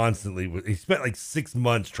constantly. He spent 6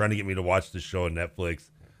 months trying to get me to watch this show on Netflix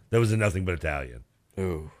that was in nothing but Italian.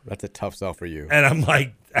 Ooh, that's a tough sell for you. And I'm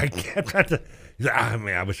like, I kept trying to. He's like,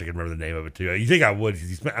 I wish I could remember the name of it too. You think I would?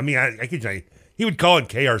 I could tell you, he would call in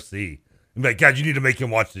KRC and be like, God, you need to make him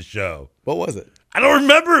watch this show. What was it? I don't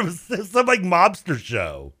remember. It was some mobster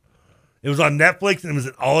show. It was on Netflix and it was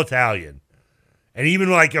in all Italian. And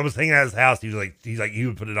even I was hanging at his house, he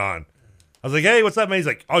would put it on. I was like, hey, what's up, man? He's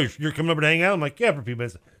like, oh, you're coming over to hang out? I'm like, yeah, for a few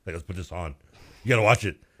minutes. He's like, let's put this on. You got to watch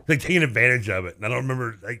it. He's taking advantage of it. And I don't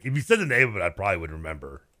remember, if you said the name of it, I probably would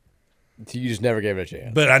remember. So you just never gave it a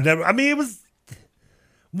chance. But it was,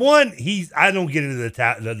 I don't get into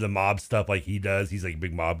the mob stuff like he does. He's like a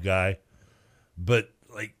big mob guy. But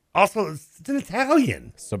also, it's in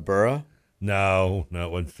Italian. Sabura? No,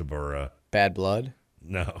 it wasn't Sabura. Bad Blood?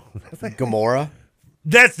 No. Gomorrah?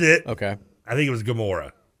 That's it. Okay. I think it was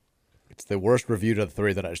Gomorrah. It's the worst reviewed of the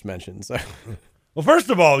 3 that I just mentioned. So, well, first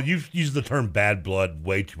of all, you've used the term bad blood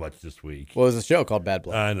way too much this week. Well, there's a show called Bad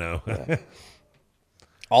Blood. I know. Yeah.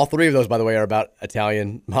 All 3 of those, by the way, are about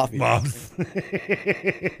Italian mafia. Mobs.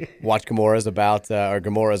 Watch Gomorrah's about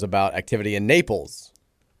activity in Naples.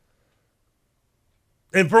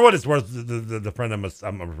 And for what it's worth, the friend I'm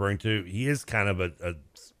referring to, he is kind of a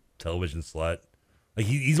television slut.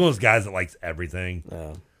 He's one of those guys that likes everything.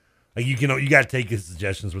 Yeah. You got to take his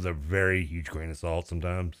suggestions with a very huge grain of salt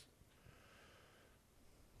sometimes.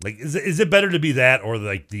 Is it better to be that or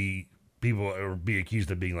the people or be accused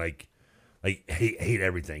of being hate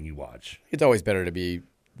everything you watch? It's always better to be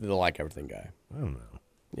the like everything guy. I don't know.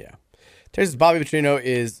 Yeah. Texas Bobby Petrino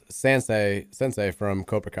is Sensei from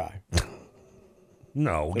Cobra Kai.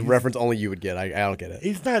 No, the reference only you would get. I don't get it.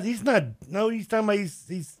 He's not. No, he's talking about.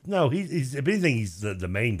 He's if anything, he's the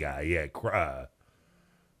main guy. Yeah,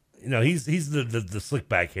 he's the slick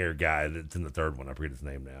back hair guy that's in the third one. I forget his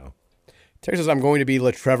name now. Texas, I'm going to be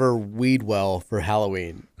LaTrevor Weedwell for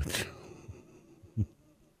Halloween.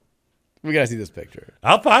 We gotta see this picture.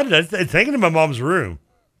 I'll find it. It's hanging in my mom's room.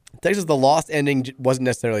 Texas, the Lost ending wasn't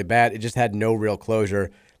necessarily bad. It just had no real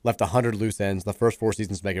closure. Left 100 loose ends. The first 4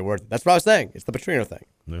 seasons to make it worth it. That's what I was saying. It's the Petrino thing.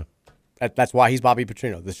 Yeah. That's why he's Bobby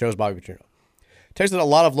Petrino. The show's Bobby Petrino. Texas, a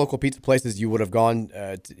lot of local pizza places you would have gone.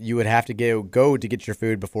 You would have to go to get your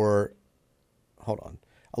food before. Hold on.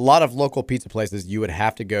 A lot of local pizza places you would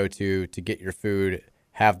have to go to get your food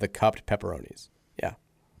have the cupped pepperonis. Yeah.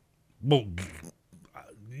 Well,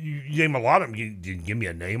 you name a lot of them. You give me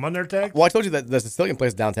a name on their tag? Well, I told you that the Sicilian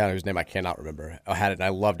place downtown whose name I cannot remember. I had it and I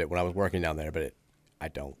loved it when I was working down there, but I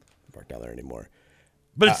don't work down there anymore.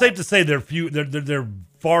 But it's safe to say they're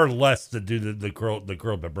far less to do the curl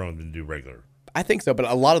pepperoni than do regular. I think so, but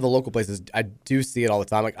a lot of the local places, I do see it all the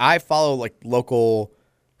time. I follow local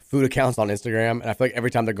food accounts on Instagram, and I feel like every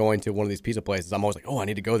time they're going to one of these pizza places, I'm always like, oh, I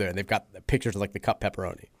need to go there, and they've got pictures of the cup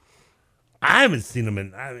pepperoni. I haven't seen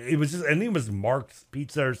them I think it was Mark's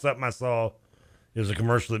Pizza or something I saw. It was a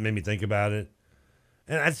commercial that made me think about it,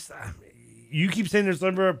 and you keep saying there's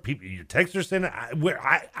number people. Your texts are saying it.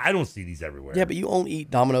 I don't see these everywhere. Yeah, but you only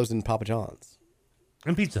eat Domino's and Papa John's.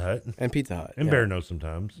 And Pizza Hut. And Pizza Hut. And yeah. Bear Nose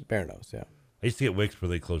sometimes. Bear Nose, yeah. I used to get Wicks before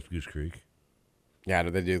they closed Goose Creek. Yeah,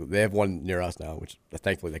 they do. They have one near us now, which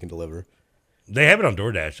thankfully they can deliver. They have it on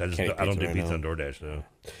DoorDash. I don't do right pizza now. on DoorDash though.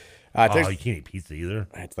 You can't eat pizza either.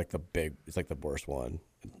 It's like the worst one.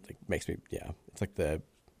 It makes me, it's like Does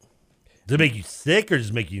it make you sick or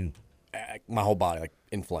just make you? My whole body like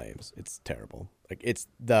inflames. It's terrible. Like it's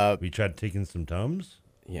the. We tried taking some Tums.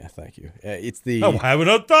 Yeah, thank you. It's the. Oh, I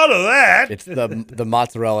haven't thought of that. It's the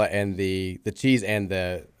mozzarella and the cheese and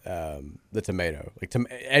the tomato. Like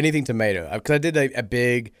anything tomato. Because I did a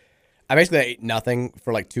big. I basically ate nothing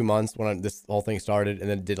for like 2 months when this whole thing started, and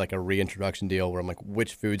then did like a reintroduction deal where I'm like,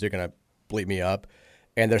 which foods are gonna bleep me up?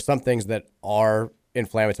 And there's some things that are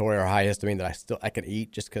inflammatory or high histamine that I can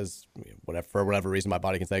eat just because for whatever reason my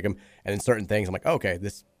body can take them. And then certain things I'm like, okay,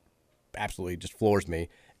 this absolutely just floors me.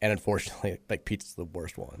 And unfortunately, like pizza's the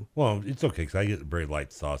worst one. Well, it's okay because I get very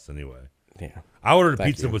light sauce anyway. Yeah. I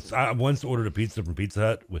once ordered a pizza from Pizza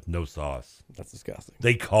Hut with no sauce. That's disgusting.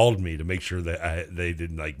 They called me to make sure that they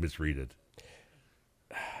didn't like misread it.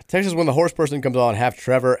 Texas, when the horse person comes on, have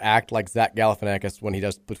Trevor act like Zach Galifianakis when he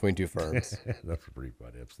does Between Two Ferns. That's pretty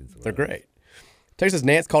funny. I've seen some. They're great. Texas,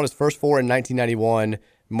 Nance called his first four in 1991.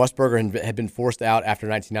 Musburger had been forced out after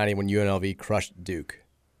 1990 when UNLV crushed Duke.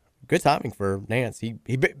 Good timing for Nance. He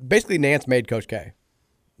basically Nance made Coach K.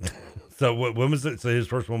 So when was it? So his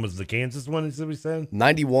first one was the Kansas one. Is what we said?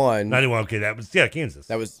 91. 91. Okay, that was Kansas.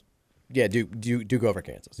 That was Duke over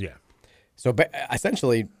Kansas. Yeah. So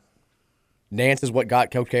essentially, Nance is what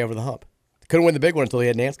got Coach K over the hump. Couldn't win the big one until he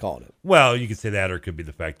had Nance calling it. Well, you could say that, or it could be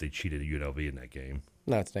the fact they cheated UNLV in that game.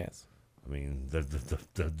 No, it's Nance. I mean,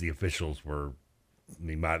 the officials were.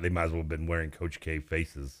 They might as well have been wearing Coach K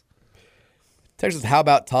faces. Texas, how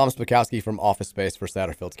about Tom Spakowski from Office Space for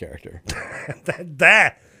Satterfield's character?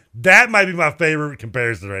 That might be my favorite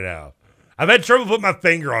comparison right now. I've had trouble putting my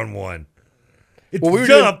finger on one. It's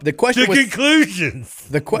the question was conclusions.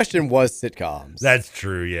 The question was sitcoms. That's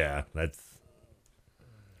true. Yeah,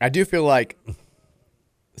 I do feel like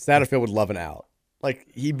Satterfield would love an out. Like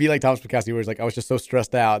he'd be like Tom Spakowski, where he's like, I was just so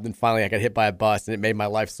stressed out, and then finally I got hit by a bus, and it made my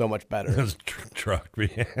life so much better. It was truck.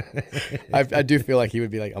 I do feel like he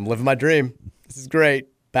would be like, I'm living my dream. This is great.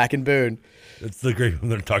 Back in Boone. It's the great when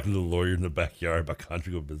they're talking to the lawyer in the backyard about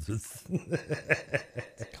conjugal business.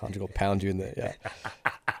 Conjugal pound you in the, yeah.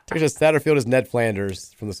 Texas, Satterfield is Ned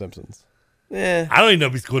Flanders from The Simpsons. I don't even know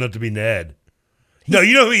if he's cool enough to be Ned. No,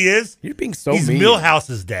 you know who he is? You're being so he's mean. He's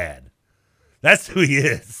Milhouse's dad. That's who he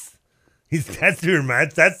is. That's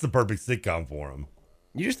the perfect sitcom for him.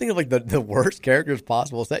 You just think of like the worst characters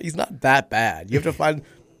possible. He's not that bad. You have to find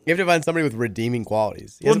somebody with redeeming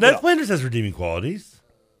qualities. Well, Ned Flanders has redeeming qualities.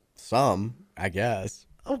 Some, I guess.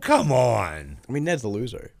 Oh, come on. I mean, Ned's a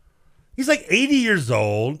loser. He's like 80 years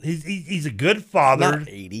old. He's a good father. Not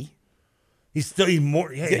 80. He's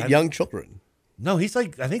more. He's got young children. No, he's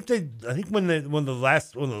like I think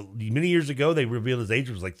many years ago they revealed his age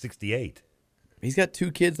was like 68. He's got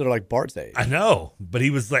two kids that are like Bart's age. I know, but he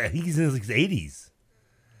was like he's in his 80s.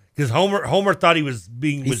 Because Homer thought he was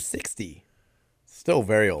being. He's 60. Still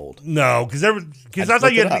very old. No, because I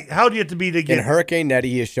thought you had how do you have to be to get in Hurricane Nettie?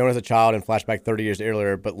 He is shown as a child in flashback 30 years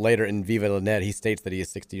earlier, but later in Viva La Ned, he states that he is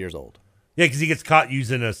 60 years old. Yeah, because he gets caught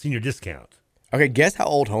using a senior discount. Okay, guess how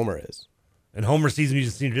old Homer is. And Homer sees him using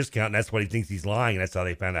a senior discount, and that's what he thinks he's lying. And that's how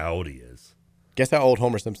they found out how old he is. Guess how old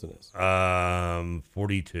Homer Simpson is.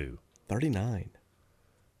 42. 39. Does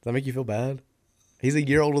that make you feel bad? He's a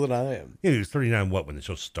year older than I am. Yeah, he was 39. When the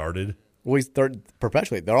show started? Well, he's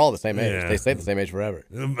perpetually. They're all the same age. Yeah. They stay the same age forever.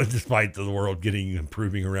 Despite the world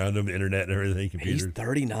improving around him, the internet and everything, computers. He's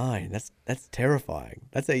 39. That's terrifying.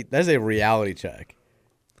 That's a reality check.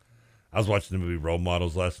 I was watching the movie Role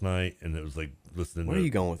Models last night, and it was like listening. Where are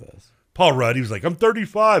you going with this? Paul Rudd. He was like, "I'm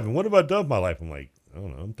 35, and what have I done with my life?" I'm like, "I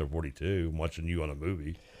don't know. I'm 42. I'm watching you on a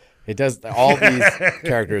movie." It does. All these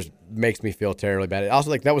characters makes me feel terribly bad.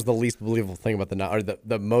 Also, like that was the least believable thing about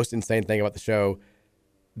the most insane thing about the show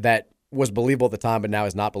that was believable at the time, but now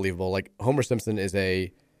is not believable. Like Homer Simpson is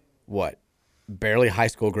a barely high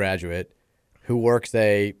school graduate who works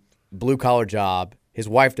a blue collar job. His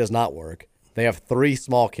wife does not work. They have 3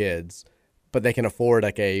 small kids, but they can afford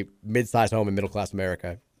like a mid-sized home in middle class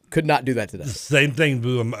America. Could not do that today. The same thing.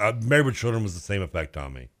 Married with Children was the same effect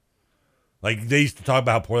on me. Like they used to talk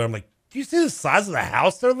about how poor. I'm like, do you see the size of the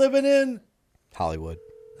house they're living in? Hollywood.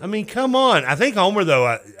 I mean, come on. I think Homer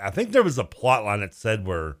though. I think there was a plot line that said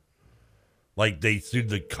where, like, they sued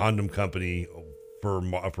the condom company for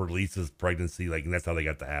Lisa's pregnancy, like, and that's how they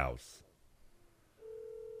got the house.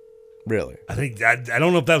 Really? I think I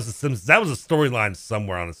don't know if that was the Simpsons. That was a storyline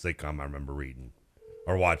somewhere on a sitcom I remember reading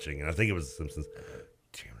or watching, and I think it was the Simpsons.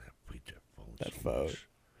 that phone.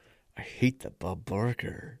 I hate the Bob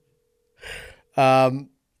Barker.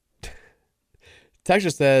 Texture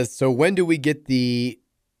says, so when do we get the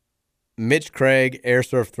Mitch Craig air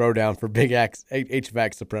surf throwdown for Big X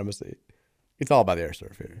HVAC supremacy? It's all about the air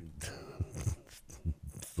surf here.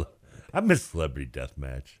 I miss Celebrity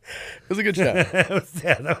Deathmatch. It was a good show.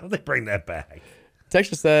 They bring that back.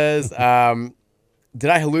 Texture says, did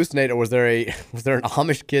I hallucinate, or was there an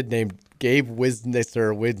Amish kid named Gabe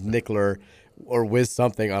Wisnitzer, or Wiz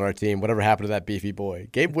something on our team? Whatever happened to that beefy boy?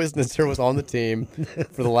 Gabe Wisnitzer was on the team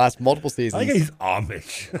for the last multiple seasons. I think he's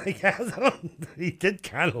Amish. He did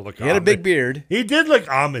kind of look Amish. He had a big beard. He did look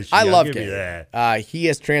Amish. I loved Gabe. That. He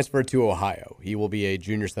has transferred to Ohio. He will be a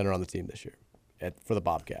junior center on the team this year for the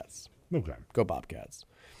Bobcats. Okay. Go Bobcats.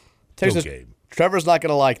 Texas, Gabe. Trevor's not going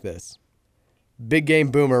to like this. Big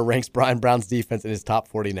Game Boomer ranks Brian Brown's defense in his top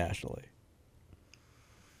 40 nationally.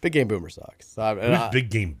 Big Game Boomer sucks. Who's Big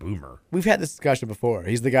Game Boomer? We've had this discussion before.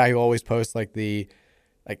 He's the guy who always posts the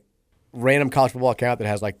random college football account that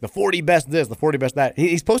has the 40 best this, the 40 best that.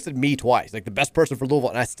 He's posted me twice, the best person for Louisville,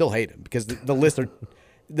 and I still hate him because the lists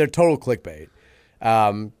they're total clickbait.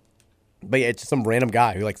 But yeah, it's just some random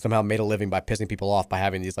guy who somehow made a living by pissing people off by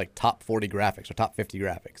having these top 40 graphics or top 50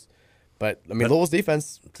 graphics. But Louisville's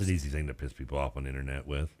defense. It's an easy thing to piss people off on the internet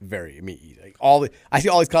with. Very. I see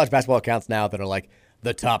all these college basketball accounts now that are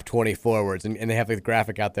the top 20 forwards, and they have the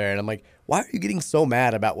graphic out there, and I'm like, why are you getting so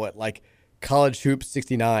mad about what College Hoops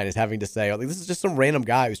 69 is having to say? This is just some random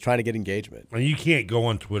guy who's trying to get engagement. And you can't go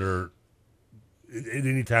on Twitter at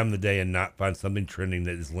any time of the day and not find something trending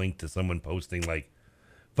that is linked to someone posting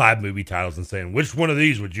 5 movie titles and saying, which one of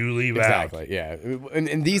these would you leave out? Exactly, yeah.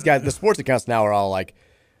 And these guys, the sports accounts now are all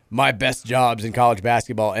my best jobs in college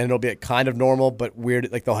basketball, and it'll be kind of normal, but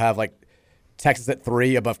weird. They'll have Texas at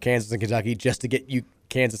 3 above Kansas and Kentucky just to get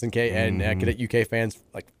Kansas and get UK fans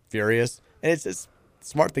furious. And it's a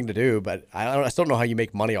smart thing to do, but I still don't know how you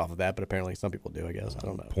make money off of that, but apparently some people do, I guess. I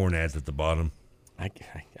don't know. Porn ads at the bottom. I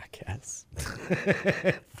guess.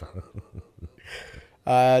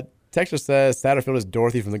 Texture says Satterfield is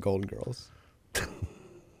Dorothy from the Golden Girls.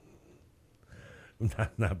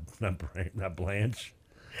 not Blanche.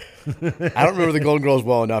 I don't remember the Golden Girls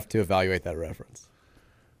well enough to evaluate that reference.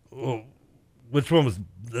 Well, which one was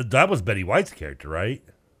that? Was Betty White's character, right?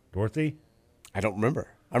 Dorothy? I don't remember.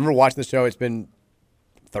 I remember watching the show. It's been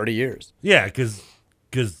 30 years. Yeah, because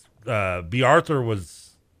B. Arthur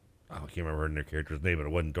was, I can't remember her character's name, but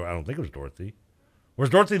it wasn't. I don't think it was Dorothy. Or was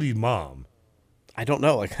Dorothy the mom? I don't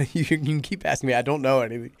know. You can keep asking me. I don't know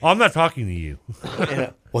anything. Oh, I'm not talking to you.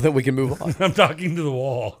 Yeah. Well, then we can move on. I'm talking to the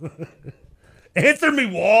wall. Answer me,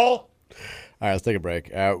 wall. All right, let's take a break.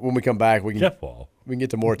 When we come back, we can Jeff Wall. We can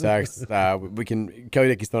get to more texts. We can Kelly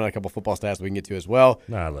Dickey's throwing out a couple football stats we can get to as well.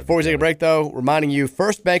 Before we take a break, though, reminding you,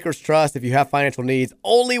 First Bankers Trust. If you have financial needs,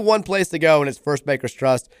 only one place to go, and it's First Bankers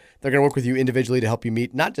Trust. They're going to work with you individually to help you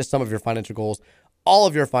meet not just some of your financial goals, all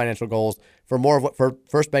of your financial goals. For more of what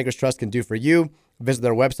First Bankers Trust can do for you, visit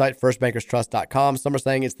their website, firstbankerstrust.com. Some are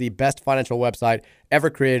saying it's the best financial website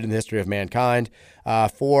ever created in the history of mankind.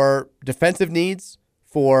 For defensive needs,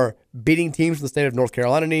 for beating teams in the state of North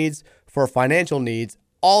Carolina needs, for financial needs,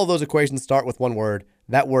 all of those equations start with one word.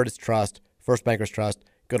 That word is trust. First Bankers Trust.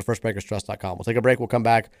 Go to firstbankerstrust.com. We'll take a break. We'll come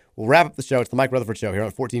back. We'll wrap up the show. It's the Mike Rutherford Show here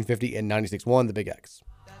on 1450 and 96.1, The Big X.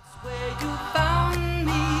 That's where you found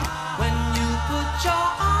me when you put your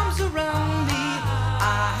arms around me.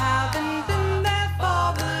 I haven't been there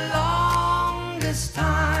for the longest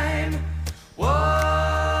time. Whoa.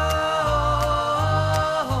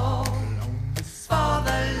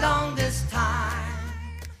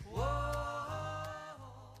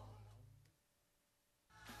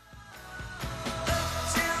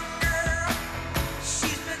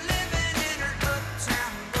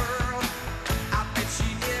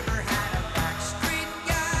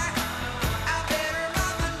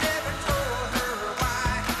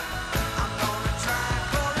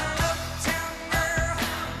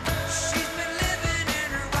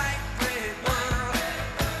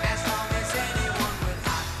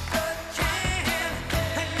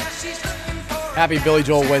 Happy Billy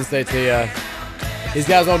Joel Wednesday to you. He's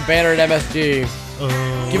got his own banner at MSG.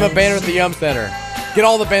 Give him a banner at the Yum Center. Get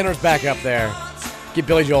all the banners back up there. Give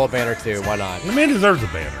Billy Joel a banner too. Why not? The man deserves a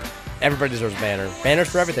banner. Everybody deserves a banner. Banners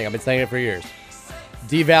for everything. I've been saying it for years.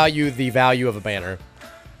 Devalue the value of a banner.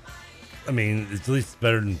 I mean, it's at least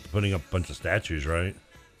better than putting up a bunch of statues, right?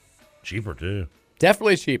 Cheaper too.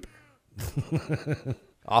 Definitely cheaper.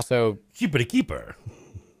 Also, cheaper to keeper.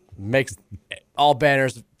 Makes all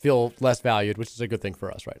banners feel less valued, which is a good thing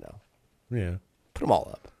for us right now. Yeah. Put them all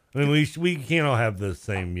up. I mean, we can't all have the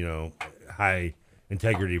same, high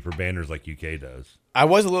integrity for banners like UK does. I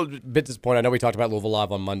was a little bit disappointed. I know we talked about Louisville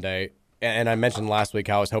Live on Monday, and I mentioned last week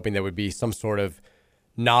how I was hoping there would be some sort of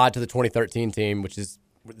nod to the 2013 team, which is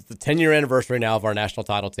the 10-year anniversary now of our national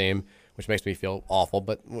title team, which makes me feel awful,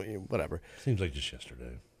 but whatever. Seems like just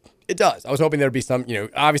yesterday. It does. I was hoping there'd be some,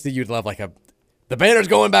 obviously you'd love the banner's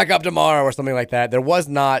going back up tomorrow or something like that. There was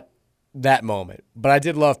not that moment, but I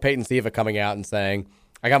did love Peyton Siva coming out and saying,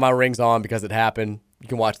 I got my rings on because it happened. You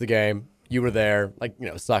can watch the game. You were there.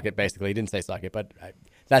 Suck it, basically. He didn't say suck it, but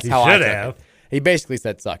that's how I took it. He basically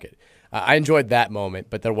said suck it. I enjoyed that moment,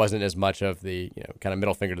 but there wasn't as much of the kind of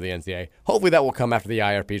middle finger to the NCAA. Hopefully that will come after the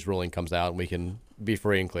IRP's ruling comes out and we can be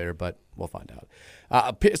free and clear, but we'll find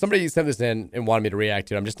out. Somebody sent this in and wanted me to react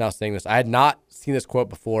to it. I'm just now seeing this. I had not seen this quote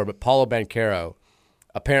before, but Paulo Banchero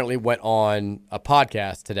apparently went on a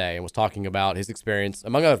podcast today and was talking about his experience,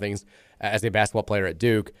 among other things, as a basketball player at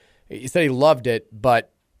Duke. He said he loved it,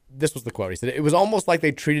 but this was the quote. He said, it was almost like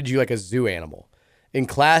they treated you like a zoo animal. In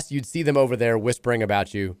class, you'd see them over there whispering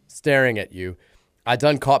about you, staring at you. I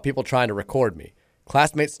done caught people trying to record me.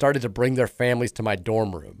 Classmates started to bring their families to my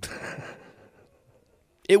dorm room.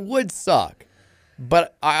 It would suck,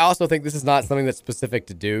 but I also think this is not something that's specific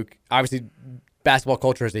to Duke. Obviously, basketball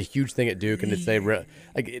culture is a huge thing at Duke, and it's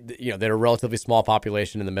they're a relatively small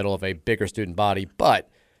population in the middle of a bigger student body. But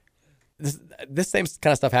this same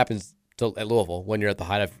kind of stuff happens at Louisville when you're at the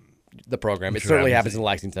height of the program. It certainly happens in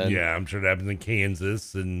Lexington. Yeah, I'm sure it happens in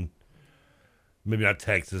Kansas and maybe not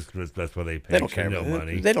Texas because that's where they pay. They don't care. No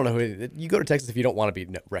money. They don't know who you go to Texas if you don't want to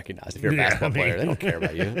be recognized. If you're a basketball player, they don't care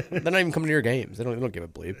about you. They're not even coming to your games. They don't give a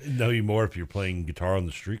bleep. Know you more if you're playing guitar on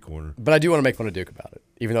the street corner. But I do want to make fun of Duke about it,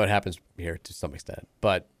 even though it happens here to some extent.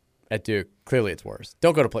 But at Duke, clearly it's worse.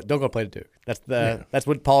 Don't go to play to Duke. That's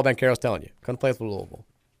what Paulo Banchero's telling you. Come play with Louisville.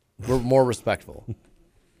 We're more respectful.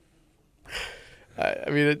 I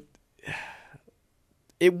mean,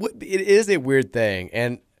 it is a weird thing,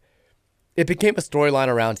 and it became a storyline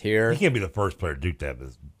around here. He can't be the first player Duke to have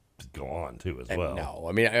this go on too, as well. No,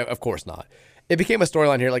 I mean, of course not. It became a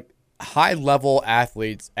storyline here, like high-level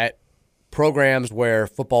athletes at programs where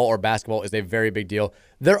football or basketball is a very big deal.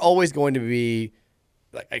 They're always going to be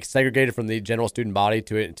like segregated from the general student body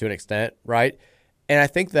to an extent, right? And I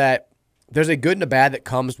think that there's a good and a bad that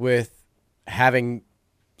comes with having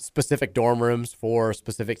specific dorm rooms for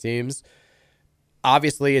specific teams.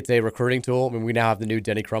 Obviously, it's a recruiting tool. I mean, we now have the new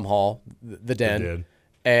Denny Crum Hall, the Den,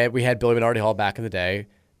 and we had Billy Minardi Hall back in the day.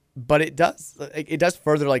 But it does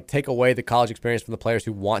further take away the college experience from the players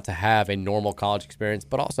who want to have a normal college experience.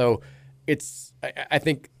 But also, I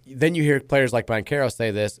think then you hear players like Banchero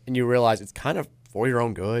say this, and you realize it's kind of for your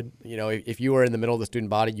own good. If you were in the middle of the student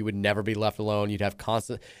body, you would never be left alone. You'd have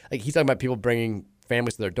constant. He's talking about people bringing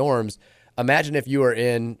families to their dorms. Imagine if you were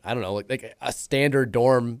in, I don't know, like a standard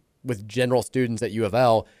dorm with general students at U of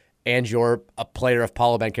L, and you're a player of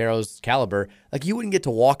Paulo Banchero's caliber. You wouldn't get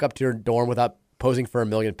to walk up to your dorm without posing for a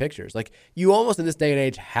million pictures. You almost in this day and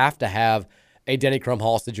age have to have a Denny Crum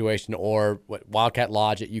Hall situation or Wildcat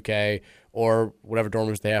Lodge at UK or whatever dorm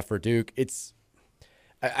rooms they have for Duke.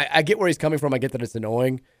 I get where he's coming from. I get that it's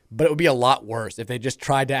annoying, but it would be a lot worse if they just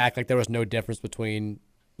tried to act like there was no difference between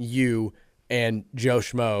you and Joe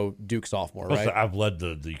Schmo, Duke sophomore, right? I've led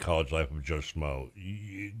the college life of Joe Schmo.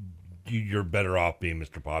 You're better off being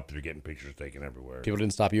Mr. Popular, getting pictures taken everywhere. People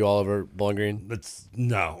didn't stop you all over Bowling Green?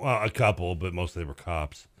 A couple, but mostly they were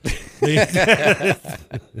cops.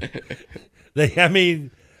 I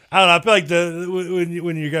mean, I don't know. I feel like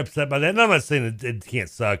when you get upset by that, and I'm not saying it can't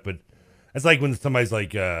suck, but it's like when somebody's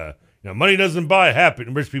like, money doesn't buy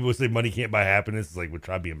happiness. Rich people say money can't buy happiness. It's like, we'll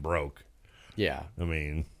try being broke. Yeah. I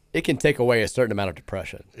mean, it can take away a certain amount of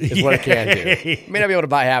depression is what it can do. It may not be able to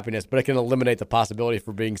buy happiness, but it can eliminate the possibility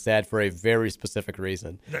for being sad for a very specific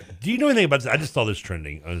reason. Do you know anything about this? I just saw this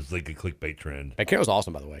trending. It's like a clickbait trend. Banchero's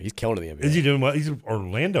awesome, by the way. He's killing it in the NBA. Is he doing well? He's in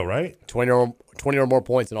Orlando, right? 20 or more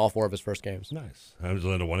points in all 4 of his first games. Nice. Has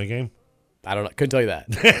Orlando won a game? I don't know. Couldn't tell you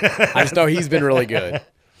that. I just know he's been really good.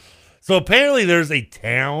 So apparently there's a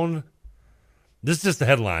town. This is just the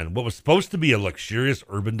headline. What was supposed to be a luxurious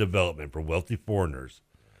urban development for wealthy foreigners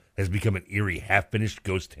has become an eerie, half-finished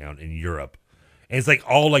ghost town in Europe. And it's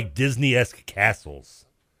all Disney-esque castles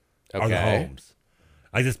are the homes.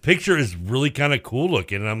 This picture is really kind of cool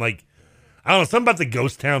looking. And I'm like, I don't know, something about the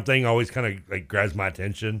ghost town thing always kind of grabs my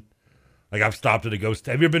attention. I've stopped at a ghost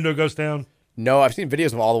town. Have you ever been to a ghost town? No, I've seen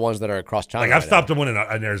videos of all the ones that are across China. I've stopped at one in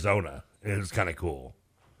Arizona, and it was kind of cool.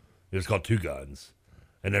 It was called Two Guns.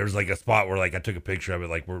 And there was a spot where I took a picture of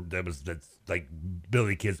it that's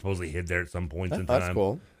Billy Kid supposedly hid there at some points in time. That's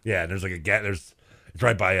cool. Yeah, and there's it's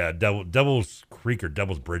right by Devil's Creek or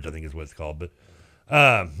Devil's Bridge, I think is what it's called. But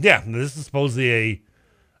Yeah, this is supposedly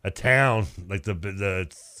a town, like the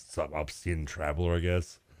some obscene traveler, I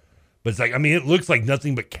guess. But it's like, I mean, it looks like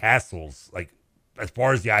nothing but castles, like as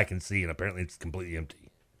far as the eye can see, and apparently it's completely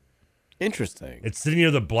empty. Interesting. It's sitting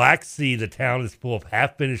near the Black Sea. The town is full of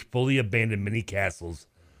half-finished, fully abandoned mini castles,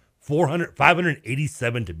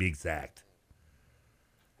 587 to be exact.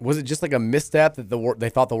 Was it just like a misstep that they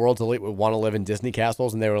thought the world's elite would want to live in Disney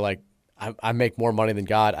castles, and they were like, I make more money than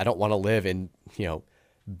God. I don't want to live in,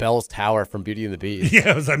 Belle's Tower from Beauty and the Beast.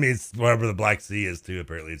 Yeah, it's wherever the Black Sea is, too.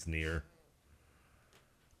 Apparently it's near.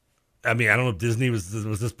 I mean, I don't know if Disney was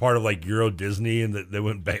this part of like Euro Disney and that they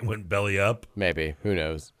went belly up. Maybe. Who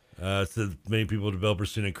knows? So many people,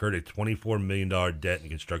 developers soon incurred a $24 million debt and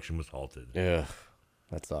construction was halted. Ugh,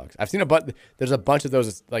 that sucks. I've seen there's a bunch of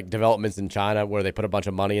those like developments in China where they put a bunch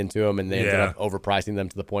of money into them and they ended up overpricing them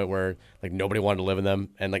to the point where like nobody wanted to live in them,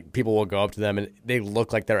 and like people will go up to them and they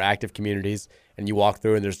look like they're active communities, and you walk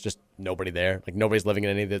through and there's just nobody there. Like nobody's living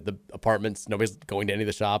in any of the apartments. Nobody's going to any of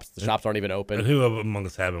the shops. The shops aren't even open. And who among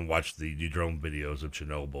us haven't watched the drone videos of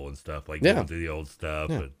Chernobyl and stuff, like going through the old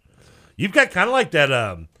stuff? Yeah. But you've got kind of like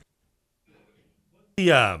that.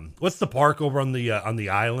 What's the park over on the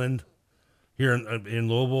island here in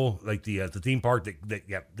Louisville? Like the theme park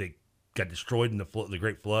that got destroyed in the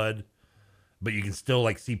Great Flood, but you can still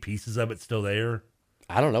like see pieces of it still there.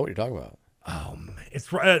 I don't know what you're talking about. Oh man,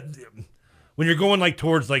 it's when you're going like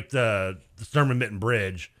towards like the Sturman Mitten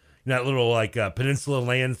Bridge, that little like peninsula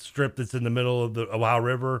land strip that's in the middle of the Ohio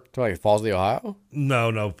River. Like Falls of the Ohio?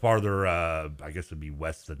 No, farther. I guess it'd be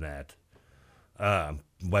west than that.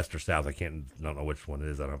 West or south. I don't know which one it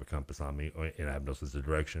is. I don't have a compass on me, and I have no sense of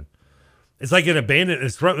direction. It's like an abandoned.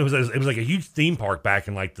 It was like a huge theme park back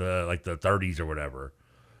in like the 30s or whatever.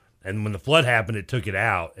 And when the flood happened, it took it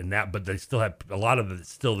out, but they still have a lot of it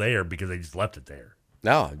still there because they just left it there.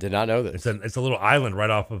 No, I did not know this. It's a little island right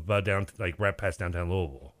off of right past downtown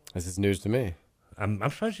Louisville. This is news to me. I'm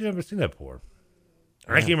surprised you've never seen that before.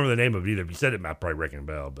 I can't remember the name of it either. If you said it, I'd probably ring a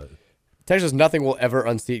bell, but. Texas, nothing will ever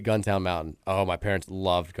unseat Guntown Mountain. Oh, my parents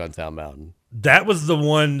loved Guntown Mountain. That was the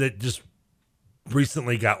one that just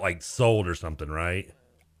recently got like sold or something, right?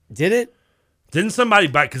 Did it? Didn't somebody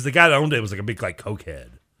buy? Because the guy that owned it was like a big like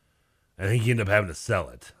cokehead. I think he ended up having to sell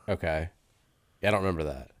it. Okay. Yeah, I don't remember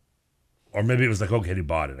that. Or maybe it was the cokehead who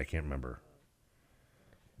bought it. I can't remember.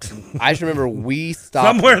 I just remember we stopped.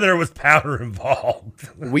 Somewhere there was powder involved.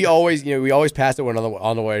 we always passed it when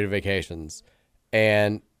on the way to vacations,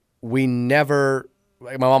 and we never.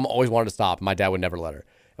 My mom always wanted to stop. My dad would never let her,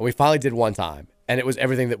 and we finally did one time, and it was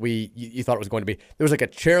everything that you thought it was going to be. There was like a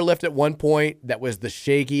chairlift at one point that was the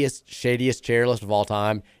shadiest chairlift of all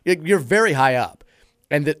time. You're very high up,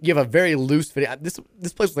 and you have a very loose video. This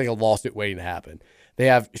place was like a lawsuit waiting to happen. They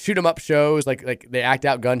have shoot 'em up shows, like they act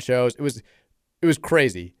out gun shows. It was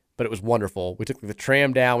crazy, but it was wonderful. We took the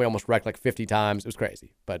tram down. We almost wrecked like 50 times. It was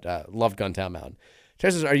crazy, but loved Guntown Mountain.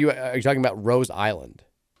 Texas, are you talking about Rose Island?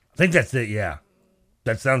 I think that's it, yeah.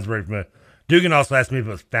 That sounds very familiar. Dugan also asked me if it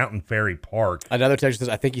was Fountain Ferry Park. Another Texas says,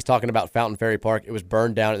 I think he's talking about Fountain Ferry Park. It was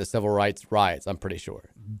burned down at the civil rights riots, I'm pretty sure.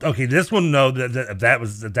 Okay, this one, no, if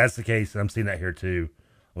that's the case, and I'm seeing that here too.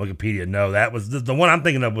 Wikipedia, no, that was the one I'm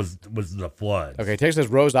thinking of was the flood. Okay, Texas says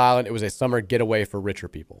Rose Island, it was a summer getaway for richer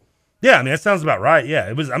people. Yeah, I mean, that sounds about right. Yeah,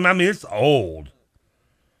 it was. I mean, it's old.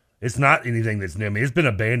 It's not anything that's new. I mean, it's been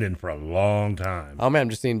abandoned for a long time. Oh, man, I'm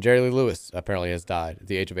just seeing Jerry Lee Lewis apparently has died at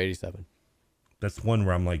the age of 87. That's one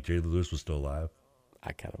where I'm like, Jerry Lee Lewis was still alive.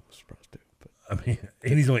 I kind of was surprised, too. But. I mean,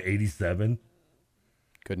 and he's only 87.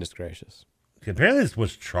 Goodness gracious. Apparently, this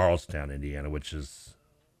was Charlestown, Indiana, which is,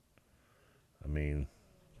 I mean,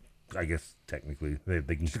 I guess technically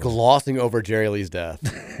they can glossing over Jerry Lee's death.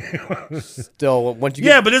 Still, once you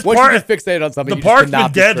get fixated on something, the park's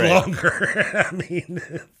been dead longer. I mean,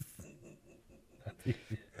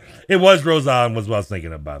 it was Rose Island was what I was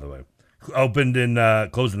thinking of. By the way, opened and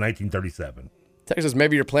closed in 1937. Texas,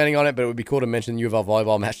 maybe you're planning on it, but it would be cool to mention the U of L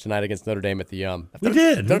volleyball match tonight against Notre Dame at the We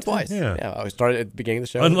did. Done it twice. Yeah. I started at the beginning of the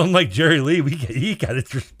show. Unlike Jerry Lee, he got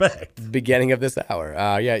its respect. Beginning of this hour.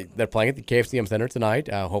 Yeah, they're playing at the KFCM Center tonight.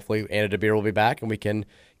 Hopefully, Anna DeBeer will be back, and we can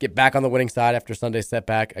get back on the winning side after Sunday's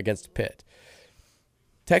setback against Pitt.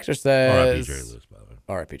 Texas says... R.I.P. Jerry Lewis, by the way.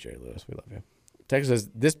 R.I.P. Jerry Lewis. We love you. Texas says,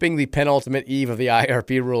 this being the penultimate eve of the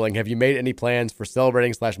IRP ruling, have you made any plans for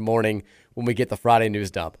celebrating / mourning when we get the Friday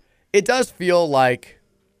news dump? It does feel like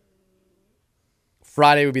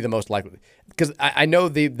Friday would be the most likely, because I know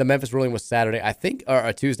the Memphis ruling was Saturday, I think, or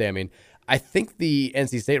a Tuesday. I mean, I think the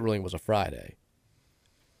NC State ruling was a Friday.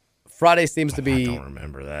 Friday seems to be. I don't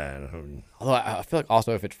remember that. Although I feel like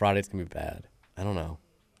also if it's Friday, it's gonna be bad. I don't know.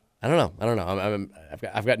 I don't know.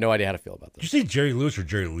 I've got no idea how to feel about this. Did you say Jerry Lewis or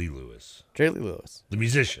Jerry Lee Lewis? Jerry Lee Lewis. The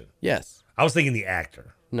musician? Yes. I was thinking the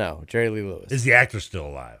actor. No, Jerry Lee Lewis. Is the actor still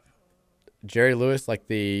alive? Jerry Lewis, like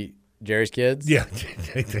the Jerry's Kids? Yeah,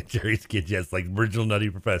 Jerry's Kids, yes, like original Nutty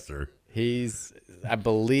Professor. He's, I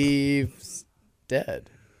believe, dead.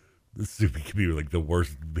 This could be like the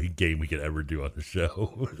worst big game we could ever do on the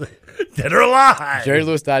show. Dead or alive? Jerry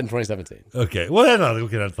Lewis died in 2017. Okay, well,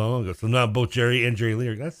 that's long ago. So now both Jerry and Jerry Lee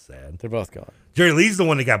are, that's sad. They're both gone. Jerry Lee's the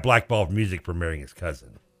one that got blackballed from music for marrying his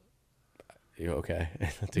cousin. You okay?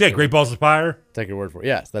 Yeah, Great Balls of Fire. Take your word for it.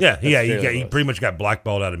 Yes. He pretty much got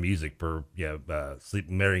blackballed out of music for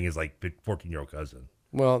marrying his like 14-year-old cousin.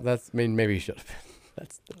 Well, maybe he should have been.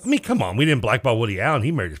 I mean, come on, we didn't blackball Woody Allen.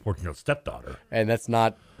 He married his 14-year-old stepdaughter. And that's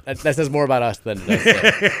not. That says more about us than.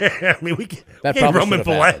 I mean, we gave Roman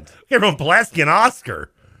Polanski an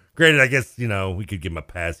Oscar. Granted, I guess we could give him a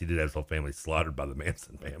pass. He did have his whole family slaughtered by the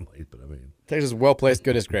Manson family, but I mean, Texas, well placed,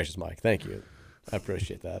 goodness gracious, Mike. Thank you. I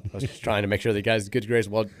appreciate that. I was just trying to make sure the guy's good grace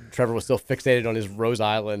while Trevor was still fixated on his Rose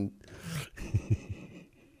Island.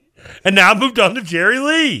 And now I moved on to Jerry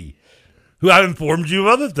Lee, who I've informed you of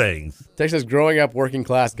other things. Texas, growing up working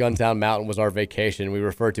class, Guntown Mountain was our vacation. We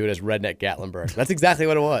referred to it as Redneck Gatlinburg. That's exactly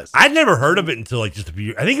what it was. I'd never heard of it until like just a few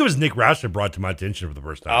years. I think it was Nick Roush that brought it to my attention for the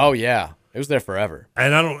first time. Oh, yeah. It was there forever.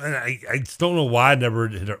 And I just don't know why I never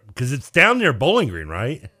hit it. Because it's down near Bowling Green,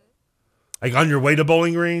 right? Like on your way to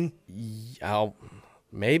Bowling Green?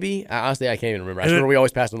 Maybe. Honestly, I can't even remember. I remember we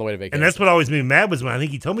always passed on the way to vacation. And that's what always made me mad was when I think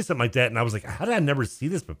he told me something like that, and I was like, how did I never see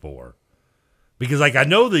this before? Because like I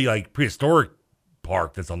know the like prehistoric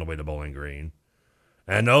park that's on the way to Bowling Green.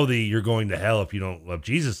 And I know the you're going to hell if you don't love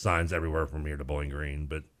Jesus signs everywhere from here to Bowling Green,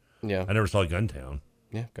 but yeah, I never saw Guntown.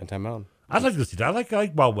 Yeah, Guntown Mountain. I'd like to go see that. I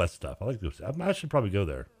like Wild West stuff. I like to go see. I should probably go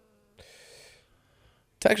there.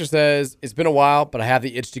 Texture says, it's been a while, but I have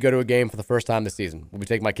the itch to go to a game for the first time this season. We'll be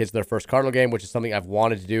taking my kids to their first Cardinal game, which is something I've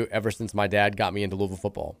wanted to do ever since my dad got me into Louisville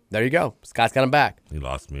football. There you go. Scott's got him back. He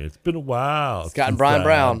lost me. It's been a while. Scott and Brian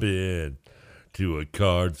Brown. I've been to a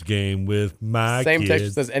Cards game with my Same kids.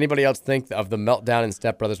 texture says, anybody else think of the meltdown in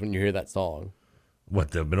Step Brothers when you hear that song?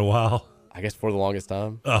 What, been a while? I guess for the longest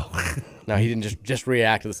time. Oh. No, he didn't just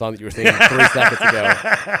react to the song that you were singing 3 seconds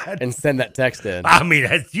ago and send that text in. I mean,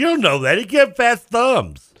 you don't know that. He got fast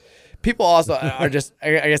thumbs. People also are just,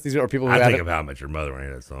 I guess these are people who I haven't. think of How I Met Your Mother when I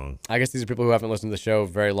hear that song. I guess these are people who haven't listened to the show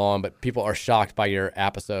very long, but people are shocked by your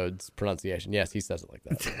episode's pronunciation. Yes, he says it like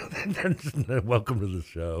that. Welcome to the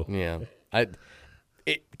show. Yeah.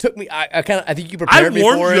 It took me, I think you prepared me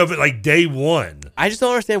for it. I warned you of it like day one. I just don't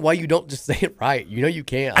understand why you don't just say it right. You know you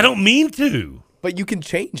can. I don't mean to. But you can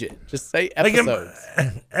change it. Just say episodes.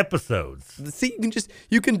 Episodes. See,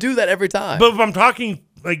 you can do that every time. But if I'm talking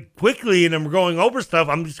like quickly and I'm going over stuff,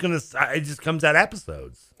 I'm just going to, it just comes out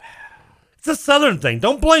episodes. It's a Southern thing.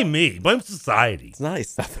 Don't blame me. Blame society. It's not a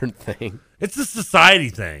Southern thing. It's a society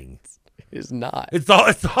thing. It is not. It's all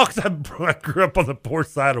because I grew up on the poor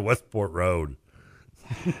side of Westport Road.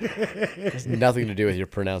 It has nothing to do with your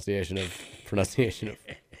pronunciation of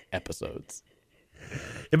episodes.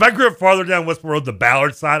 If I grew up farther down Westport Road, the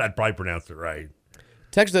Ballard side, I'd probably pronounce it right.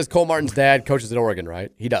 Texas says Cole Martin's dad coaches at Oregon,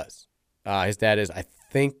 right? He does. His dad is, I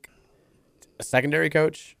think, a secondary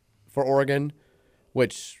coach for Oregon,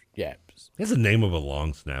 which, yeah. He has the name of a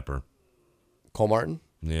long snapper. Cole Martin?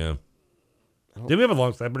 Yeah. Did we have a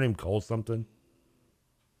long snapper named Cole something?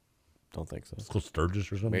 Don't think so. It's Cole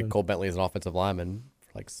Sturgis or something? We had Cole Bentley as an offensive lineman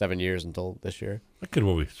for like 7 years until this year. I could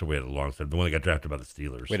have we had a long snapper, the one that got drafted by the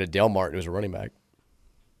Steelers. We had a Dale Martin who was a running back.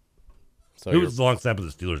 So who was the long snapper the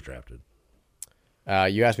Steelers drafted?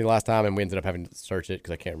 You asked me last time, and we ended up having to search it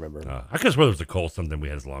because I can't remember. I could have sworn there was a Cole something we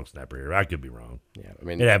had as a long snapper here. I could be wrong. Yeah, I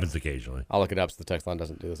mean, it happens occasionally. I'll look it up so the text line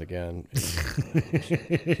doesn't do this again.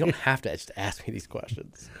 You don't have to just ask me these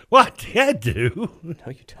questions. What? Yeah, I do. No,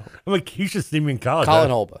 you don't. I'm like, you should see me in college. Colin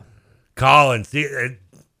Holba. Colin. See,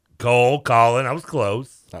 Colin. I was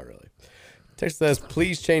close. Not really. Text says,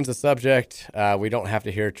 please change the subject. We don't have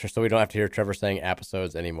to hear Trevor saying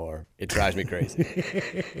episodes anymore. It drives me crazy.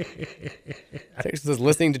 Text says,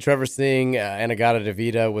 listening to Trevor sing Anagata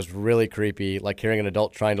DeVita was really creepy, like hearing an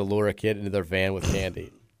adult trying to lure a kid into their van with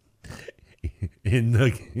candy. In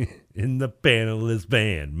the panelist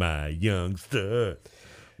van, my youngster,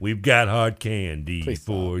 we've got hard candy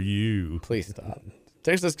for you. Please stop.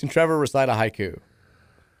 Text says, can Trevor recite a haiku?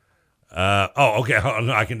 Okay.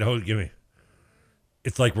 I can give me.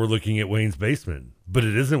 It's like we're looking at Wayne's basement, but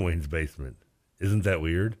it isn't Wayne's basement. Isn't that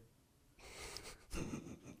weird?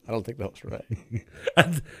 I don't think that was right.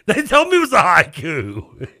 They told me it was a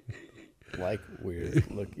haiku. Like we're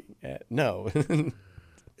looking at. No.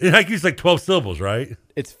 Haiku's like 12 syllables, right?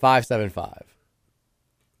 It's 5-7-5.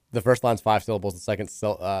 The first line's 5 syllables. The second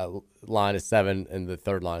line is 7, and the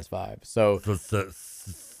third line is 5. So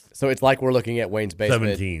it's like we're looking at Wayne's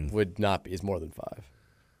Basement. 17 would not be. It's more than 5.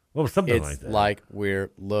 Well, something it's like that. It's like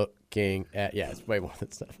we're looking at. Yeah, it's way more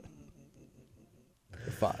than 7.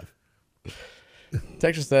 5.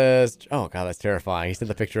 Texture says, "Oh God, that's terrifying." He sent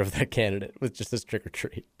the picture of that candidate with just his trick or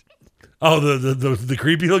treat. Oh, the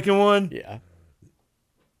creepy looking one. Yeah.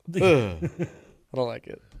 I don't like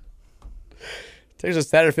it.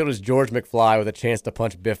 Texas Satterfield is George McFly with a chance to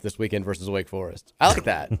punch Biff this weekend versus Wake Forest. I like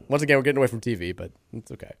that. Once again, we're getting away from TV, but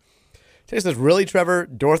it's okay. Texas says, really, Trevor?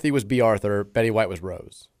 Dorothy was B. Arthur. Betty White was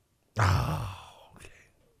Rose. Oh, okay.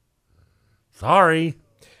 Sorry.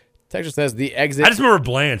 Texas says, the exit. I just remember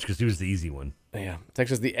Blanche because he was the easy one. Yeah.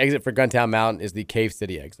 Texas, the exit for Guntown Mountain is the Cave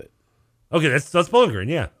City exit. Okay, that's Bowling Green,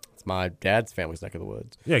 yeah. It's my dad's family's neck of the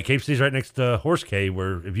woods. Yeah, Cave City's right next to Horse Cave,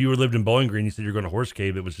 where if you lived in Bowling Green, you said you're going to Horse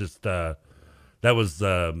Cave. It was just, that was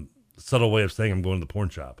a subtle way of saying I'm going to the porn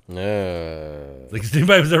shop. Like, if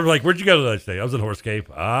anybody was ever like, where'd you go that day? I was in Horse Cave.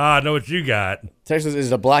 I know what you got. Texas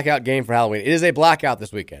is a blackout game for Halloween. It is a blackout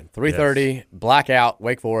this weekend. 3:30, yes. Blackout,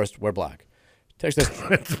 Wake Forest, wear black. Texas.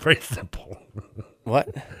 It's very simple.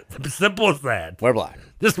 What? It's simple as that. Wear black.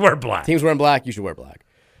 Just wear black. Team's wearing black, you should wear black.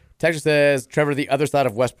 Texas says, Trevor, the other side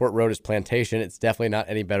of Westport Road is Plantation. It's definitely not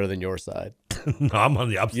any better than your side. No, I'm on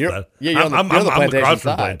the opposite side. Yeah, you're on the I'm across from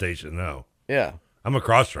side. Plantation, no. Yeah. I'm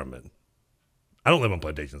across from it. I don't live on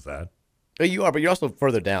Plantation side. Oh, you are, but you're also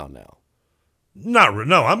further down now. No,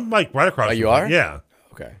 I'm like right across. Oh, you are? Yeah.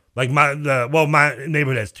 Okay. Like my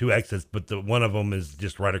neighborhood has 2 exits, but one of them is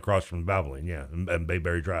just right across from Valvoline, yeah, and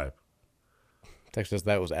Bayberry Drive. Texas,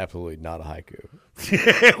 that was absolutely not a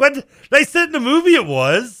haiku. What they said in the movie it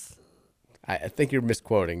was. I think you're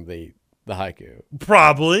misquoting the haiku.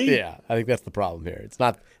 Probably. Yeah, I think that's the problem here. It's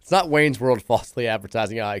not Wayne's World falsely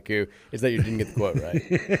advertising a haiku. It's that you didn't get the quote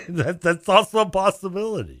right. That's also a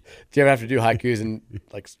possibility. Do you ever have to do haikus in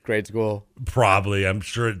like grade school? Probably. I'm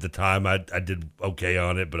sure at the time I did okay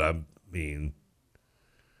on it, but I mean,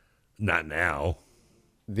 not now.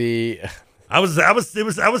 I was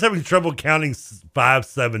having trouble counting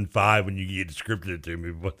 5-7-5 when you described it to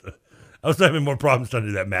me, but I was having more problems trying to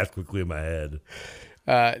do that math quickly in my head.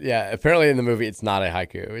 Yeah, apparently in the movie it's not a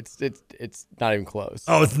haiku. It's not even close.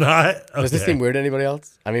 Oh, it's not? Okay. Does this seem weird to anybody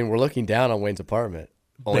else? I mean, we're looking down on Wayne's apartment.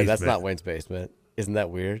 Only Basement. that's not Wayne's basement. Isn't that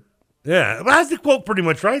weird? Yeah, but I has the quote pretty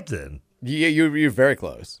much right then. You're very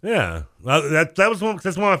close. Yeah, well, that's one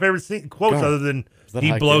of my favorite quotes. God. Other than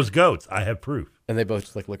he blows goats, I have proof. And they both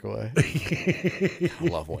just like look away. I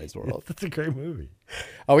love Wayne's World. That's a great movie.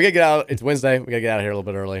 Oh, we gotta get out. It's Wednesday. We gotta get out of here a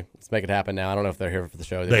little bit early. Let's make it happen now. I don't know if they're here for the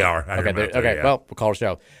show. They are. Okay. Yeah. Well, we'll call it a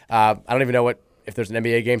show. I don't even know if there's an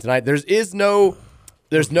NBA game tonight. There's no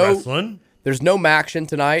wrestling. There's no MACtion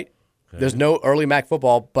tonight. Okay. There's no early MAC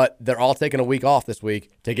football, but they're all taking a week off this week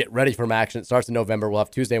to get ready for MACtion. It starts in November. We'll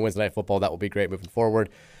have Tuesday and Wednesday night football. That will be great moving forward.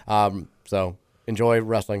 So enjoy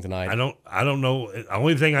wrestling tonight. I don't know. The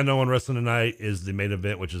only thing I know on wrestling tonight is the main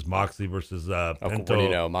event, which is Moxley versus Penta. What do you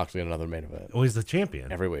know? Moxley in another main event. Well, he's the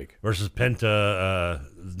champion every week versus Penta.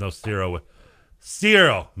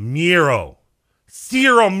 Ciro Miro.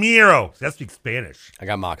 I speak Spanish. I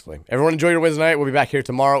got Moxley. Everyone enjoy your Wednesday night. We'll be back here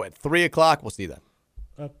tomorrow at 3:00. We'll see you then.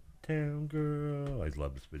 Uptown Girl. I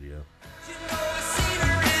love this video. You know, I seen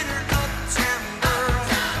her in her uptown